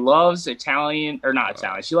 She loves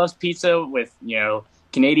She loves pizza with,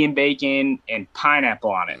 Canadian bacon and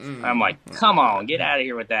pineapple on it. I'm like, come on, get out of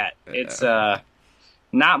here with that. It's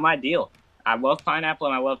not my deal. I love pineapple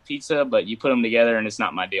and I love pizza, but you put them together and it's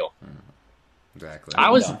not my deal. Exactly. I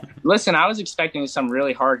was expecting some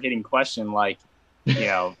really hard-hitting question like,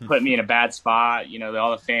 put me in a bad spot.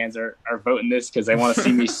 All the fans are voting this because they want to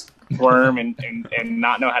see me squirm and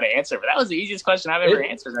not know how to answer. But that was the easiest question I've ever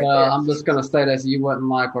answered right there. I'm just going to say this. You wouldn't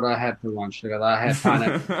like what I had for lunch because I had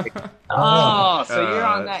pineapple. So you're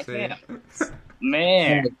on that camp.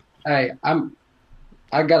 Man. Hey,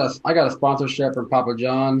 I got a sponsorship from Papa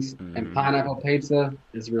John's, and pineapple pizza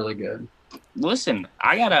is really good. Listen,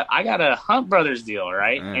 I got a Hunt Brothers deal,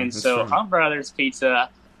 right? And so Hunt Brothers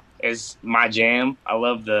pizza is my jam. I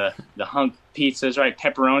love the hunk pizzas, right?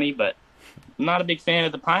 Pepperoni, but I'm not a big fan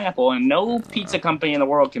of the pineapple, and no pizza company in the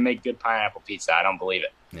world can make good pineapple pizza. I don't believe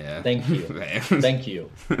it. Yeah. Thank you. Thank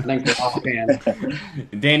you. I think they all can.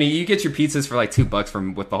 Danny, you get your pizzas for like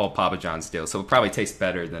 $2 with the whole Papa John's deal, so it probably tastes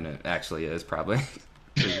better than it actually is, probably.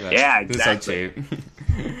 Yeah, exactly. It's so cheap.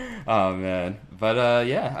 Oh man, But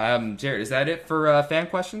Jared, is that it for fan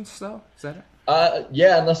questions though? Is that it?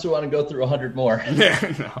 Yeah, unless we want to go through 100 more.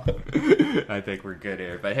 No, I think we're good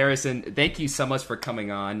here. But Harrison, thank you so much for coming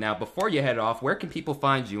on. Now, before you head off, where can people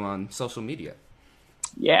find you on social media?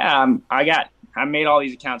 Yeah, I made all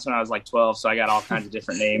these accounts when I was like 12, so I got all kinds of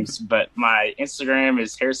different names. But my Instagram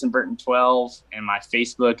is Harrison Burton 12, and my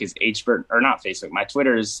Facebook is my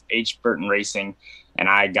Twitter is H Burton Racing, and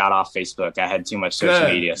I got off Facebook. I had too much social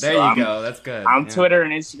media. There you go. That's good. I'm Twitter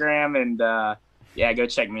and Instagram, and go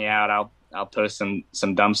check me out. I'll post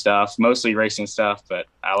some dumb stuff, mostly racing stuff, but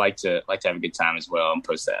I like to have a good time as well and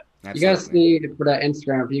post that. Absolutely. You guys need for that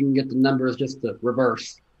Instagram, if you can get the numbers just to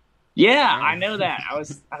reverse. Yeah, I know that. I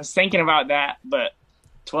was thinking about that, but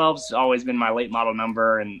 12's always been my late model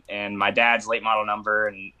number, and my dad's late model number,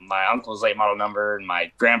 and my uncle's late model number, and my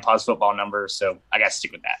grandpa's football number. So I got to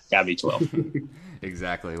stick with that. Gotta be 12.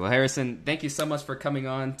 Exactly. Well, Harrison, thank you so much for coming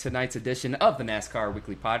on tonight's edition of the NASCAR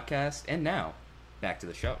Weekly Podcast. And now, back to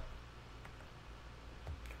the show.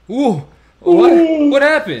 Ooh, what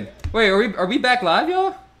happened? Wait, are we back live,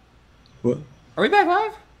 y'all? What? Are we back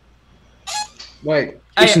live? Wait.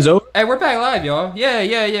 Hey, we're back live, y'all.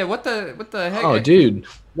 Yeah. What the heck? Oh, dude.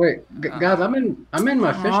 Wait, guys, I'm in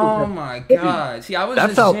my fishing. Oh my god! See, I was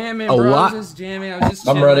just jamming, bro. I was just jamming. I was just.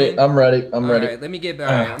 I'm ready. All ready. right, let me get back.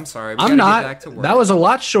 All right, I'm sorry. I'm not. Get back to work. That was a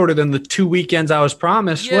lot shorter than the 2 weekends I was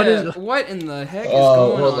promised. Yeah, what in the heck is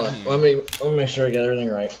going on here? Let me make sure I get everything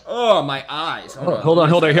right. Oh, my eyes. Hold on.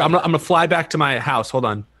 Here, I'm gonna fly back to my house. Hold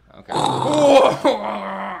on. Okay.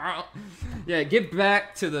 Yeah, get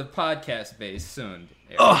back to the podcast base soon.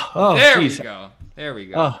 There we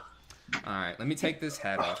go. Oh. All right, let me take this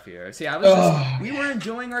hat off here. See, we were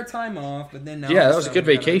enjoying our time off, but then now that was a good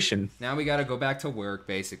vacation. Now we got to go back to work,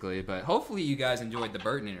 basically. But hopefully you guys enjoyed the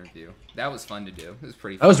Burton interview. That was fun to do. It was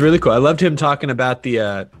pretty fun. That was really cool. I loved him talking about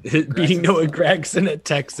the beating Noah Gragson at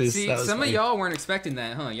Texas. See, some of y'all weren't expecting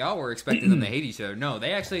that, huh? Y'all were expecting them to hate each other. No,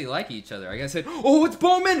 they actually like each other. I said, "Oh, it's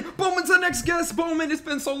Bowman. Bowman's the next guest. Bowman, it's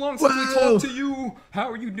been so long since we talked to you.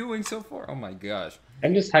 How are you doing so far?" Oh my gosh.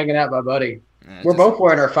 I'm just hanging out, my buddy. We're both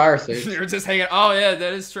wearing our fire suits. You're just hanging. Oh yeah,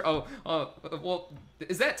 that is true. Well,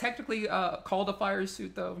 is that technically called a fire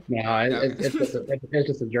suit though? No, it's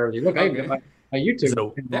just a jersey. Look, okay. I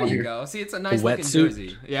YouTube. There you go. See, it's a nice looking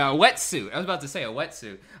jersey. Yeah, a wetsuit. I was about to say a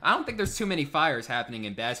wetsuit. I don't think there's too many fires happening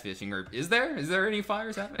in bass fishing, or is there? Is there any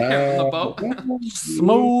fires happening on the boat?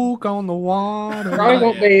 Smoke on the water. Probably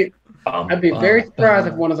won't be. I'd be very surprised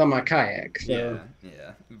if one is on my kayak. So.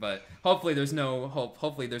 Yeah. But hopefully there's no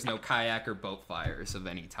kayak or boat fires of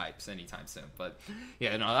any types anytime soon. But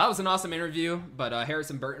yeah, no, that was an awesome interview. But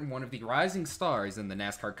Harrison Burton, one of the rising stars in the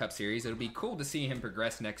NASCAR Cup Series, it'll be cool to see him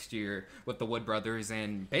progress next year with the Wood brothers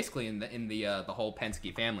and basically in the whole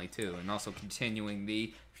Penske family too, and also continuing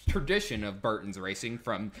the tradition of Burton's racing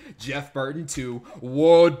from Jeff Burton to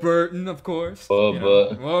Ward Burton, of course.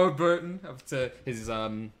 Ward Burton up to his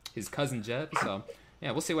cousin Jeb. So yeah,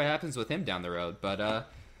 we'll see what happens with him down the road. But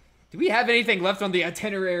do we have anything left on the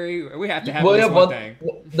itinerary? We have to have one thing.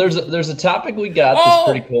 There's a topic we got that's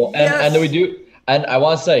pretty cool, and we do. And I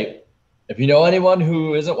want to say, if you know anyone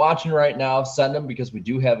who isn't watching right now, send them, because we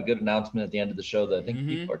do have a good announcement at the end of the show that I think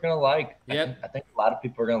people are gonna like. Yep. I think a lot of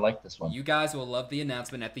people are gonna like this one. You guys will love the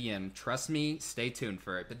announcement at the end. Trust me. Stay tuned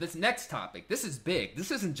for it. But this next topic, this is big.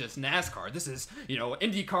 This isn't just NASCAR. This is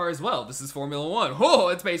IndyCar as well. This is Formula One. Oh,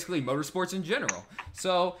 it's basically motorsports in general.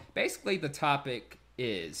 So basically, the topic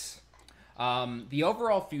is the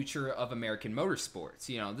overall future of American motorsports.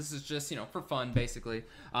 This is just for fun, basically.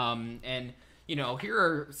 And here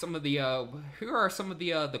are some of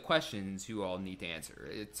the questions you all need to answer.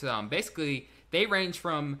 It's basically they range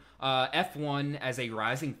from F1 as a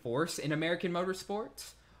rising force in American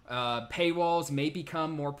motorsports. Paywalls may become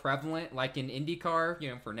more prevalent, like in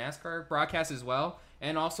IndyCar, for NASCAR broadcasts as well,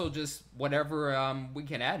 and also just whatever we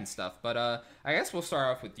can add and stuff. But I guess we'll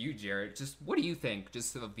start off with you, Jared. Just what do you think,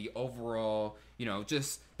 just of the overall,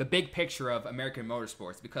 just the big picture of American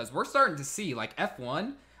motorsports? Because we're starting to see, like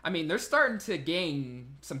F1. I mean, they're starting to gain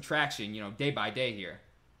some traction, day by day here.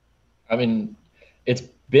 I mean, it's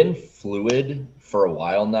been fluid for a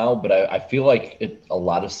while now, but I feel like a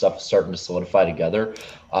lot of stuff is starting to solidify together.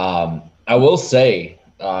 I will say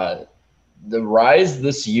the rise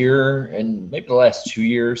this year and maybe the last 2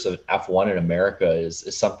 years of F1 in America is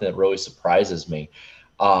something that really surprises me.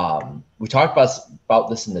 We talked about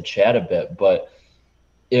this in the chat a bit, but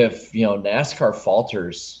if NASCAR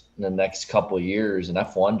falters in the next couple of years and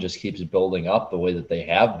F1 just keeps building up the way that they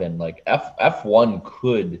have been, like F1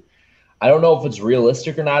 could, I don't know if it's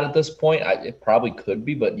realistic or not at this point. It probably could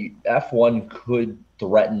be, but F1 could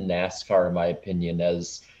threaten NASCAR, in my opinion,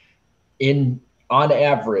 as in on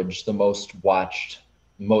average, the most watched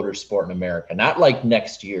motorsport in America. Not like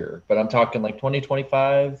next year, but I'm talking like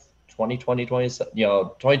 2025,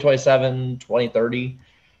 2027, 2030.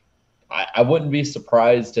 I wouldn't be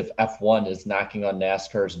surprised if F1 is knocking on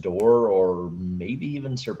NASCAR's door or maybe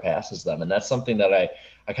even surpasses them. And that's something that I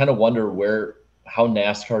kind of wonder how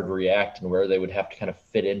NASCAR would react and where they would have to kind of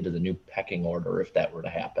fit into the new pecking order if that were to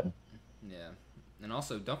happen. Yeah. And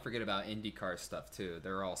also, don't forget about IndyCar stuff, too.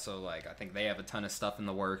 They're also, I think they have a ton of stuff in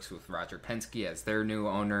the works with Roger Penske as their new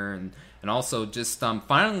owner. And also just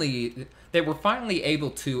they were finally able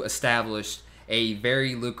to establish a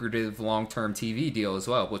very lucrative long-term TV deal as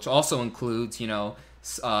well, which also includes,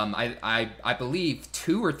 I believe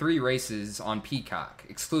 2 or 3 races on Peacock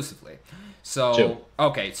exclusively. So, 2.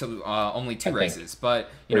 Okay, so only 2 races. But,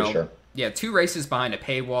 sure. 2 races behind a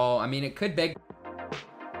paywall. I mean, it could beg...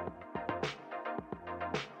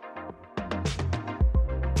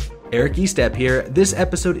 Eric Estep here. This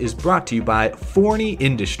episode is brought to you by Forney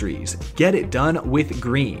Industries. Get it done with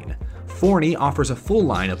green. Forney offers a full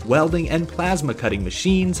line of welding and plasma cutting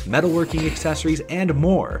machines, metalworking accessories, and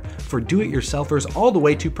more. For do-it-yourselfers all the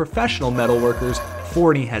way to professional metalworkers,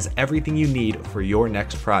 Forney has everything you need for your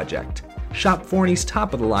next project. Shop Forney's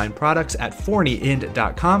top-of-the-line products at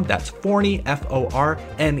forneyind.com. That's Forney,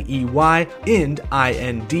 Forney,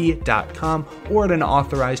 ind.com, or at an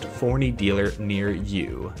authorized Forney dealer near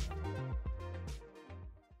you.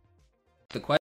 The question